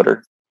want to put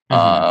her.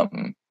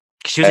 Mm-hmm.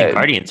 She was in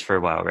Guardians for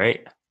a while,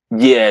 right?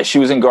 Yeah, she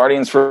was in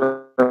Guardians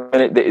for a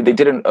minute. They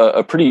did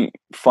a pretty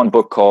fun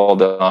book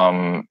called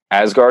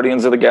As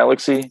Guardians of the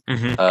Galaxy,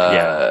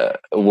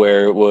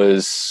 where it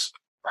was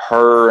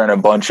her and a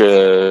bunch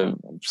of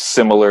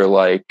similar,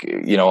 like,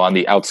 on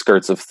the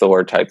outskirts of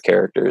Thor type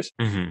characters.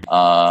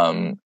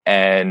 Mm-hmm.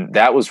 And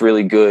that was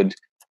really good.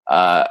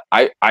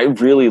 I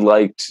really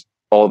liked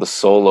all the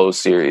solo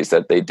series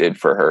that they did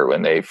for her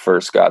when they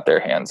first got their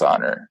hands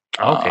on her.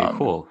 Okay,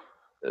 cool.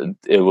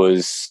 It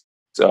was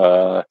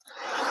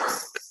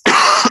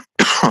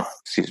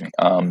excuse me.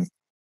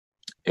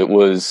 It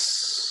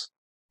was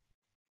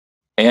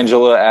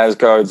Angela,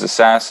 Asgard's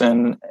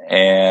assassin,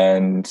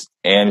 and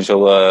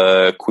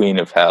Angela, Queen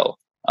of Hell.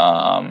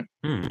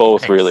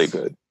 Both nice. Really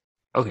good.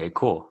 Okay,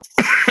 cool.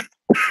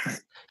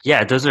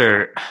 Yeah, those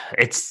are.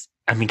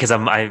 Because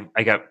I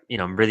got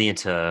I'm really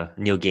into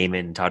Neil Gaiman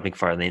and Todd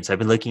McFarlane, so I've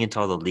been looking into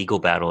all the legal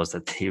battles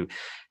that they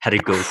had to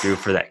go through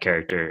for that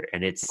character,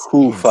 and it's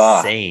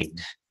insane.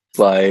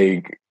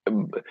 Like,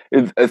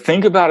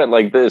 think about it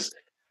like this: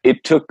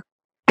 it took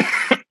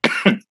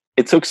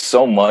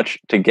so much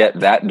to get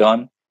that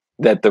done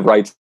that the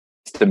rights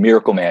to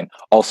Miracle Man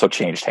also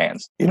changed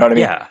hands. You know what I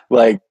mean? Yeah.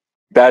 Like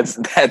that's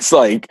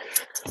like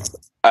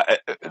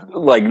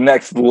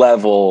next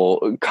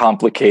level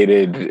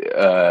complicated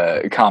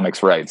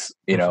comics rights.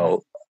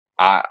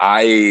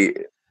 I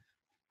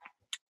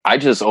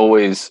just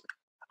always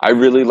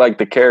really like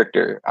the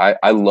character.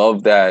 I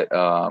love that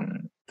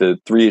the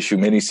 3-issue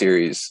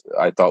miniseries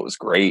I thought was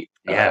great.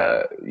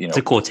 Yeah, it's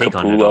a cool take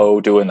Capullo on it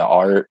all. Doing the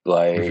art,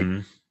 like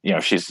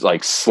she's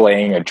like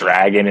slaying a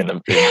dragon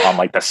on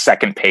like the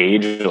second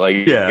page. Like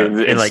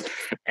in like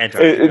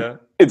Antarctica.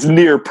 It's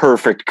near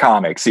perfect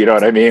comics. You know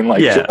what I mean?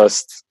 Like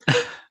just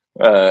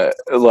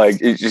like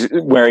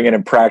wearing an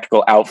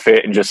impractical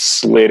outfit and just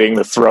slitting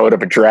the throat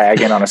of a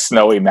dragon on a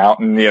snowy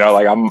mountain.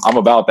 Like I'm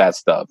about that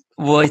stuff.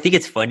 Well, I think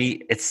it's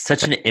funny. It's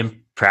such an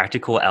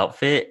impractical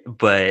outfit,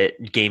 but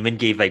Gaiman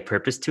gave like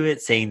purpose to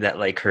it, saying that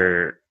like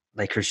her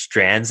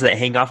strands that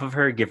hang off of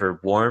her give her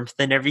warmth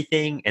and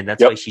everything, and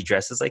that's why she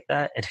dresses like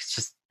that. And it's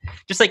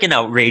just like an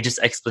outrageous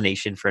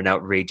explanation for an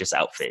outrageous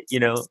outfit,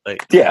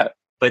 Like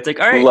but it's like,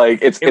 all right, like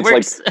it's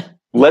works.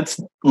 Like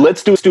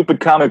let's do a stupid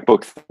comic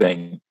book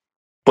thing,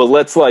 but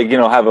let's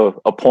have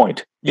a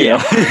point.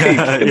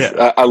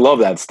 I love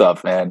that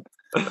stuff, man.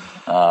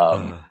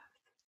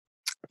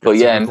 But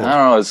yeah, and cool. I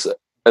don't know,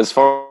 as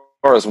far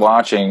as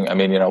watching, I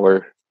mean,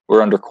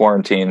 we're under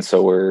quarantine,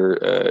 so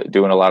we're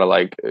doing a lot of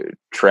like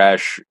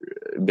trash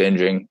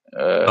binging.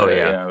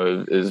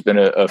 There's been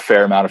a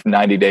fair amount of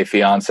 90 Day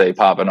Fiance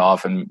popping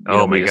off, and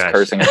me just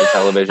cursing at the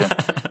television.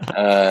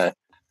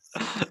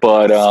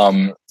 But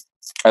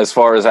as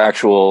far as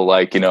actual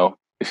like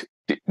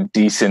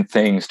decent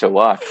things to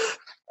watch,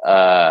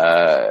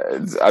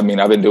 I mean,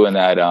 I've been doing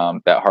that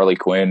Harley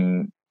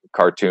Quinn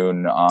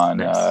cartoon on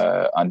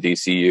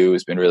DCU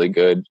has been really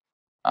good.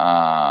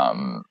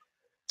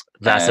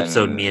 Last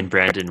episode, me and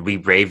Brandon, we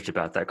raved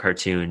about that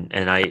cartoon,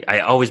 and I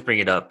always bring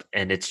it up,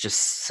 and it's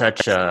just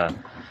such a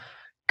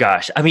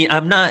gosh. I mean,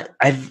 I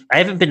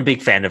haven't been a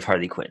big fan of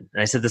Harley Quinn,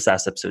 and I said this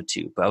last episode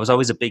too, but I was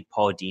always a big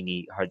Paul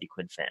Dini Harley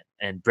Quinn fan,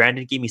 and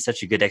Brandon gave me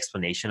such a good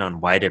explanation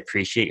on why to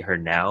appreciate her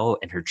now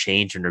and her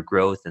change and her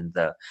growth and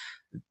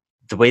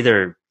the way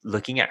they're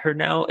looking at her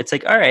now, it's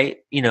like, all right,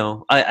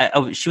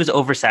 she was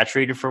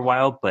oversaturated for a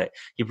while, but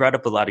you brought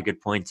up a lot of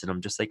good points, and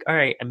I'm just like, all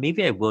right, and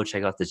maybe I will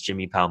check out this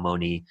Jimmy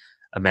Palmoni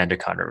Amanda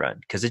Connor run,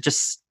 because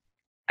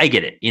I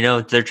get it.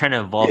 They're trying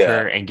to evolve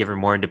her and give her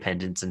more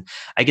independence, and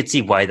I could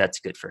see why that's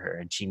good for her,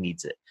 and she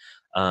needs it.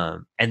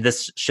 And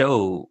this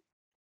show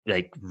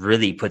like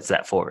really puts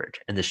that forward,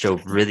 and the show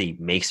really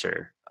makes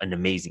her an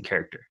amazing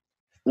character.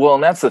 Well,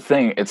 and that's the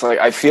thing. It's like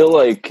I feel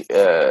like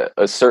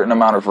a certain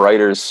amount of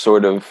writers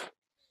sort of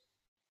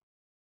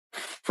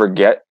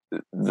forget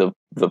the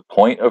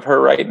point of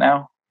her right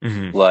now.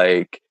 Mm-hmm.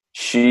 Like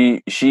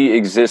she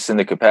exists in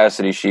the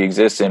capacity she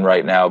exists in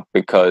right now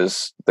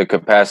because the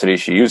capacity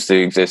she used to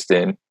exist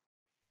in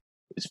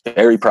is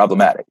very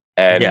problematic.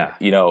 And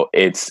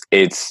it's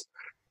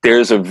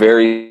there's a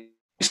very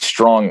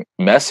strong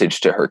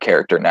message to her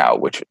character now,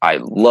 which I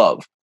love.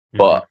 Mm-hmm.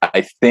 But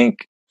I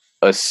think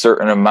a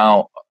certain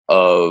amount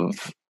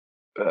of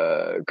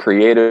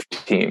creative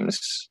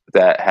teams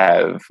that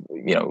have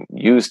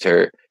used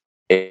her,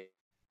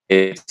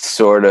 it's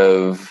sort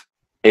of,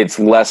 it's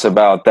less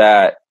about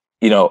that.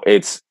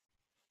 It's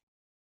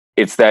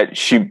that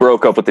she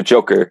broke up with the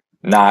Joker,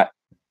 not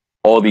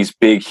all these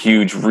big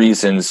huge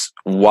reasons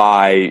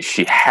why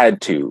she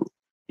had to.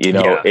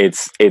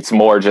 It's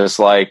more just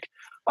like,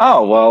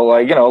 oh well,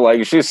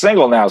 like she's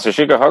single now, so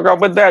she could hook up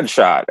with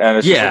Deadshot, and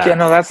it's just like,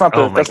 no, that's not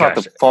the not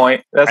the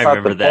point. That's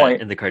not the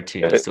point in the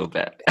cartoon. So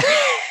bad.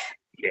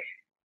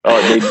 Oh,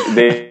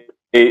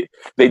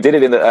 they did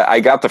it in the.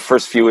 I got the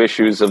first few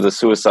issues of the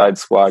Suicide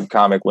Squad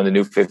comic when the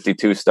New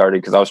 52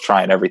 started, because I was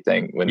trying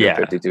everything when New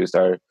 52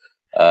 started,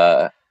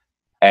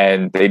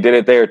 and they did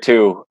it there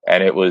too,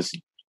 and it was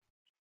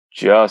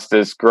just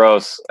as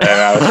gross. And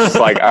I was just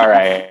like, all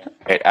right,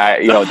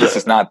 this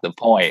is not the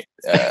point.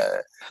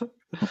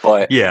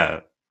 But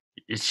yeah,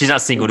 she's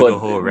not single to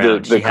go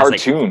around. The she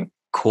cartoon has,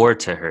 core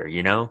to her,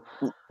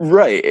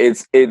 right?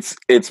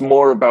 It's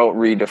more about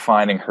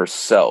redefining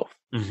herself.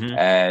 Mm-hmm.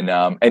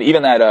 And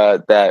even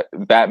that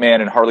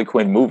Batman and Harley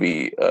Quinn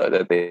movie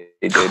that they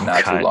did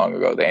too long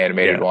ago, the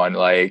animated one,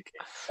 like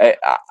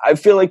I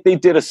feel like they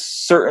did a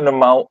certain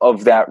amount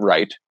of that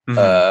right.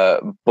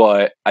 Mm-hmm.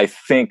 But I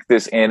think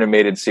this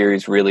animated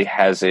series really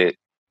has it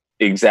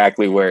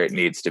exactly where it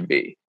needs to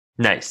be.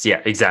 Nice.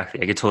 Yeah,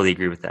 exactly. I could totally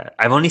agree with that.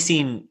 I've only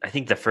seen, I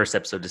think, the first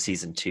episode of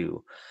season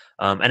 2.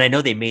 And I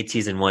know they made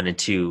season 1 and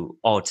 2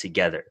 all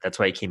together. That's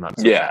why it came out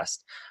so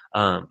fast.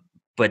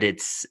 But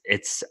it's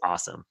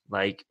awesome.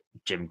 Like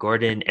Jim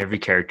Gordon, every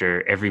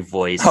character, every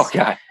voice. Oh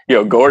God,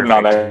 Gordon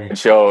on that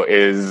show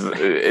is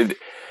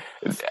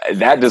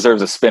that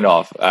deserves a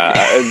spinoff.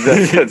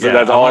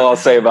 That's all I'll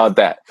say about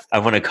that. I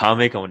want a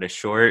comic. I want a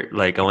short.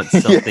 Like I want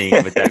something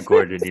with that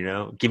Gordon.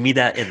 Give me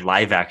that in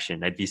live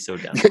action. I'd be so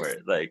down for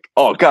it. Like,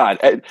 oh God,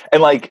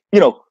 and like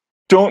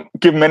don't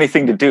give him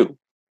anything to do.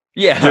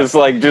 Yeah,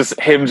 just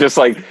him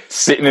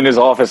sitting in his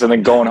office and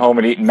then going home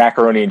and eating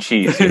macaroni and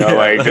cheese.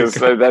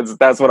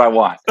 That's what I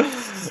want.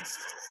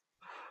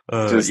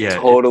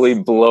 Totally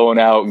blown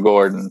out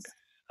Gordon.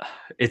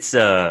 It's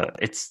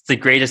the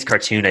greatest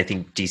cartoon I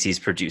think DC's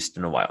produced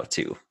in a while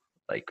too.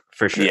 Like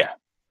for sure. Yeah,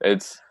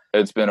 it's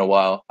been a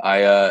while.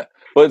 But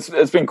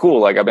it's been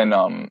cool. Like I've been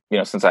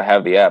since I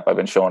have the app, I've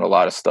been showing a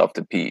lot of stuff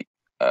to Pete.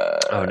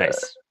 Oh,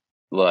 nice.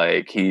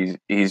 Like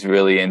he's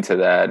really into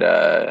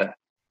that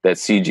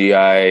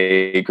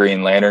CGI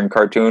Green Lantern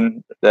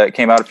cartoon that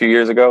came out a few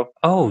years ago.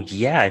 Oh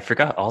yeah, I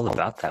forgot all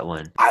about that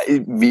one.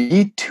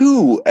 Me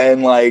too.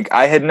 And like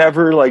I had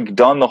never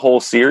done the whole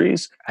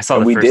series. I saw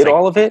we did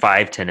all of it.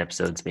 5-10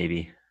 episodes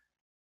maybe.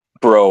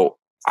 Bro,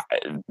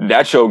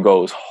 that show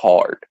goes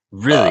hard.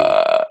 Really?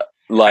 I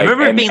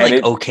remember it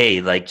being okay,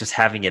 just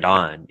having it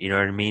on. You know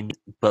what I mean?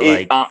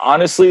 But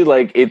honestly,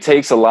 it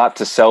takes a lot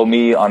to sell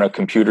me on a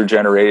computer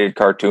generated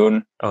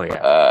cartoon. Oh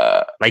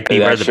yeah.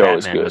 Beware the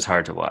Batman was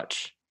hard to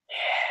watch.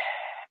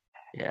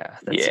 Yeah,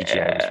 that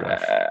CGI was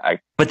rough.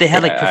 But they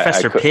had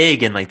Professor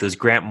Pig and those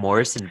Grant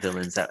Morrison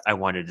villains that I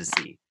wanted to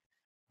see.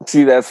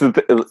 See, that's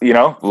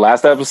the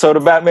last episode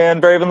of Batman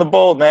Brave and the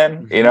Bold,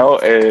 man.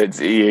 Mm-hmm. It's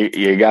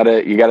you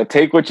gotta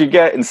take what you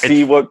get and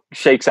see what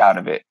shakes out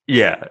of it.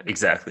 Yeah,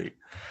 exactly.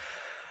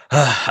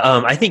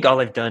 I think all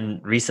I've done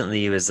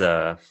recently was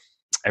I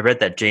read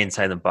that Jay and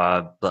Silent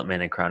Bob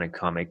Bluntman and Chronic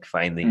comic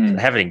finally.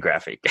 I have it in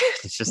graphic.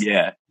 It's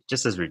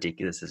just as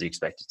ridiculous as you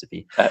expect it to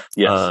be.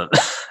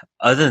 Yes.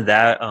 Other than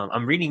that,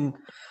 I'm reading.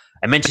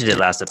 I mentioned it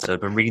last episode,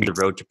 but I'm reading The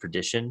Road to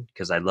Perdition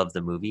because I love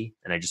the movie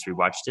and I just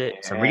rewatched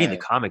it. So I'm reading the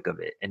comic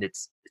of it, and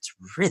it's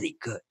really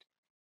good,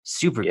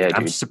 super good.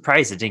 I'm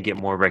surprised it didn't get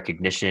more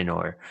recognition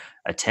or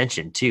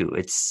attention too.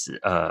 It's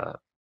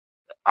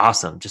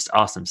awesome, just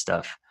awesome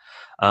stuff.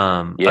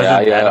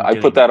 I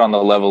put that on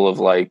the level of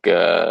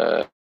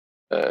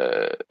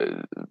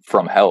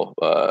From Hell.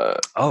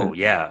 Oh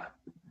yeah,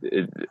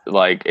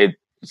 it's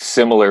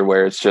similar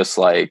where it's just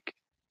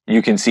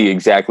you can see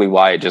exactly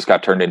why it just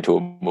got turned into a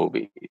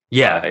movie.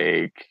 Yeah,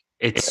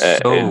 it's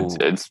so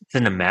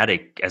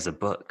cinematic as a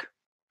book.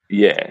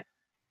 Yeah,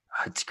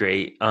 It's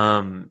great.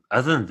 Other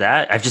than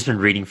that, I've just been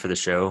reading for the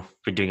show.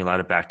 Been doing a lot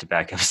of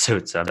back-to-back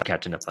episodes, so I'm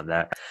catching up on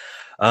that.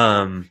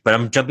 But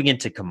I'm jumping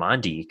into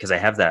Commandi because I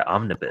have that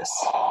omnibus.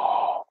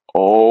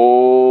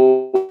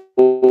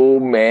 Oh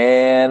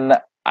man,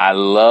 I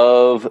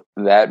love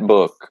that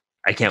book.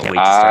 I can't wait to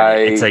start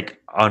it. It's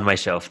like on my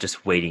shelf,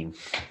 just waiting.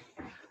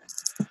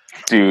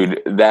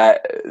 Dude,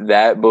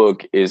 that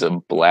book is a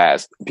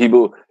blast.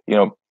 People,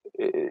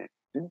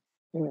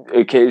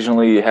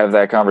 occasionally have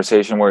that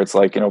conversation where it's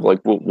like, like,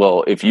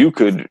 well, if you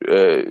could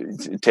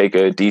take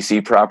a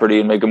DC property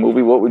and make a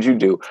movie, what would you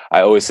do?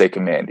 I always say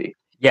Commandi,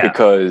 Yeah.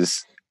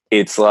 because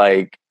it's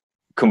like,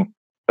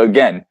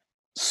 again,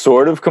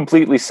 sort of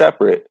completely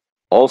separate,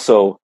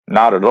 also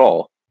not at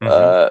all,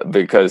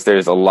 because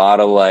there's a lot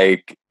of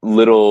like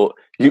little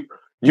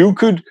you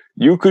could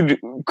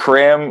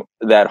cram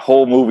that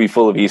whole movie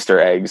full of Easter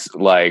eggs,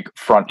 like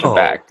front to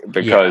back,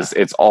 because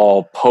it's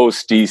all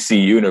post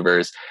DC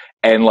universe.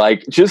 And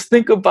like, just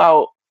think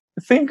about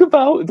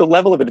the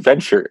level of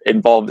adventure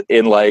involved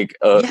in like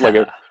a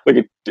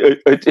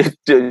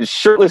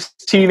shirtless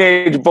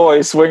teenage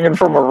boy swinging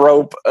from a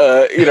rope,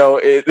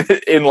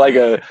 in like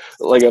a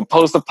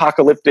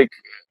post-apocalyptic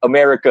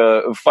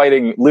America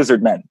fighting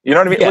lizard men. You know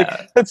what I mean?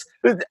 Yeah.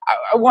 Like,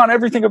 I want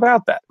everything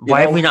about that.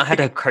 Why have we not had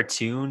a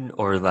cartoon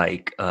or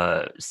like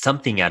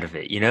something out of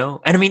it?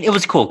 And I mean, it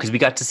was cool because we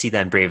got to see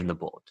that in Brave and the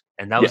Bold.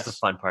 And that was the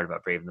fun part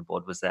about Brave and the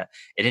Bold, was that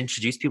it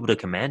introduced people to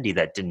Commandi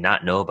that did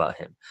not know about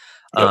him.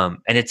 Yep.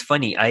 And it's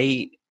funny,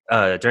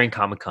 during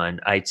Comic-Con,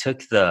 I took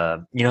they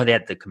had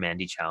the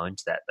Commandi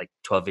Challenge, that like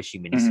 12-issue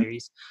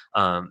miniseries.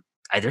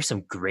 There's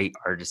some great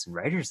artists and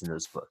writers in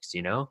those books,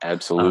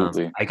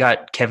 Absolutely. I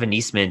got Kevin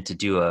Eastman to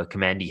do a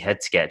Commandi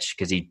head sketch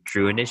because he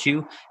drew an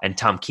issue, and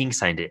Tom King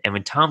signed it. And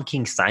when Tom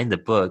King signed the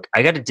book,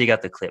 I got to dig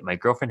out the clip. My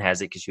girlfriend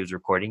has it because she was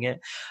recording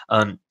it.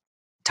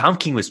 Tom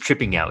King was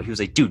tripping out. He was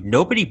like, dude,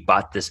 nobody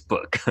bought this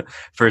book.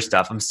 First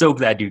off, I'm so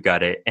glad you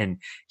got it. And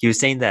he was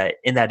saying that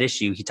in that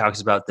issue, he talks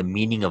about the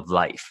meaning of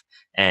life.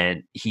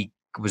 And he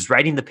was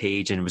writing the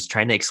page and was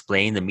trying to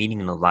explain the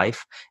meaning of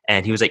life.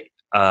 And he was like,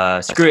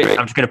 screw it.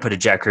 I'm just going to put a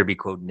Jack Kirby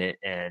quote in it.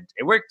 And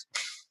it worked.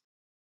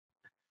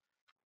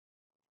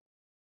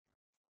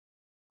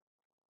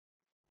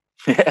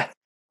 Yeah.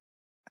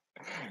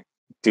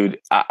 Dude,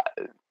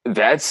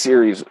 that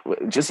series,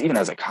 just even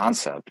as a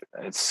concept,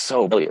 it's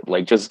so brilliant.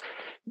 Like,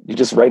 you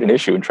just write an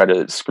issue and try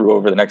to screw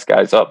over the next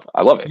guys up.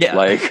 I love it. Yeah.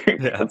 Like,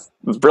 it's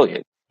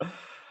brilliant.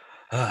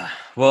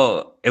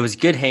 Well, it was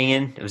good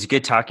hanging. It was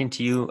good talking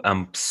to you.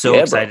 I'm so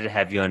excited to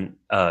have you on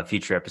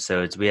future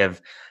episodes. We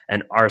have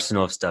an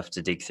arsenal of stuff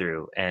to dig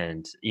through,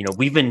 and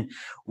we've been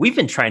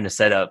trying to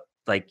set up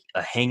like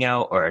a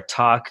hangout or a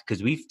talk,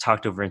 because we've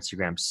talked over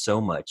Instagram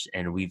so much,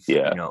 and we've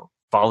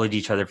followed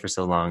each other for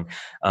so long.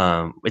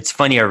 It's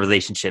funny, our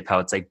relationship, how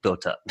it's like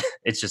built up.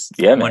 It's just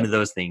one of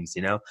those things,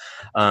 so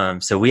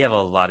we have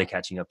a lot of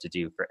catching up to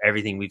do for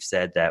everything we've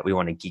said that we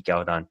want to geek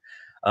out on.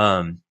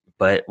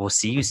 But we'll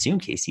see you soon,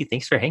 Casey.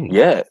 Thanks for hanging.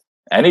 Yeah,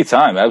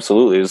 anytime.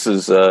 Absolutely. This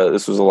was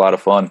a lot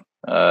of fun.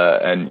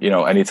 And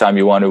anytime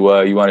you want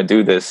to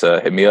do this,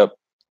 hit me up.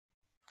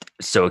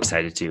 So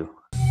excited to.